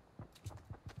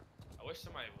 I wish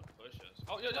somebody would push us.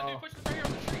 Oh, yeah, that dude pushed us right here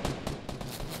on the tree.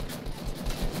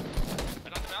 I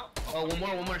knocked him out. Oh,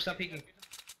 one more. Stop peeking.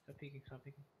 Stop peeking. Stop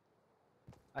peeking.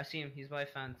 I see him. He's by a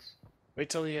fence. Wait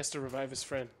till he has to revive his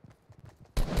friend.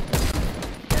 Dead.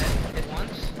 Hit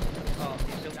once. Oh,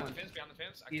 he's still Behind one. the fence, behind the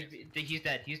fence. I can't see. He's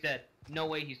dead. He's dead. No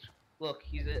way. Look.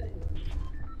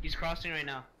 He's crossing right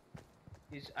now.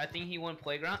 I think he went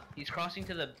playground. He's crossing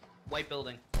to the white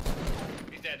building.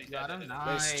 He's dead. He's Got dead. him? dead.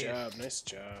 Nice Nice. job. Nice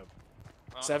job.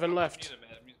 7 7 I'm left. using med.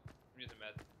 I'm using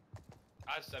med.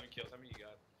 I have 7 kills. How many you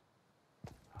got?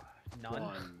 None.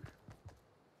 1.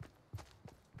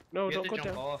 No, You have don't to go jump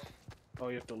down. off. Oh,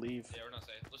 you have to leave. Yeah, we're not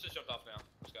safe. Let's just jump off now.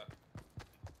 Let's go.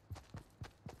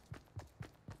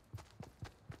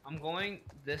 I'm going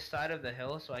this side of the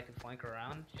hill so I can flank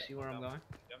around. You see where I'm going?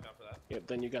 Yeah, I'm down for that. Yep,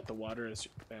 then you got the water as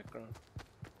your background.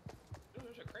 Dude,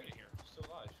 there's a crate in here. It's still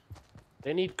alive.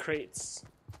 They need crates.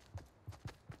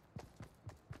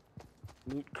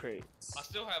 Loot crates. I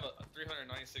still have a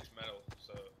 396 metal,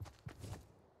 so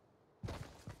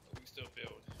we can still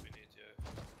build if we need to.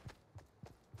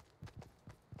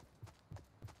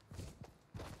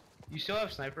 You still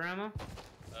have sniper ammo?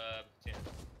 10.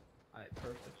 Alright,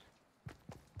 perfect.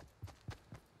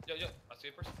 Yo, I see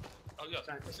a person. Oh, yeah,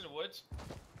 Sorry. person in the woods.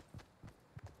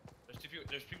 There's 2 people.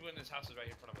 There's people in this house right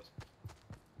here in front of us.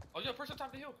 Oh, yeah, person on top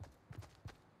of the hill.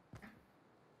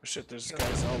 shit, there's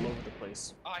guys all over the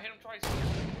place. Oh, I hit him twice.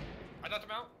 I knocked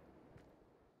him out.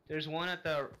 There's one at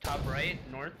the top right,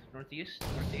 northeast,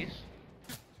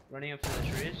 running up to the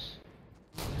trees.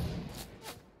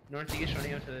 Northeast,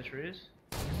 running up to the trees.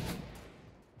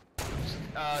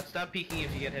 Stop peeking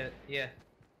if you get hit. Yeah.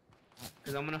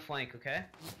 Cause I'm gonna flank, okay?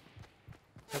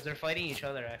 Cause they're fighting each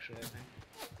other, actually, I think.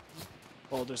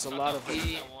 Oh, there's a lot of them.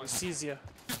 He sees ya.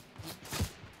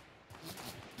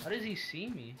 How does he see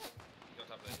me? He's on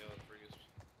top of that hill. It's pretty good.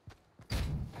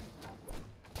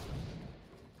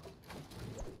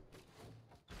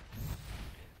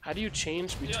 How do you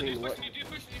change between what? I hit him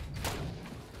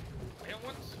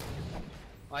once.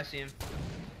 Oh, I see him.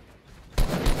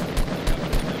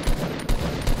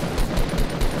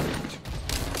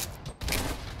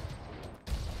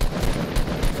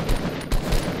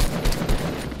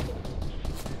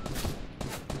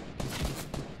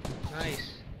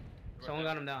 Nice. Someone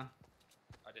got him down.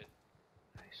 I did.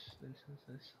 Nice.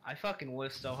 I fucking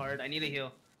whiffed so hard. I need a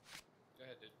heal. Go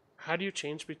ahead, dude. How do you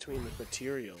change between the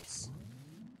materials?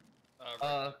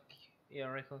 Yeah,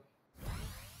 right click.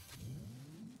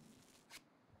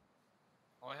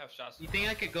 I only have shots. You think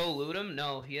I could go loot him?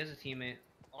 No, he has a teammate.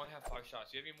 I only have 5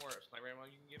 shots. Do you have any more sniper ammo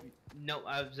you can give me? No,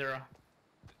 I have 0.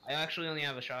 I actually only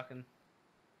have a shotgun.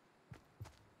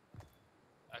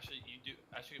 Actually, you do.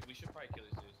 Actually, we should probably kill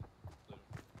these dudes.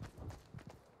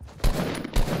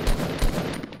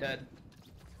 Dead.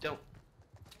 Don't.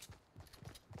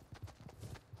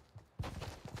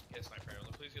 Get a sniper ammo.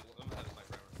 Please get. Let me have a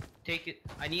sniper ammo. Take it.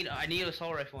 I need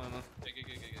assault rifle ammo. Yeah, get.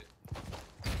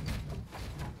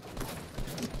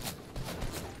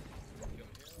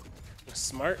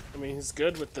 Smart. I mean, he's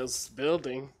good with this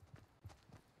building.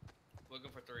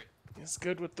 Looking for 3. He's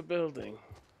good with the building.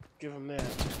 Give him that.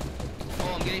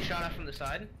 Oh, I'm getting shot at from the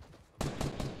side.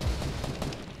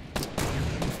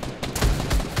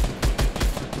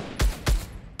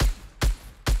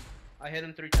 I hit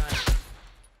him 3 times.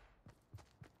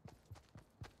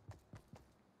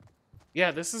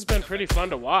 Yeah, this has been pretty fun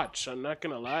to watch. I'm not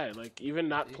gonna lie. Like, even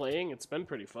not playing, it's been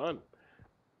pretty fun.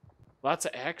 Lots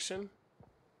of action.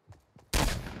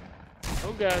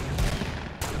 Oh god.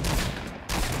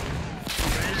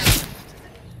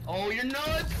 Oh, you're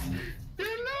nuts! You're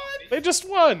nuts! They just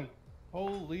won!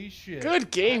 Holy shit.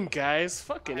 Good game, guys.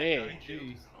 Fucking A.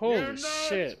 Holy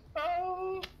shit.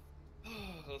 Oh.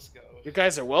 Let's go. You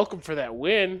guys are welcome for that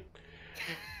win.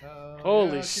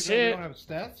 Holy yeah, shit. We don't have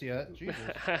stats yet. Jesus.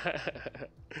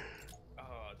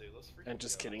 Oh, dude, let's freaking I'm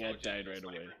just go. kidding. I died right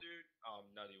away. Dude. Oh, I'm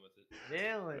nutty with it.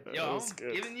 Really? That Yo, was I'm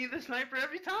good. giving you the sniper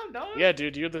every time, dog. Yeah,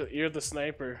 dude, you're the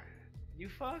sniper. You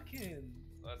fucking.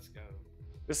 Let's go.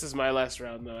 This is my last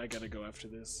round though. I gotta go after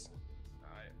this.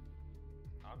 Alright.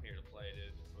 I'm here to play,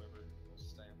 dude. Whoever wants to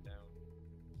stay, I'm down.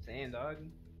 Damn, dog.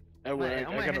 I will. I'm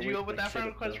gonna hit you up with that friend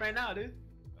request right now, dude.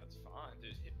 That's fine,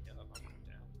 dude. Hit me up. I'm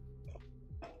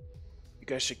down. You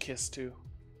guys should kiss too.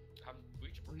 We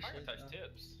should prioritize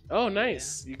tips. Oh,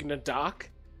 nice. You gonna dock?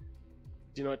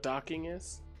 Do you know what docking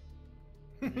is?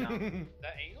 No.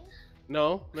 That anal?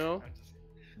 No. Nope,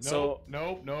 So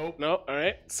nope. no. All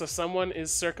right. So someone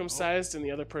is circumcised and the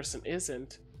other person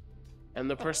isn't, and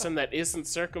the person that isn't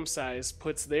circumcised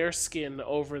puts their skin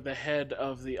over the head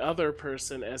of the other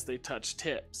person as they touch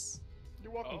tips.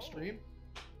 You're welcome, stream.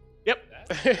 Yep.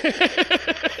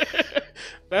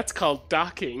 That's called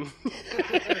docking.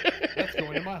 That's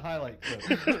going in my highlight clip.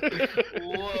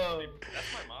 Whoa.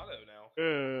 That's my motto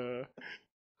now.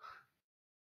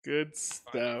 Good Find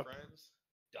stuff. your friends,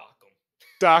 dock them.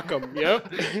 Dock them.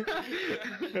 Yep.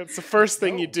 That's the first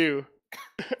thing you do.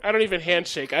 I don't even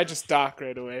handshake. I just dock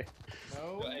right away.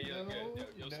 No,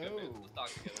 Yo, skip it. Let's dock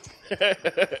together.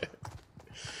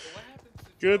 What happens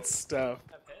if Good you stuff.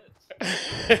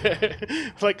 have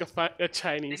heads? Like a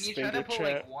Chinese Then you try finger to put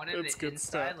trap. like one in That's the good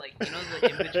inside, stuff. like you know, the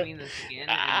in between the skin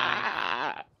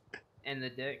and the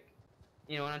dick.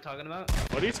 You know what I'm talking about?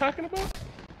 What are you talking about?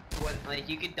 When like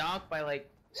you could dock by like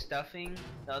stuffing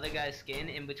the other guy's skin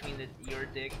in between your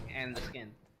dick and the skin.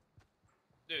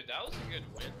 Dude, that was a good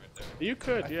win right there. You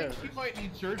could, I yeah. think you might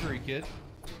need surgery, kid.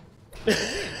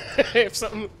 If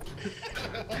something,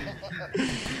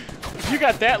 if you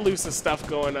got that loose of stuff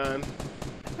going on.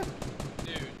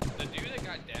 Dude, the dude that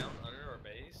got down under our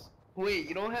base. Wait,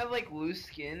 you don't have like loose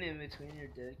skin in between your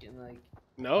dick and like.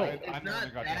 No. Like, it's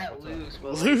not that loose,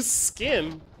 but like, Loose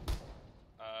skin.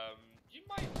 You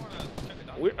might want to check it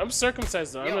out. I'm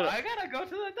circumcised though. yo, I gotta go to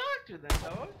the doctor then,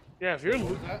 dog. Yeah,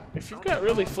 if you've got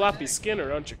really floppy skin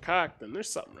around your cock, then there's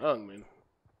something wrong, man.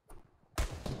 I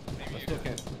still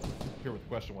can't hear what the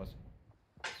question was.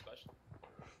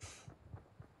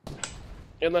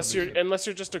 Unless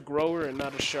you're just a grower and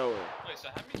not a shower. Wait, so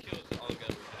how many kills altogether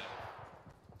would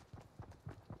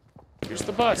you Here's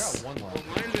the I bus. got one Well, left.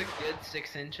 mine's a good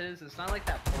 6 inches. It's not like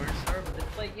that porn star, but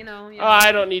it's like, you know. Oh,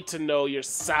 I don't need to know your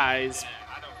size.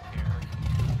 have? I don't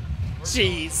care.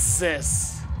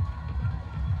 Jesus.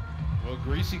 Well,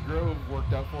 Greasy Grove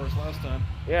worked out for us last time.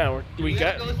 Yeah, we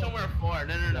got. Gotta go somewhere far.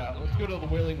 No. Yeah, let's go to the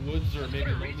Wailing Woods or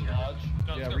maybe Lonely Lodge.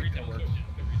 No, Yeah, let's go retail retail. works.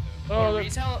 Let's go Oh,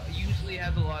 that's retail usually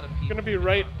has a lot of people. gonna be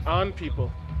right on people.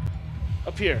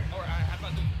 Up here. Alright, how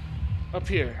about this? Up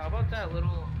here. How about that little?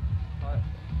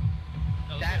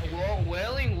 No, let's That go here.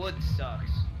 Wailing Woods sucks.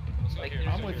 Let's go Like, here.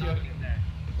 there's I'm with you. nothing there.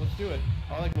 Let's do it.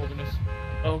 I like wilderness.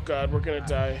 Oh God, we're gonna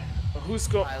die. Who's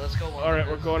going? Alright, let's go. All right,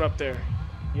 we're going up there.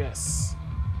 Yes.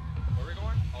 Where are we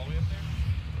going? All the way up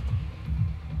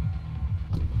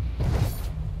there?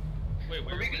 Wait,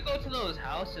 where Or we are could go to those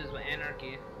houses with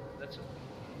Anarchy. That's.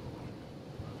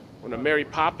 We're gonna Mary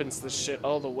Poppins this shit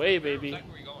all the way, baby. Where are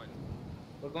we going?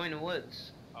 We're going to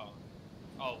woods. Oh.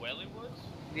 Oh, Wailing Woods?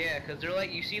 Yeah, cause they're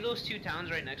like, you see those 2 towns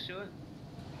right next to it?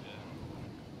 Yeah.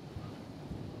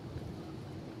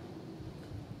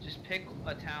 Just pick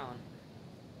a town.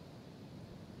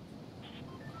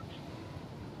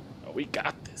 Oh, we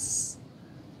got this.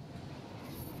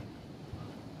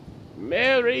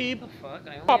 Mary What the fuck?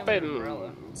 I only have an umbrella.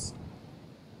 Poppins.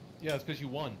 Yeah, it's because you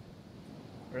won.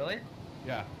 Really?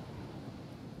 Yeah.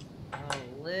 Oh,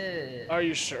 lit. Are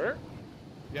you sure?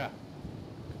 Yeah.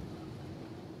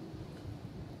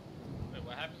 Wait,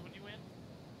 what happens when you win?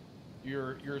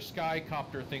 Your sky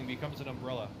copter thing becomes an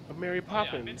umbrella. A Mary Oh, yeah,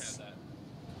 I've been Poppins. had that.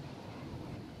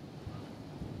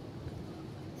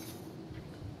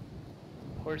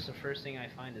 Of course, the first thing I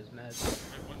find is meds.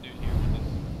 There's one dude here with us.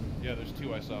 Yeah, there's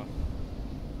 2 I saw.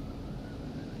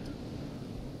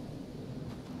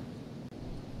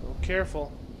 Oh,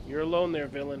 careful. You're alone there,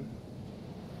 villain.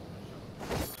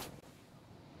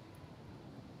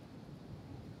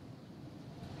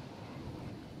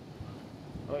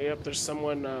 Oh, yep, there's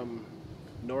someone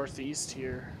northeast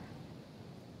here.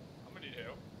 I'm gonna need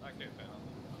help. I can't find it.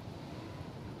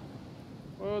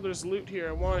 Oh, there's loot here.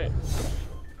 I want it.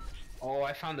 Oh,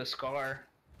 I found a scar.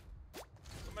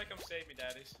 Somebody come save me,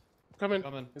 daddies. Coming.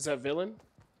 Coming. Is that villain?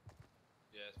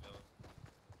 Yeah, it's Dylan.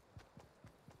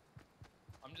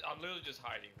 I'm literally just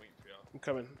hiding, waiting for y'all. I'm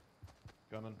coming.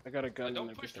 Coming. I got a gun Don't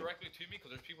and push everything. directly to me,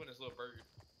 because there's people in this little bird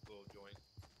little joint.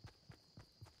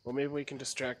 Well, maybe we can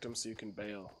distract him so you can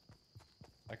bail.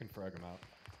 I can frag him out.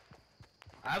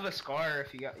 I have a scar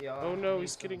if you got y'all. Oh no,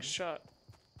 he's getting shot.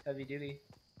 Heavy duty.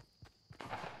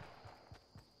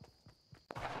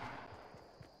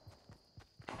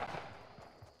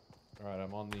 Alright,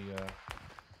 I'm on the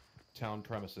town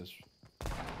premises.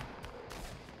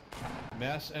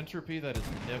 Mass entropy, that is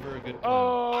never a good plan.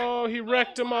 Oh, he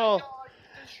wrecked them all.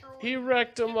 He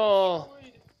wrecked them all.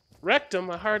 Wrecked him?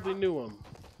 I hardly knew him.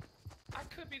 I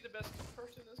could be the best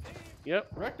person in this game. Yep.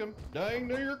 Wrecked him. Dang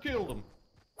near killed him.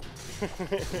 I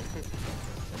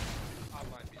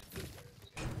might be the best player in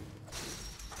this game.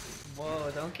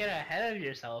 Whoa, don't get ahead of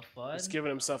yourself, bud. He's giving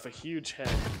himself a huge head.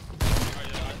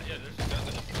 Oh, yeah, there's guns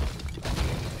in this.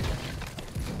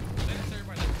 There's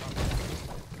everybody that's talking.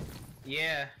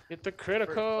 Yeah. Hit the For-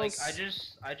 criticals. Like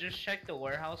I just checked the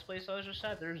warehouse place I was just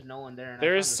at. There's no one there. And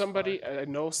There I is found a somebody. scar. I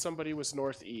know somebody was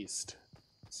northeast.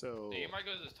 So. Hey, you might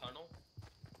go to this tunnel.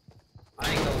 I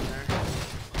ain't going there.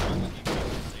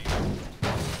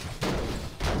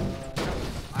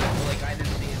 I didn't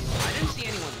see anyone. I didn't see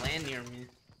anyone land near me.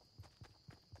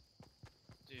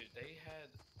 Dude, they had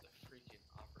the freaking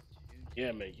opportunity.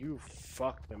 Yeah, man, you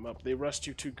fucked them up. They rushed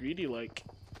you too greedy, like.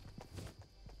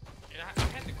 And I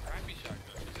had the crappy shotgun.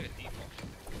 It was like a default.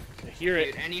 I hear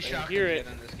it. Dude, any I shot hear can it.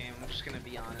 get in this game. I'm just gonna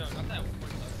be honest. No, not that one.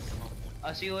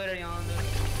 I'll see you later, Yolanda.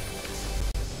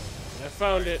 I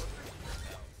found it.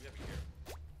 We gotta be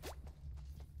careful.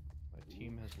 My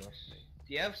team has left me.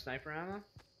 Do you have sniper ammo?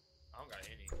 I don't got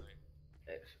anything.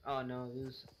 Oh no,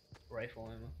 this is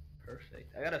rifle ammo.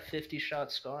 Perfect. I got a 50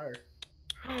 shot scar.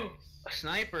 A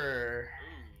sniper.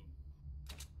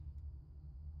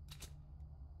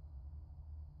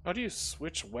 How do you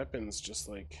switch weapons just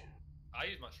like. I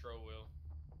use my stroll wheel.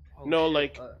 Oh, No, shit,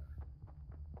 like. What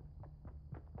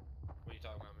are you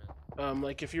talking about, man?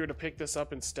 Like if you were to pick this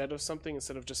up instead of something,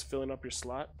 instead of just filling up your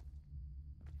slot.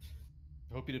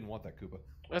 I hope you didn't want that, Koopa.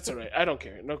 That's alright. I don't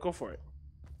care. No, go for it.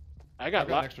 I got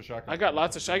an extra shotgun. I got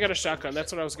lots of. I got a shotgun.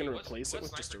 That's what I was gonna Wait, replace it what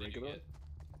with, just a sniper did you regular. get?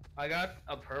 I got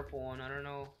a purple one. I don't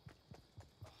know.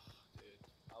 Dude,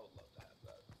 I would love to have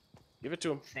that. Give it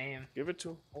to him. Same. Give it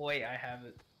to him. Oh, wait, I have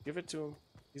it. Give it to him.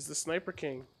 He's the sniper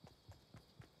king.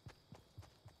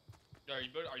 Are you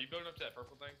building up to that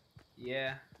purple thing?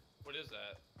 Yeah. What is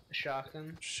that? A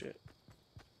shotgun. Shit.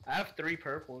 I have 3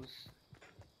 purples.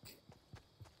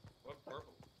 What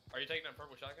purple? Are you taking that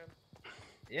purple shotgun?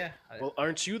 Yeah. Well,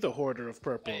 aren't you the hoarder of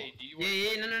purple? Hey, do you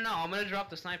Yeah, no. I'm gonna drop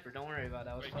the sniper. Don't worry about it.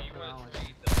 I was Wait, do you fucking want around to with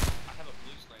trade the... I have a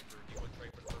blue sniper. Do you want to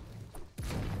trade for the purple?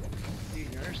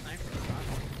 Dude, you're a sniper.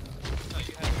 No,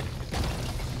 you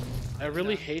have... I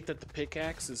really hate that the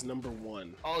pickaxe is number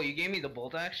 1. Oh, you gave me the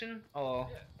bolt action? Oh,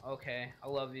 okay. I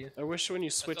love you. I wish when you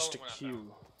switch all to the one I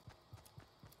Q.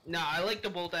 No, I like the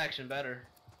bolt action better.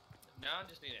 Now I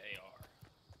just need an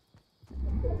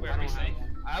AR. Wait, I are we don't have safe?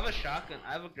 one. I have a shotgun.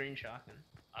 I have a green shotgun.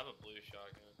 I have a blue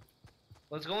shotgun.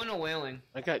 Let's go into whaling.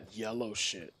 I got yellow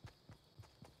shit.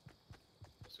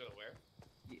 Let's go to where?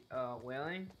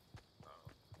 Whaling? Oh.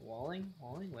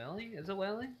 Whaling? Is it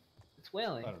whaling? It's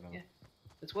whaling. I don't know. Yeah.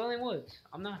 It's Wailing Woods.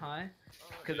 I'm not high.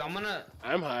 Because I'm gonna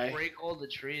I'm high. break all the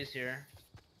trees here.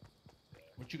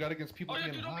 What you got against people Oh, yeah,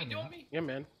 being dude, high, don't man? me. Yeah,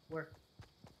 man. Where?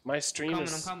 My stream I'm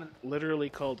is coming. literally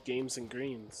called Games and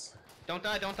Greens. Don't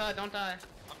die. I'm dead. I'm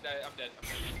dead.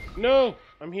 No!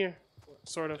 I'm here.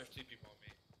 Sort of. There's 2 people on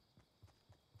me.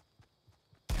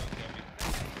 Don't kill me.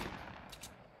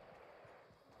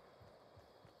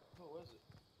 What was it?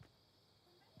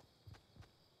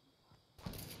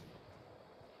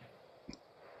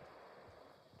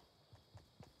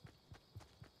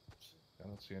 I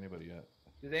don't see anybody yet.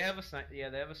 Do they have a sniper? Yeah,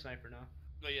 they have a sniper now.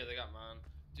 No, yeah, they got mine.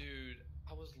 Dude,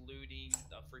 I was looting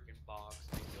the freaking box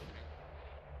and they killed me.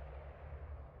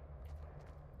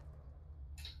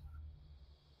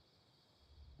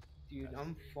 Dude,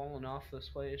 I'm falling off this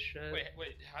place, shit. Wait,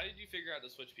 how did you figure out to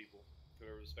switch people?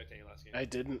 Whoever was spectating last game? I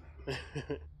didn't.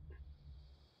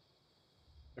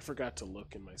 I forgot to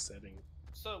look in my settings.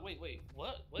 So, wait,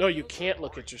 what? No, you can't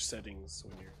look at your settings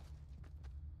when you're...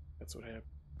 That's what happened.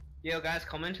 Yo, guys,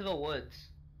 come into the woods.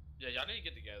 Yeah, y'all need to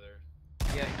get together.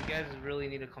 Yeah, you guys really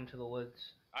need to come to the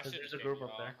woods. I 'Cause should there's have a group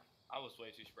up there. I was way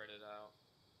too spread it out.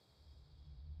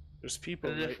 There's people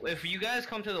 'Cause right... if you guys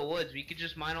come to the woods, we could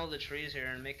just mine all the trees here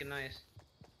and make it nice.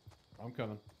 I'm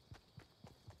coming.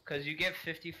 Cause you get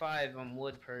 55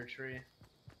 wood per tree.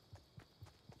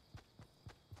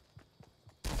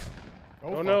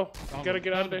 Oh no, you Found gotta him.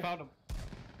 get out of there. Found him.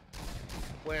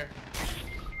 Where?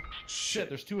 Shit,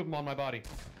 there's 2 of them on my body.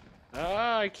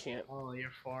 Ah, I can't. Oh, you're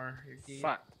far. You're deep.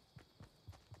 Fuck.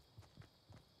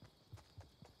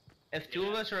 If 2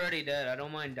 of us are already dead, I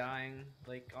don't mind dying.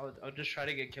 Like, I'll just try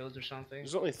to get kills or something.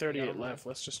 There's only 38 Yeah, left.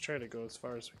 Let's just try to go as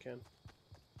far as we can.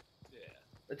 Yeah.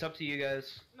 It's up to you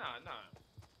guys. Nah.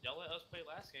 Y'all let us play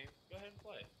last game. Go ahead and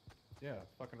play. Yeah,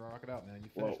 fucking rock it out, man. You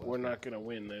Well, finished we're last not gonna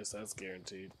win this. That's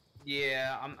guaranteed.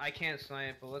 Yeah, I can't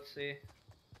snipe, but let's see.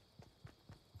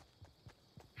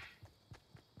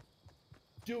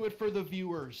 Do it for the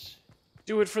viewers.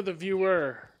 Do it for the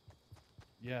viewer.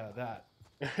 Yeah, that.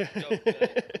 Yo, who's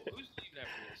leaving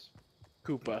after this?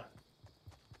 Koopa.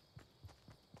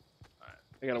 Alright.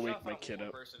 I gotta Let's wake try to my find kid one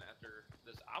up. Person after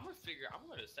this. I'm gonna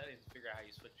go to settings and figure out how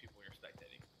you switch people when you're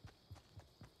spectating.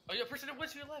 Oh, yeah, person in the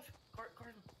woods to your left. Guard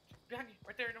behind you,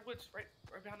 right there in the woods, right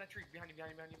behind that tree, behind you.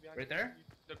 Right there?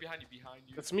 No, behind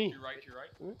you. That's me. To your right.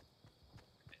 Hmm?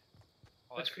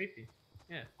 Oh, That's creepy.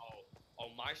 Yeah. Oh,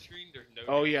 on my screen, there's no.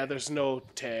 Oh yeah, there's no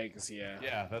tags. Yeah.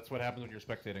 Yeah, that's what happens when you're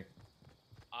spectating.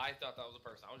 I thought that was a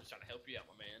person. I was just trying to help you out,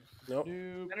 my man. Nope.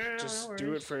 No, Just no do it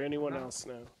worries. for anyone No. else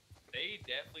now. They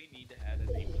definitely need to add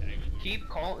a name tag. Keep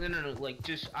calling. No. Like,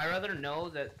 just I rather know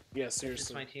that Yeah, it's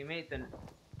seriously. my teammate than.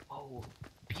 Oh,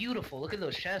 beautiful! Look at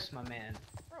those chests, my man.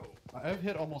 Bro. I've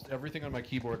hit almost everything on my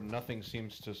keyboard and nothing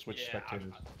seems to switch Yeah,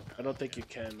 spectators. I don't think you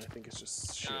can. I think it's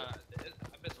just shit. I bet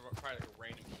it's probably like a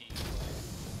random key.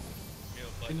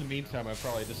 Like, In the meantime, I've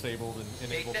probably disabled and Take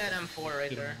enabled that M4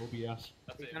 right there. OBS.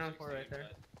 That's Take it, that M4 right 16, there.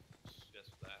 but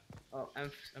just that. Oh,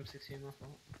 M16 my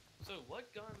fault. So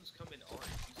what guns come in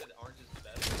orange? You said orange is the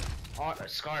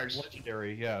best. Scars.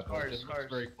 Legendary, yeah. but it looks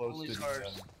very close Only to the,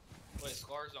 scars. Wait,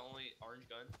 Scar's the only orange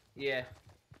gun? Yeah.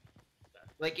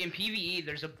 Like in PvE,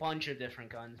 there's a bunch of different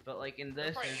guns, but like in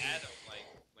this, Probably there's- add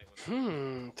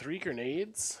them, like 3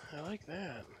 grenades? I like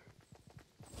that.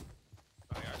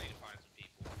 I need to find some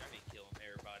people. I need to kill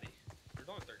everybody. There's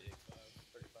only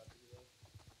 35 people left.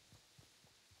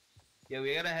 yeah,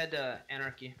 we gotta head to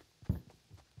Anarchy.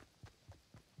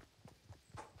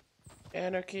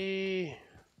 Anarchy.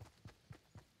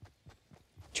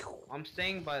 I'm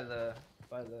staying by the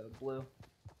blue.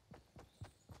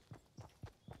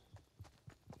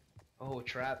 Oh,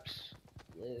 traps.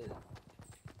 Lit.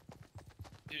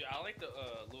 Dude, I like the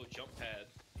little jump pad.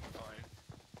 Fine.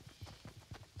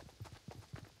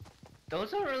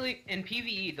 Those don't really in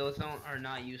PvE. Those are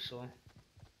not useful.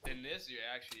 They In this,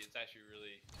 it's actually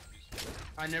really useful.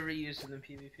 I never used it in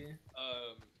PvP.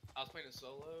 I was playing a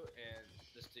solo, and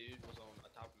this dude was on the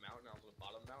top of the mountain. I was on the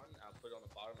bottom of the mountain. I put it on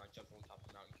the bottom, and I jumped on top of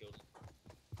the mountain and killed him.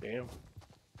 Damn.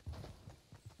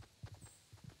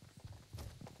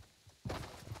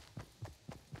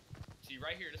 See,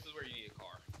 right here, this is where you need a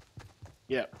car.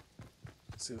 Yep.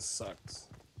 This sucks.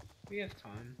 We have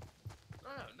time.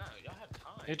 No, y'all have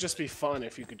time. It'd just be fun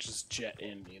if you could just jet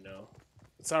in, you know?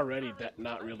 It's already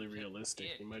not really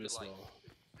realistic. You might as well.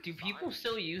 Do people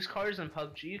still use cars in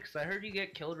PUBG? Because I heard you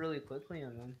get killed really quickly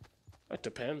in them. It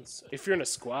depends. If you're in a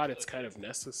squad, it's kind of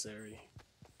necessary.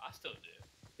 I still do.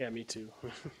 Yeah, me too.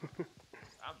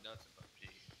 I'm nuts in PUBG.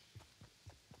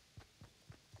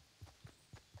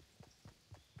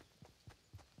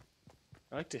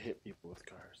 I like to hit people with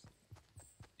cars.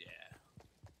 Yeah.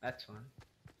 That's fun.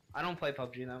 I don't play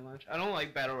PUBG that much. I don't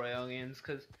like Battle Royale games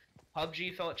because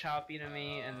PUBG felt choppy to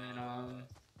me, and then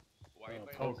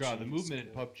Oh god, the movement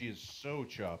in PUBG is so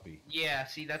choppy. Yeah,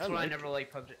 see, that's why I never like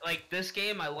PUBG. Like, this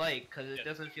game I like, because it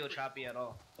doesn't feel choppy at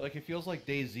all. Like, it feels like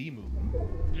DayZ movement.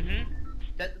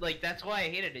 That's why I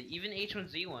hated it. Even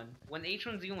H1Z1. When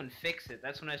H1Z1 fixed it,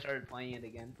 that's when I started playing it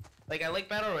again. Like, I like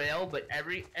Battle Royale, but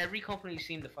every company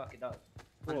seemed to fuck it up.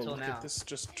 Whoa, Until look now. at this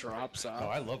just drops off. Oh,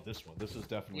 I love this one. This is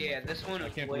definitely Yeah, my this favorite. one I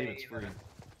is can't believe way it's free.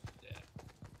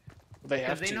 They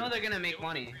have Because they to. know they're gonna make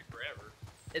money. Free forever.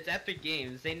 It's Epic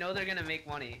Games. They know they're gonna make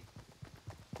money.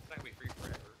 It's not gonna be free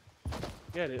forever.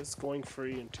 Yeah, it is going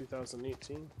free in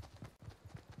 2018.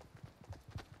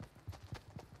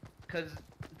 Because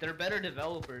they're better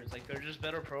developers. Like, they're just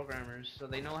better programmers. So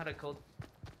they know how to code.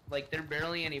 Like, there are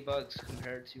barely any bugs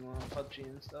compared to PUBG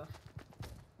and stuff.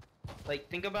 Like,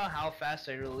 think about how fast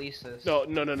I released this. No.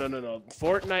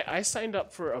 Fortnite, I signed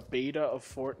up for a beta of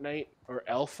Fortnite, or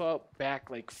alpha, back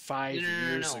like 5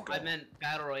 years ago. I meant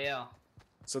Battle Royale.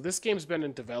 So this game's been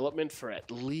in development for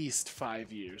at least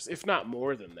 5 years, if not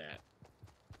more than that.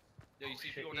 Yo, you see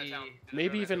people in that town.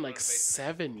 Maybe even like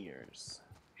 7 years.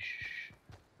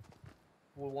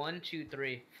 Well, 1, 2,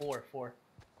 3, 4.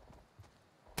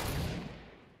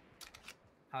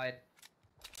 Hide.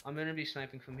 I'm gonna be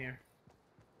sniping from here.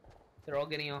 They're all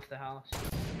getting off the house.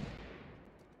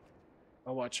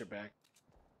 I'll watch your back.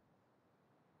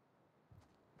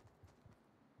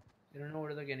 They don't know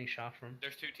where they're getting shot from.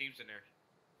 There's 2 teams in there.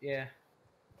 Yeah.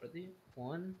 Are they?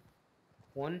 One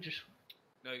just.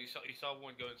 No, you saw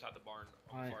one go inside the barn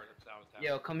on the far side of town.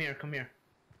 Yo, come here.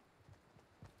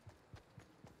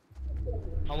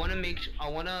 I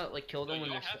wanna like kill them when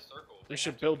they're. We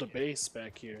should build a base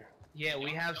back here. Yeah,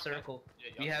 we have circle.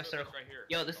 We have circle. Right here.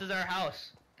 Yo, this is our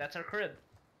house. That's our crib.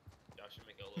 Y'all should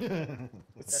make it a little.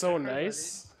 It's so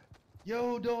nice.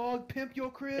 Yo, dog, pimp your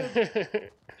crib. Yo, you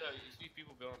see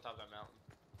people building on top of that mountain.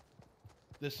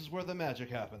 This is where the magic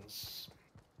happens.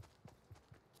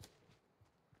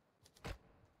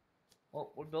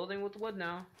 Well, we're building with wood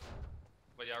now.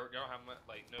 But y'all don't have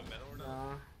like no metal or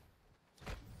nothing.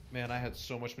 Man, I had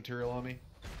so much material on me.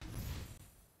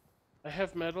 I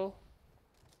have metal.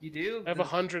 You do? I have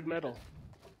 100 metal.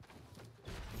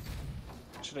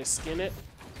 Should I skin it?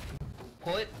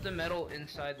 Put the metal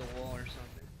inside the wall or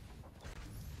something.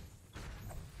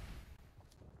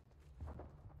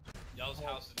 Y'all's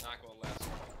house is not gonna last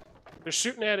long. They're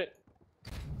shooting at it.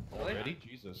 Already?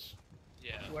 Jesus.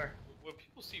 Yeah. Where? When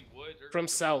people see wood, From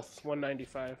south,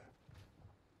 195.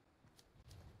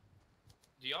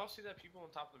 Do y'all see that people on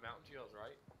top of the mountain to y'all's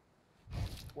right?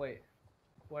 Wait.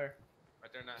 Where?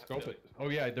 Right there, not Scope it. Oh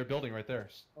yeah, they're building right there.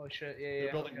 Oh shit, yeah.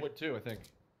 They're building wood too, I think.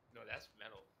 No, that's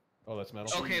metal. Oh, that's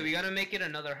metal. Okay, we gotta make it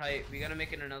another height.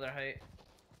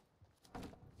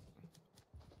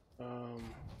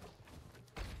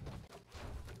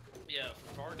 Yeah,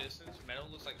 from far distance, metal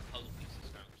looks like a puzzle piece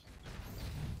sometimes.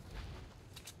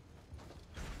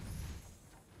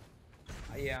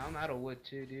 Yeah, I'm out of wood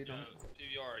too, dude. PVR,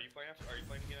 are you playing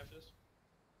again after this?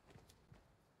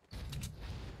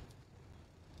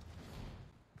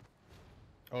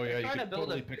 Oh yeah, you trying can to build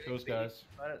totally a pick big those guys.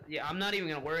 Yeah, I'm not even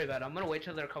gonna worry about it. I'm gonna wait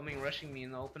till they're coming rushing me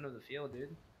in the open of the field,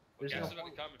 dude. There's no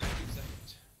point. Come in 15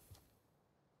 seconds.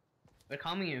 They're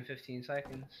coming in 15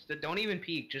 seconds. Don't even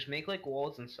peek. Just make like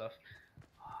walls and stuff.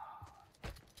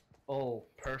 Oh,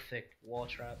 perfect wall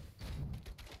trap.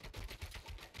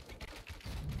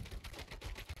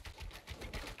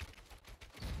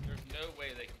 There's no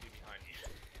way they can be behind you.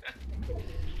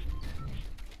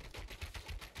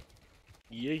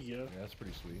 Yeah. Yeah, that's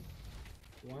pretty sweet.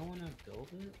 Do I want to build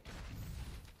it?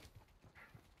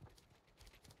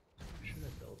 Where should I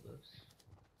build this?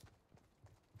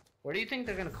 Where do you think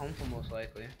they're gonna come from most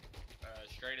likely?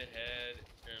 Straight ahead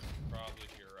and probably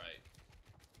to your right.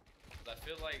 'Cause I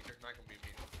feel like there's not gonna be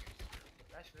many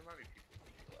Actually, there might be people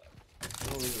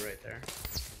left. We'll leave it right there.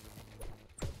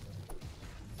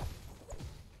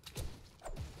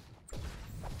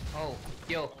 Oh,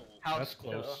 yo, how That's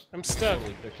close. I'm stuck.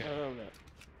 Totally dickhead. Oh, no.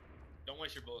 Don't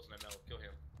waste your bullets on that metal. Kill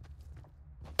him.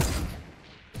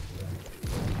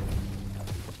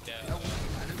 Yeah.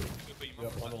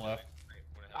 Yep, on the left.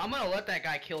 I'm gonna let that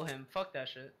guy kill him. Fuck that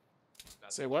shit.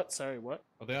 Say what? Sorry, what?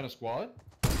 Are they on a squad?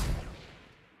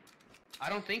 I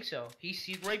don't think so. He's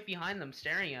right behind them,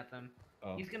 staring at them.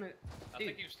 Oh. He's gonna. I Dude.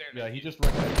 think he was staring Yeah, at he you. just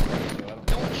wrecked that tree, so I don't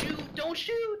know. Don't shoot! Don't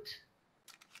shoot!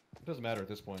 It doesn't matter at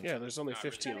this point. Yeah, there's only Not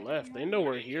 15 really. left. They know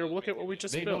we're here. Look at what we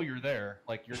just They built. know you're there.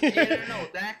 Like you're. No,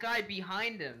 that guy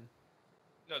behind him.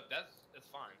 No, that's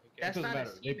fine. Who It cares? That's doesn't not a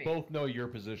matter. They teammate. both know your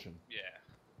position. Yeah.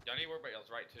 Y'all need to worry about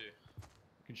y'all's right too.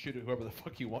 You can shoot at whoever the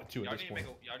fuck you want to Y'all at need this to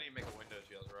point. make a window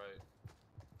to y'all's right.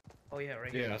 Oh yeah,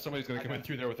 right Yeah, here. somebody's gonna come in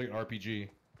through there with an RPG.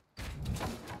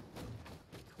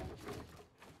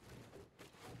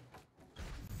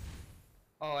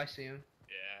 Oh, I see him.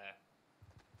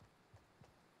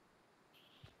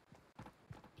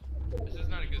 Yeah. This is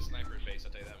not a good sniper base,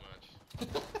 I'll tell you that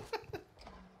much.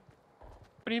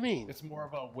 What do you mean? It's more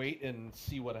of a wait and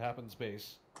see what happens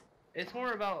base. It's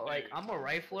more about like I'm a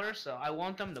rifler, so I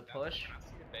want them to push. When I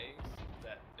see a base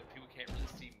that if people can't really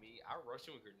see me, I rush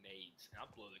in with grenades and I'll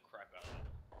blow the crap out of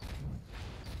them.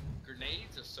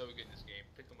 Grenades are so good in this game.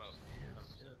 Pick them up.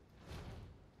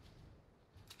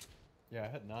 Yeah, I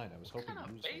had 9. I was hoping to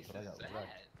use them, but I got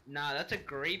wrecked. Nah, that's a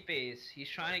great base. He's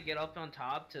trying to get up on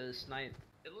top to snipe.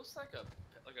 It looks like a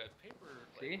paper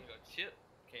See? like a chip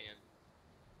can.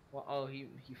 Well, oh, he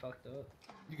fucked up.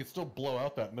 You could still blow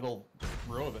out that middle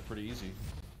row of it pretty easy.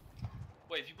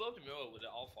 Wait, if you blow up the middle, would it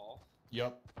all fall?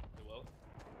 Yep. It will.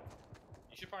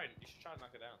 You should try to knock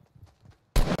it down.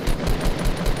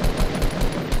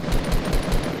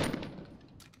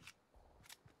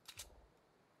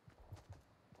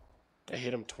 I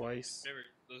hit him twice. Remember,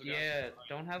 those guys Yeah, are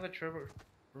don't have a trigger.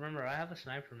 Remember, I have a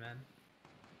sniper, man.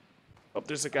 Oh,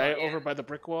 there's a guy yeah. over by the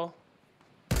brick wall.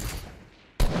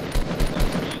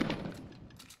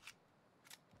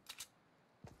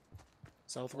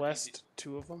 Southwest,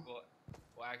 2 of them.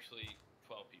 Well, actually,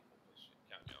 12 people.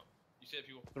 Count me out. You said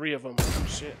people. 3 of them.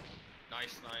 Shit.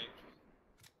 Nice snipe.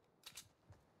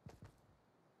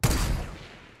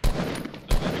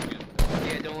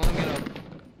 Yeah, don't let him get up.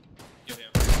 Kill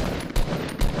him.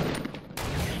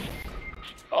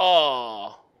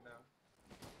 Oh.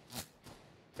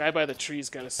 Guy by the tree's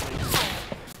got a sniper.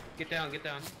 Get down, get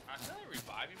down. I feel like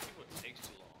reviving people takes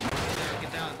too long.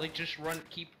 Get down. Like just run.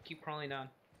 Keep crawling down.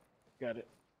 Got it.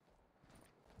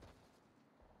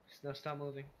 No, stop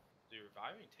moving. Dude,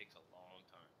 reviving takes a long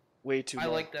time. Way too I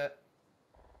long. like that.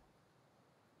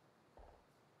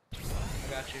 I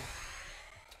got you.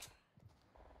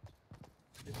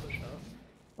 They push up.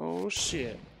 Oh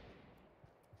shit.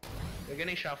 They're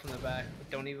getting shot from the back.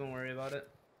 Don't even worry about it.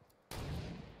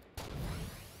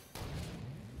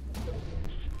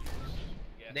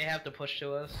 Yeah. They have to push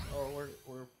to us. Oh,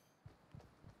 we're.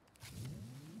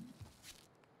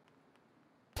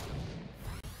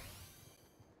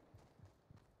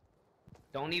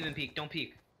 Don't even peek. Don't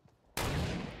peek.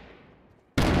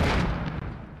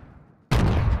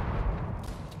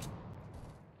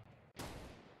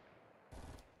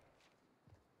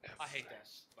 I hate that.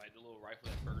 Like the little rifle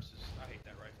that bursts. I hate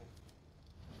that rifle.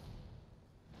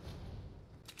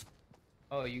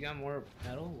 Oh, you got more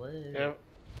metal? What? Yep.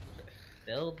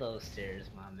 Build those stairs,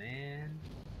 my man.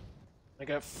 I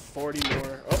got 40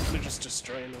 more. Oh, they're just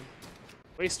destroying them.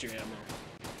 Waste your ammo.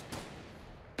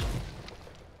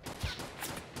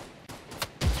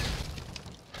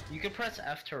 You can press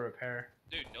F to repair.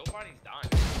 Dude, nobody's dying.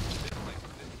 It's like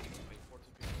 15, like 14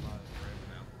 people alive right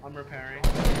now. I'm repairing.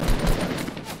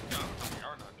 No, we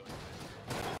are not doing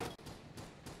this.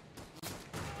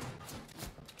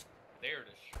 They're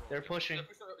destroyed. They're pushing.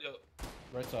 Yo,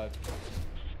 Right side.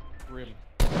 3 of them.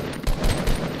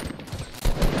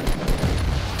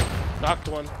 Knocked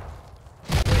one.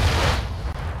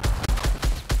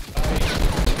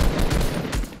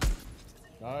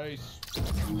 Nice.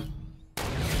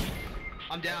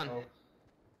 I'm down. Uh-oh.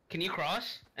 Can you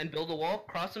cross and build a wall?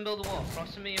 Cross and build a wall.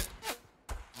 Cross to me. I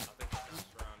think I'm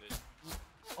surrounded.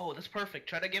 Oh, that's perfect.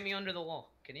 Try to get me under the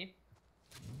wall. Can you?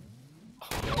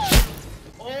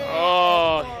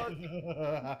 Oh. Dude, go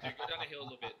down the hill a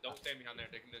little bit. Don't stand behind there.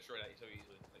 They can destroy that so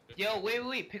easily. Like, good Yo, shit.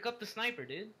 wait. Pick up the sniper,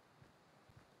 dude.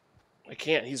 I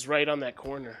can't. He's right on that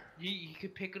corner. You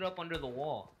could pick it up under the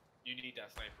wall. You need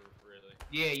that sniper, really.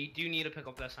 Yeah, you do need to pick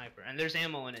up that sniper. And there's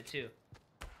ammo in it, too.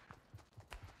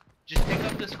 Just pick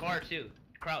up the scar, too.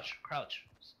 Crouch.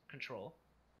 Control.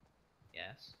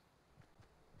 Yes.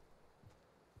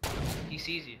 He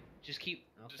sees you. Just keep.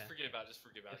 Okay. Just forget about it. Just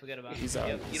forget about it. Forget about He's it. on.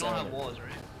 Yep, He's you don't on have it. walls, right?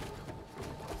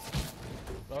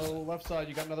 Oh, left side,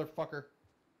 you got another fucker.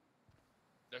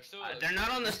 They're still. They're not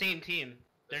on the same team.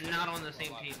 They're not on the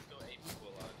same team. Still 8 people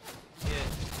alive. Yeah.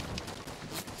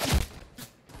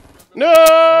 No!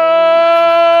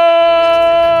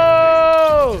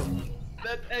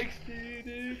 That's XP,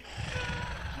 dude.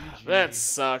 That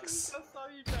sucks. I saw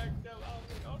you back there. I was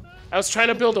like, oh no. I was trying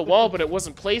to build a wall, but it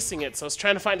wasn't placing it, so I was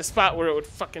trying to find a spot where it would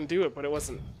fucking do it, but it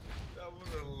wasn't. That was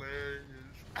hilarious.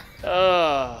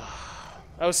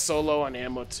 I was so low on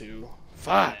ammo too.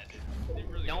 Fuck.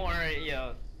 Don't worry,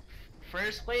 yo.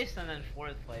 First place and then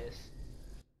fourth place.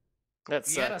 That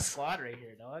You got a sucks. squad right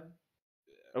here, dog.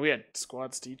 Oh, we had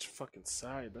squads to each fucking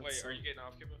side. That's Wait, are you getting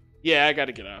off, Kippa? Yeah, I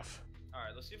gotta get off.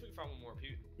 Alright, let's see if we can find one more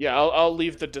people. Yeah, I'll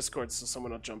leave the Discord so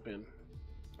someone will jump in. It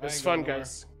was ain't fun, going nowhere.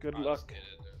 guys. Good Alright, luck. let's get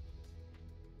it,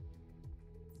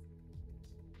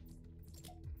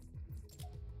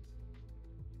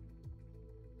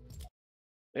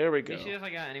 There we Let go. me see if I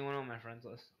got anyone on my friends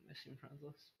list. My Steam friends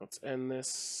list. Let's end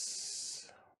this.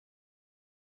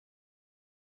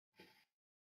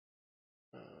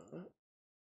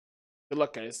 Good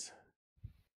luck, guys.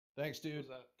 Thanks, dude. What was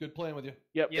that? Good playing with you.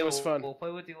 Yep, Yeah, it was fun. We'll play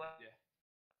with you later. Yeah.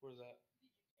 Where's that?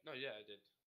 No, yeah, I did.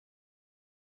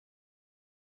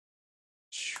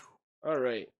 All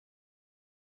right.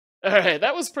 All right,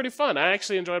 that was pretty fun. I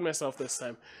actually enjoyed myself this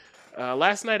time.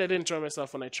 Last night I didn't enjoy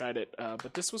myself when I tried it,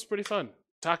 but this was pretty fun.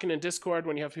 Talking in Discord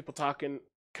when you have people talking,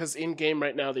 because in game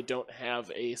right now they don't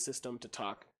have a system to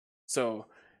talk, so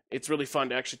it's really fun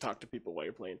to actually talk to people while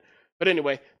you're playing. But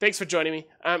anyway, thanks for joining me.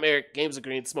 I'm Eric,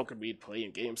 Games&Greenz, smoking weed,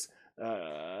 playing games.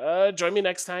 Join me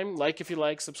next time. Like if you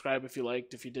like, subscribe if you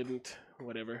liked, if you didn't,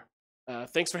 whatever.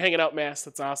 Thanks for hanging out, Mass.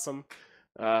 That's awesome.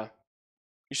 You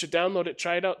should download it,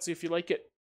 try it out, see if you like it.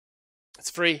 It's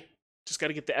free. Just got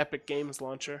to get the Epic Games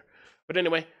launcher. But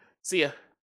anyway, see ya.